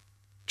acknowledge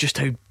just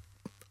how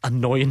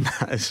annoying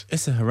that is.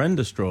 It's a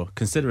horrendous draw,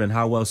 considering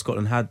how well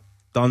Scotland had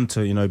done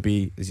to, you know,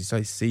 be, as you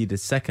say,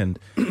 seeded second.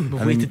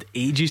 We've waited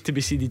ages to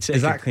be seeded second.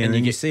 Exactly, and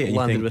then you see it,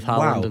 landed you think, with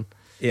Haaland. wow.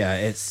 Yeah,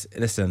 it's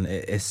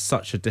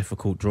such a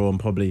difficult draw, and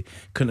probably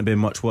couldn't have been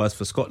much worse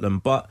for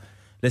Scotland. But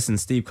listen,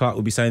 Steve Clarke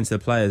will be saying to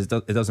the players,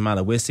 it doesn't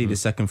matter, we're seeded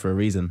second for a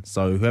reason.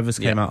 So whoever's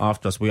came out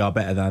after us, we are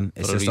better than.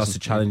 It's just us to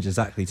challenge,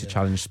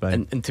 challenge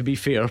Spain. And to be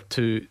fair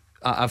to,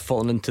 I've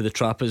fallen into the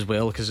trap as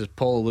well, because as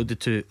Paul alluded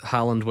to,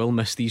 Haaland will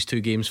miss these 2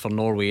 games for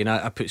Norway, and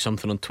I put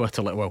something on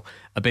Twitter like, well,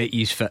 I bet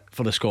he's fit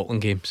for the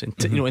Scotland games. And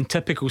you know, in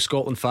typical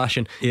Scotland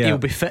fashion, he'll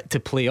be fit to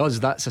play us,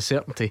 that's a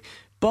certainty.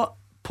 But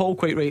Paul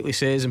quite rightly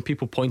says, and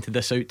people pointed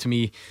this out to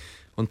me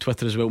on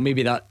Twitter as well,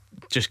 maybe that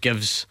just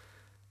gives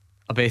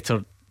a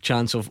better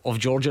chance of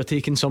Georgia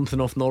taking something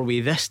off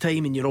Norway this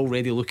time, and you're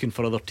already looking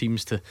for other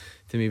teams to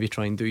maybe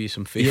try and do you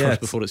some favours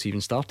before it's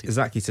even started.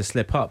 Exactly, to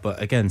slip up. But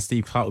again,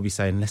 Steve Clarke will be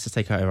saying, let's just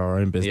take care of our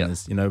own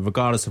business. You know,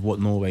 regardless of what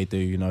Norway do,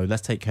 you know,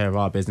 let's take care of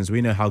our business. We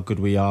know how good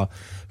we are.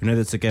 We know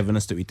the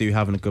togetherness that we do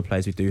have and the good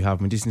players we do have.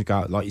 And we just need to go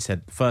out, like you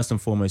said, first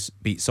and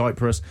foremost beat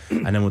Cyprus,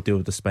 and then we'll deal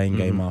with the Spain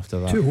game after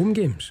that. 2 home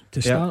games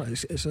to start.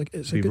 It's a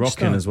good rocking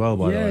start as well,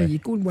 by the way. You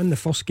go and win the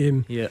first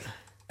game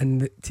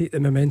and take the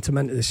momentum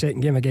into the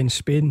second game against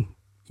Spain.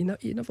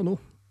 You never know.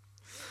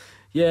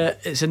 Yeah,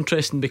 it's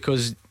interesting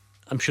because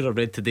I'm sure I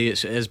read today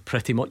it is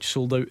pretty much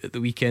sold out at the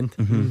weekend.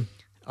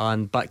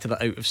 And back to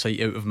that out of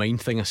sight, out of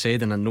mind thing I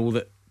said, and I know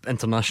that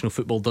international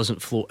football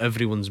doesn't float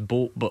everyone's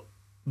boat, but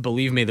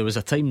believe me, there was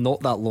a time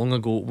not that long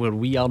ago where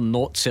we are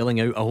not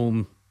selling out a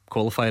home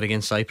qualifier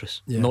against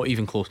Cyprus. Not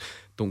even close.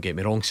 Don't get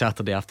me wrong,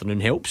 Saturday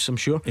afternoon helps, I'm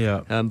sure.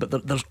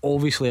 But there's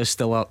obviously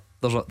still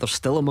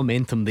a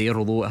momentum there,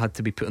 although it had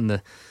to be put in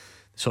the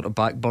sort of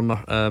back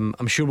burner.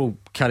 I'm sure we'll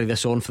carry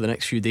this on for the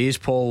next few days,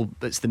 Paul.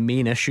 It's the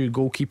main issue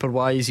goalkeeper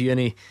wise.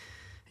 Are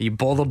you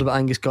bothered about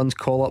Angus Gunn's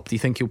call up? Do you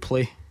think he'll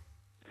play?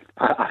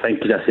 I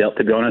think he's a cert,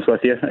 to be honest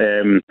with you.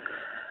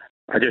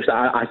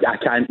 I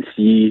can't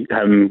see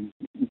him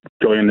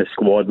joining the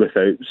squad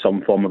without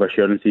some form of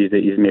assurances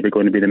that he's maybe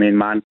going to be the main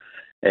man.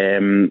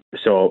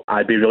 So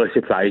I'd be really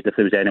surprised if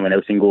there was anyone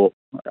else in goal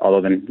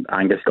other than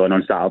Angus Gunn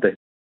on Saturday.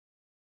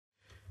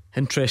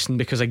 Interesting,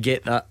 because I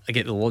get that. I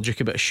get the logic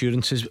about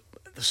assurances.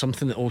 There's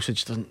something that also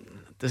just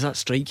does that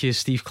strike you as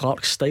Steve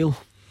Clarke's style?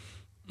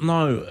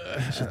 No,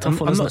 it's a tough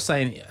one, I'm isn't not it?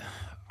 saying.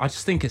 I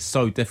just think it's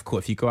so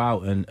difficult if you go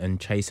out and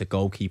chase a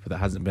goalkeeper that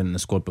hasn't been in the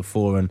squad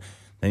before and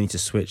they need to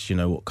switch,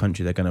 what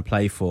country they're going to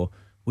play for.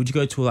 Would you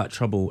go to all that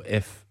trouble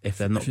if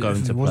they're not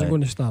going to play? Wasn't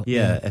going to start.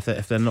 Yeah,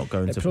 if they're not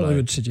going to play. It probably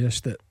would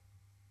suggest that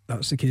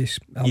that's the case.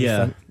 I would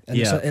think. And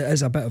it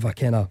is a bit of a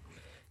kind of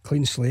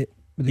clean slate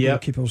with the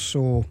goalkeepers,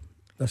 so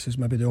this is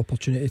maybe the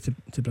opportunity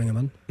to bring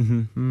them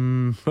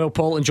in. Well,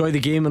 Paul, enjoy the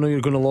game. I know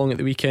you're going along at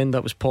the weekend.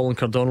 That was Paul and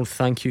Cardonald.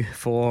 Thank you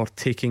for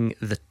taking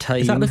the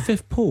time. Is that the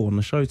 5th Paul on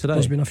the show today?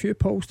 There's been a few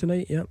Pauls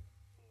tonight, yeah.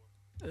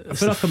 I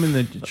feel like I'm in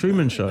the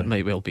Truman Show. It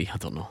might well be, I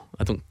don't know.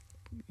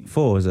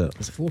 4, is it?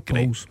 It's 4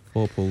 Pauls.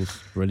 4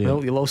 Pauls, brilliant.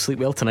 Well, you'll all sleep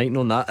well tonight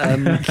knowing that.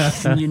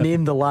 Can you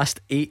name the last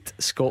 8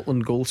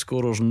 Scotland goal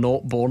scorers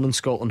not born in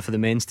Scotland for the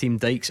men's team?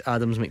 Dykes,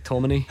 Adams,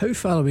 McTominay. How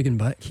far are we going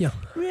back here?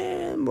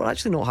 We're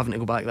actually not having to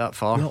go back that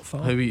far. Not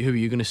far. Who are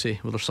you going to say?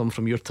 Were there some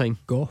from your time?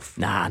 Goff?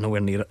 Nah,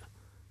 nowhere near it.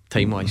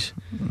 Time wise.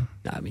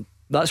 Nah, I mean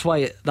that's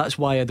why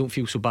I don't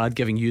feel so bad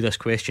giving you this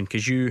question,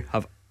 because you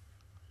have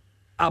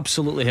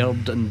absolutely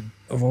heard and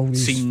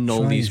seen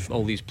all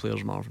these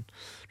players, Marvin.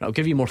 Right, I'll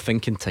give you more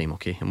thinking time,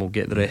 okay, and we'll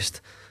get the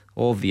rest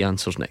of the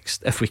answers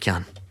next, if we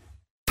can.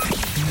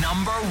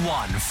 Number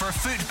 1 for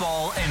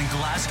football in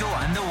Glasgow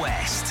and the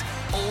West.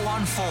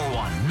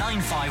 0141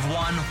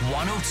 951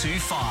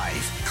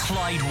 1025.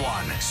 Clyde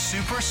 1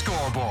 Super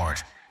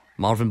Scoreboard.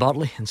 Marvin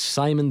Bartley and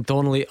Simon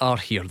Donnelly are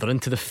here. They're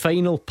into the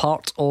final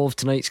part of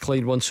tonight's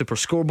Clyde 1 Super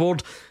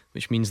Scoreboard,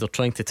 which means they're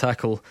trying to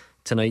tackle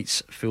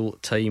tonight's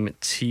full-time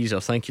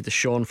teaser. Thank you to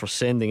Sean for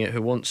sending it,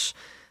 who wants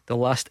the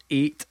last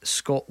 8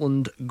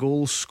 Scotland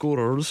goal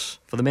scorers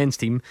for the men's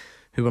team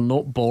who were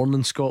not born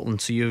in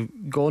Scotland. So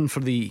you've gone for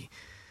the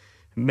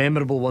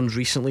memorable ones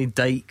recently: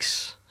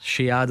 Dykes,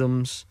 Shea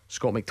Adams,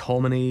 Scott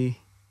McTominay,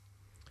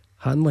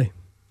 Hanley.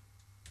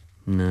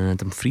 Nah,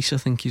 Dumfries, I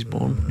think he's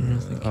born. I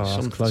think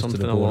that's close to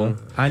the along.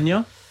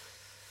 Anya?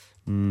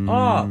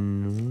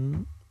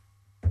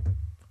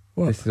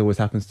 What? This always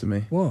happens to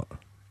me. What?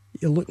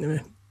 You're looking at me.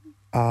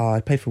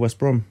 I played for West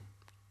Brom.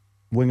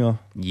 Winger.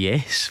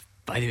 Yes.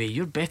 By the way,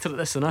 you're better at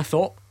this than I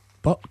thought.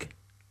 Burke.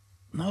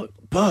 No.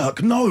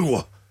 Burke,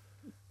 no.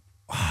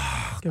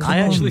 I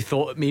actually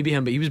thought it may be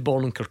him, but he was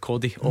born in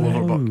Kirkcaldy.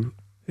 Oliver Burke.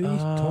 Who are you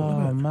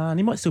talking about? Man,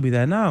 he might still be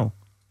there now.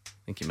 I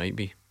think he might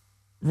be.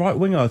 Right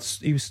winger,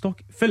 he was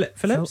stock. Phillips.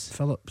 Phillips.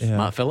 Yeah.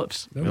 Matt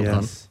Phillips. Well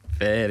done.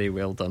 Very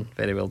well done.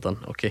 Very well done.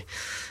 Okay,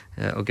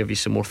 I'll give you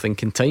some more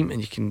thinking time,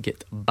 and you can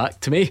get back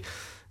to me.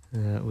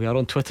 We are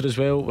on Twitter as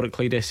well. We're at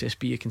Clyde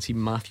SSB. You can see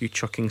Matthew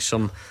chucking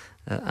some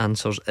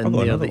answers in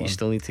there that you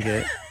still need to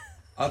get.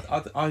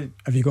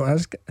 Have you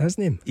got his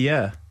name?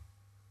 Yeah.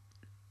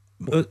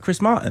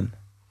 Chris Martin.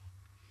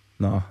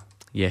 No.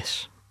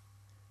 Yes.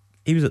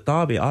 He was at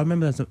Derby. I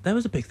remember there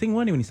was a big thing,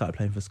 wasn't he, when he started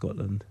playing for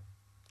Scotland?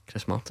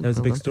 Chris Martin. There was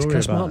a big story about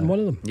Chris Martin, it. one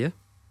of them. Yeah.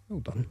 Well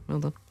done. Well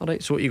done.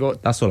 Alright, so what you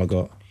got? That's all I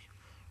got.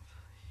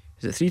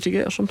 Is it 3 to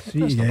get or something?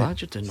 3 That's to not get.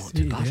 bad. You're doing not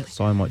too badly.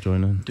 So I might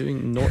join in.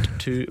 Doing not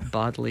too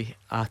badly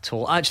at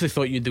all. I actually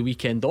thought you had the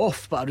weekend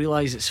off, but I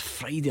realise it's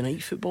Friday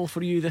night football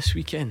for you this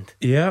weekend.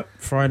 Yeah,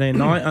 Friday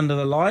night under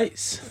the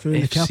lights. Through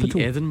the FC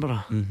capital.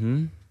 Edinburgh.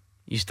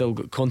 You still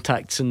got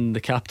contacts in the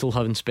capital,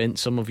 having spent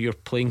some of your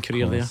playing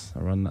career there. I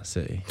run that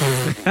city.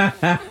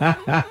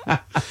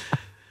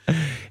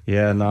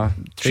 Yeah, nah.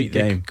 Big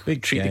game.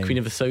 Treat the Queen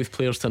of the South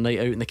players to a night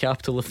out in the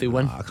capital if they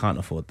win. I can't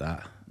afford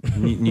that.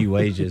 New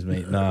wages,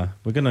 mate. Nah,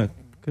 we're gonna.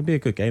 Could be a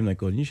good game though,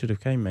 Gordon. You should have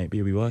came, mate.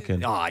 You'll be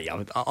working.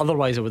 Yeah.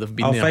 Otherwise, I would have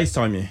been I'll there.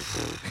 FaceTime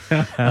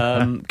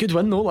you. Good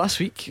win though last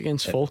week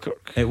against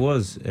Falkirk. It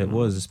was,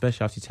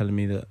 especially after you telling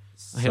me that.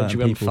 I heard you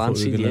weren't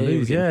fancied. We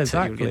lose. Yeah,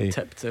 exactly. You were getting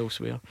tipped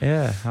elsewhere.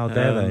 Yeah, how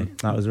dare they?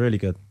 That was really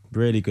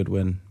good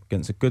win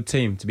against a good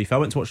team. To be fair,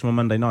 I went to watch them on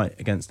Monday night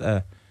against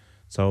Ayr,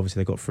 so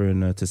obviously they got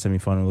through to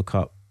semi-final of the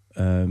cup.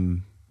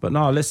 But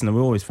no, listen, we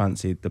always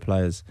fancied the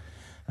players,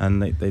 and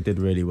they did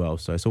really well.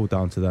 So it's all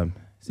down to them.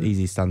 It's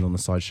easy standing on the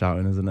side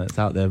shouting, isn't it? It's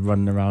out there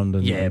running around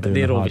and but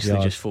they're obviously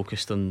just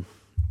focused on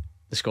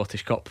the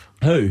Scottish Cup.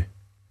 Who?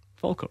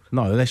 Falkirk.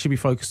 No, they should be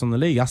focused on the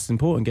league. That's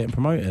important, getting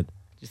promoted. Do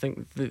you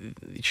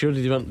think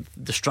surely they weren't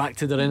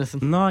distracted or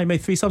anything? No, he made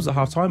 3 subs at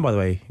half time. By the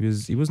way,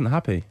 he wasn't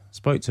happy.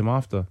 Spoke to him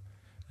after.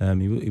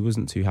 He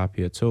wasn't too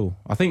happy at all.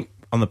 I think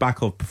on the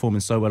back of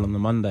performing so well on the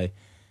Monday,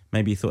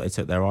 maybe he thought they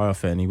took their eye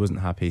off it, and he wasn't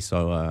happy.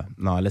 So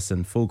no,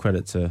 listen, full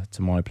credit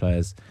to my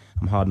players.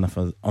 I'm hard enough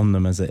on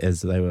them as it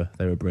is. They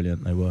were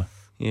brilliant. They were.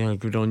 Yeah,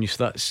 good on you.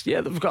 So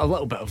they've got a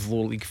little bit of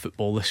lower league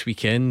football this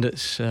weekend.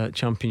 It's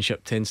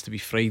Championship tends to be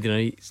Friday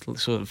night.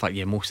 So in fact,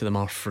 most of them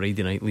are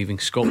Friday night, leaving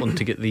Scotland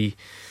to get the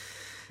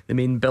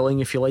main billing,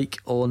 if you like,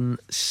 on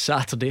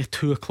Saturday,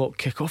 2 o'clock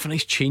kick-off. A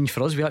nice change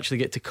for us. We actually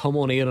get to come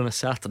on air on a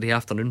Saturday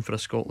afternoon for a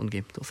Scotland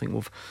game. Don't think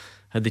we've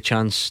had the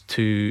chance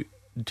to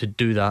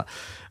do that.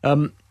 Do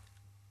you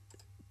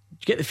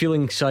get the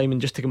feeling, Simon,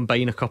 just to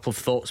combine a couple of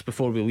thoughts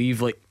before we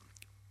leave, like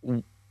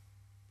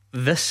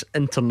this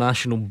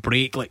international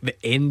break, like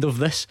the end of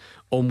this,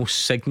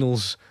 almost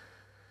signals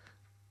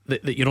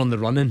that you're on the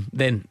running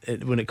then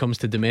when it comes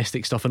to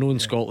domestic stuff. I know in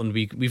Scotland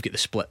we've got the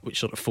split which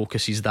sort of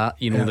focuses that,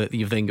 that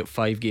you've then got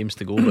 5 games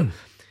to go, but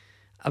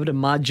I would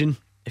imagine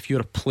if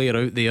you're a player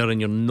out there and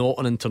you're not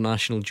on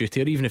international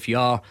duty, or even if you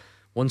are,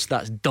 once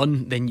that's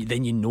done, then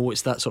you know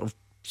it's that sort of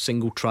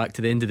single track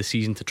to the end of the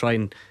season to try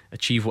and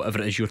achieve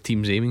whatever it is your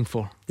team's aiming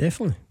for.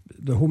 Definitely.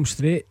 The home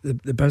straight,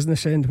 the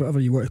business end, whatever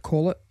you want to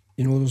call it.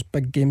 You know, there's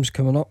big games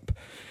coming up.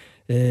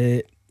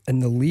 In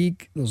the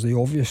league, there's the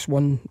obvious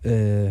one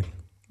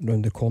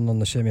round the corner in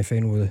the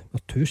semi-final, or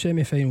two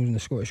semi-finals in the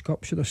Scottish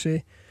Cup, should I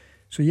say.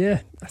 So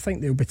yeah, I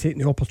think they'll be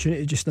taking the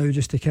opportunity just now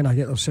just to kind of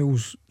get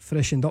themselves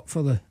freshened up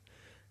for the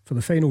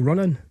final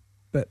run-in.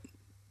 But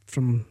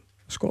from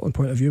a Scotland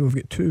point of view, we've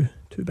got two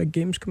big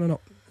games coming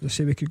up. As I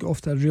say, we could get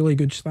off to a really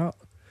good start,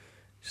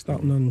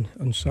 starting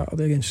on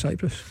Saturday against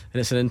Cyprus. And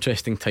it's an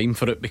interesting time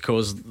for it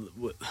because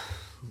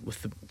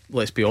with the,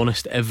 let's be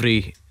honest,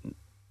 every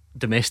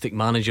domestic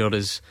manager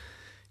is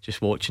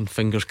just watching,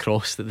 fingers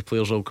crossed, that the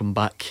players all come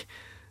back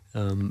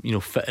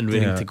fit and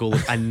ready to go.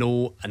 Like, I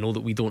know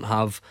that we don't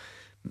have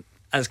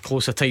as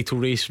close a title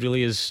race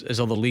really as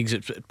other leagues.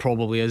 It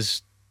probably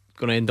is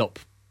going to end up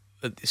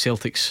at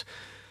Celtic's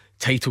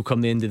title come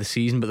the end of the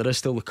season, but there is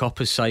still the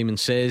cup, as Simon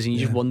says, and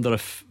you just wonder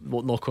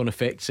what knock-on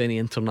effects any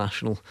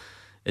international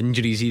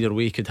injuries either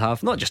way could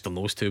have, not just on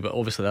those two, but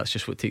obviously that's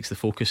just what takes the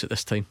focus at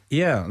this time.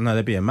 Yeah, no,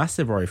 there'd be a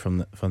massive worry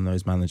from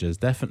those managers,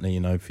 definitely.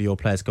 For your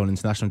players going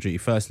international duty,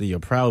 firstly you're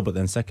proud, but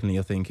then secondly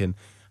you're thinking,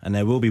 and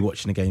they will be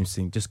watching the game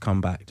saying, just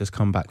come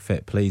back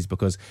fit, please,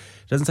 because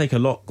it doesn't take a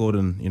lot,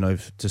 Gordon,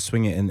 to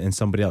swing it in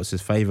somebody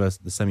else's favour,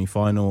 the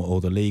semi-final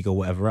or the league or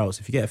whatever else.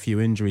 If you get a few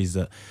injuries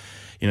that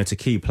to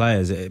key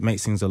players, it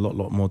makes things a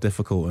lot more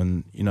difficult.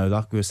 And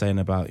like we were saying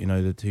about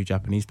the two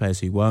Japanese players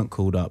who weren't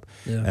called up,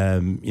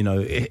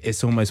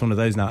 it's almost one of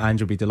those now.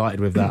 Andrew will be delighted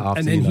with that. After,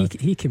 and then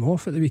he came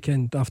off at the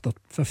weekend after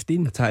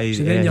 15. So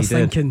then you're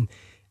thinking,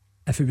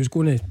 if he was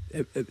going to,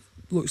 it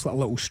looks like a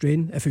little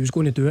strain. If he was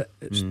going to do it,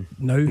 it's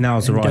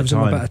now's the right time. Gives him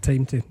a bit of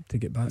time to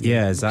get back.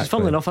 Yeah, exactly.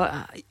 Funnily enough,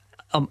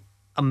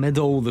 amid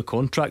all the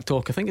contract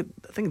talk, I think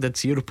I did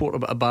see a report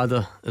about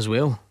Abada as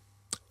well.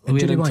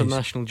 Away in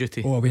international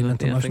duty. Oh, away in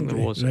international I think duty.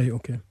 There was. Right,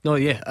 okay. No,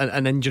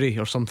 an injury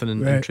or something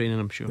in training,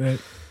 I'm sure.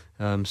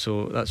 Right.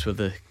 So that's where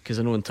because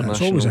I know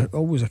international. It's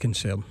always a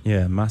concern.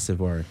 Yeah, massive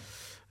worry.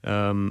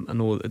 I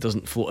know it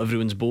doesn't float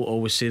everyone's boat. I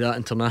always say that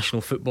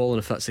international football, and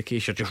if that's the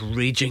case, you're just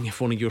raging if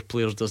one of your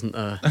players doesn't.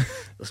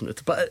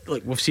 But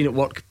like we've seen it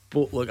work.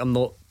 Look, I'm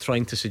not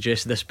trying to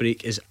suggest this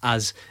break is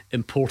as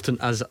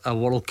important as a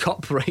World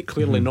Cup, right?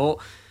 Clearly not.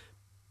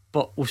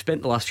 But we've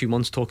spent the last few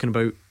months talking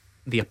about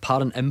the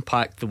apparent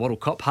impact the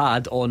World Cup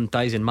had on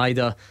Dyson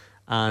Maeda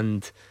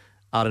and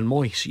Aaron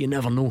Moy. So you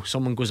never know.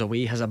 Someone goes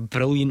away, has a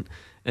brilliant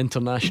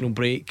international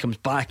break, comes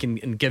back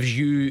and gives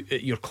you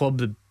at your club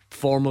the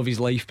form of his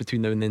life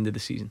between now and the end of the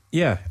season.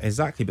 Yeah,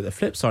 exactly. But the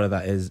flip side of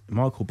that is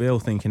Michael Beale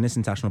thinking, this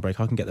international break,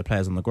 I can get the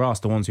players on the grass,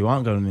 the ones who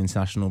aren't going on the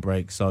international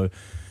break. So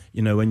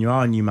when you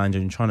are a new manager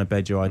and trying to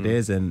bed your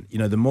ideas in,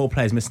 the more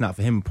players missing out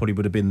for him probably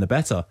would have been the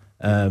better.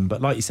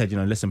 But like you said,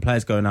 listen,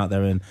 players going out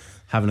there and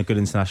having a good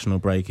international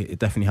break, it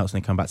definitely helps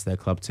when they come back to their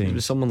club team.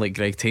 With someone like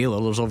Greg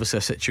Taylor, there's obviously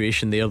a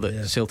situation there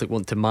that Celtic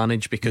want to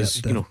manage because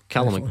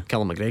Callum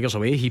McGregor's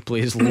away, he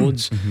plays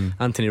loads.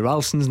 Anthony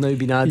Ralston's now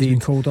been added. He's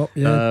been called up,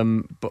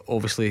 but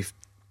obviously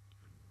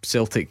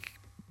Celtic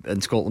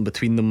and Scotland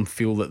between them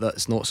feel that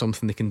that's not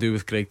something they can do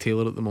with Greg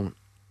Taylor at the moment.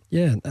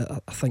 Yeah,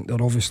 I think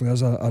there obviously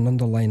is an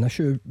underlying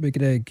issue with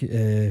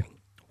Greg,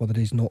 whether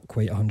he's not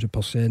quite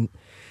 100%.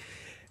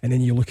 And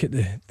then you look at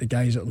the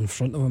guys that are in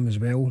front of him as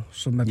well.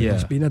 So maybe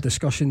there's been a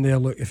discussion there.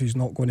 Look, if he's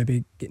not going to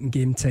be getting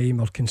game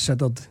time or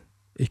considered,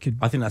 I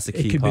think that's the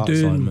key part, be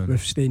doing Simon,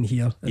 with staying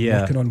here and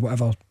working on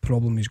whatever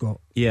problem he's got.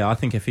 Yeah, I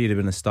think if he'd have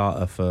been a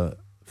starter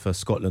for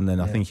Scotland,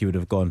 then I think he would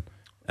have gone.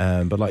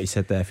 But like you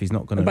said there, if he's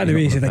not going to... By the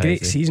way, he's had a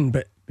great season,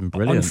 but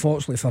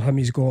unfortunately for him,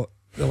 he's got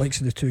the likes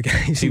of the two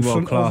guys, two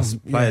world-class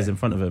players in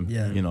front of him.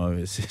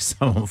 It's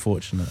so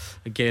unfortunate.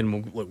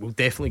 Again, we'll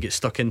definitely get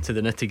stuck into the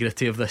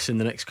nitty-gritty of this in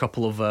the next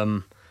couple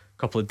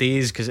of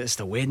days, because it's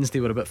the Wednesday.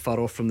 We're a bit far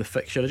off from the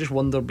fixture. I just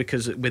wonder,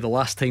 because with the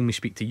last time we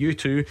speak to you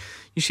two,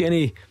 you see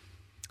any,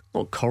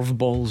 not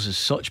curveballs as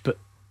such, but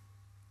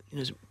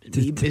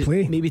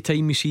maybe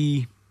time you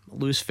see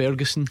Lewis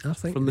Ferguson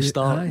from the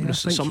start,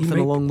 something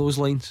along those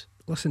lines.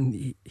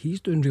 Listen,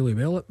 he's doing really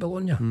well at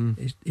Bologna.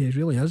 He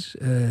really is.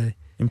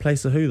 In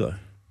place of who though?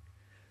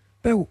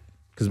 Well,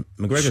 because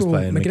McGregor's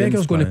playing.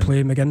 McGregor's going to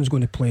play. McGinn's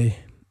going to play.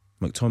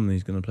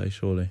 McTominay's going to play,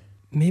 surely.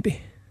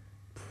 Maybe.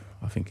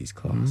 I think he's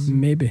class.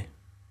 Maybe.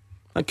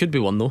 That could be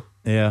one though.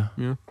 Yeah.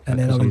 And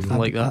then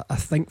I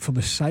think for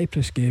the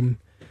Cyprus game,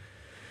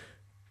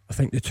 I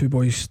think the two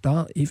boys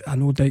start. I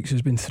know Dykes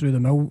has been through the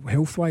mill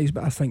health wise,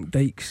 but I think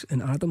Dykes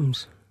and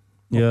Adams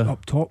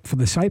up top for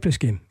the Cyprus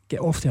game.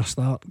 Get off to a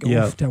start,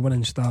 off to a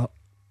winning start,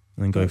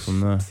 and then go from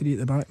there. 3 at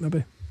the back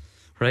maybe.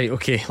 Right,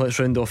 okay, let's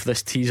round off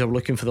this teaser. We're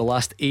looking for the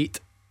last 8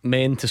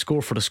 men to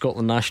score for the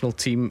Scotland national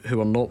team who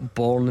are not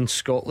born in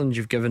Scotland.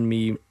 You've given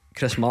me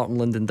Chris Martin,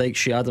 Lyndon Dykes,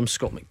 Shea Adams,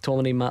 Scott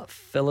McTominay, Matt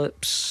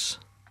Phillips,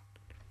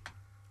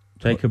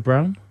 Jacob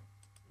Brown.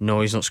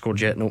 No, he's not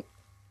scored yet. No,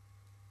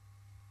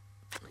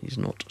 he's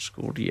not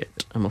scored yet,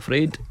 I'm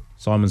afraid.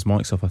 Simon's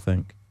mic's off, I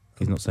think.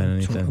 He's not saying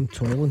anything. I'm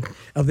toiling.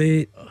 Are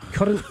they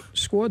current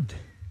squad?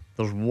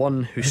 There's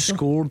one who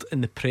scored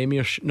in the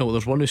Premiership. No,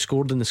 there's one who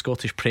scored in the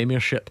Scottish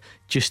Premiership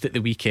just at the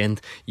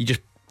weekend. You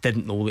just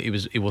didn't know that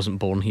he wasn't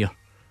born here.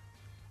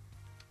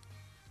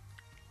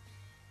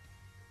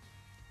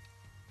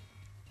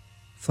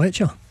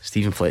 Fletcher.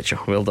 Stephen Fletcher.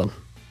 Well done.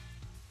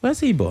 Where's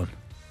he born?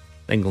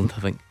 England,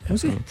 I think.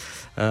 Was he?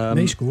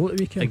 Nice goal at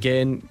the weekend.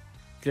 Again,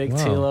 Greg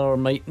Taylor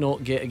might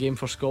not get a game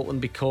for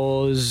Scotland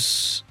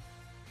because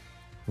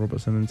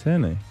Robertson and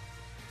Tierney.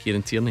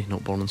 Kieran Tierney,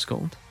 not born in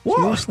Scotland. What?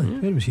 Seriously? Yeah.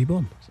 Where was he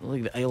born?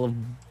 Like the Isle of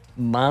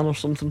Man or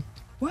something.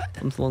 What?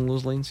 Something along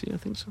those lines. Yeah, I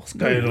think so.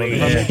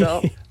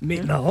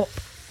 Make that up.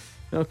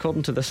 No,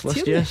 according to this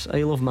list, yes,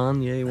 Isle of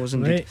Man. Yeah, he was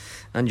indeed. Right.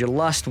 And your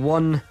last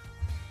one.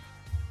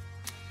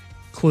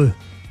 Clue.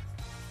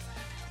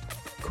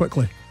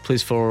 Quickly.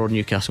 Plays for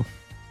Newcastle.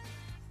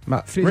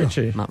 Matt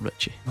Ritchie.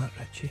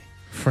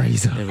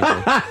 Fraser. There we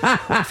go.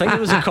 I think it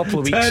was a couple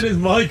of weeks. Turn his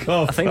mic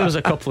off. I think it was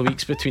a couple of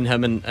weeks between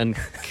him and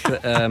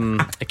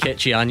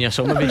Akechi Anya,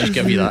 so I'll maybe just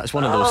give you that. It's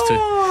one of those two.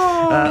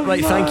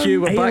 Right, thank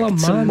you. We're back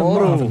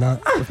tomorrow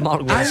with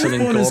Mark Wilson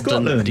and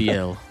Gordon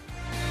DL.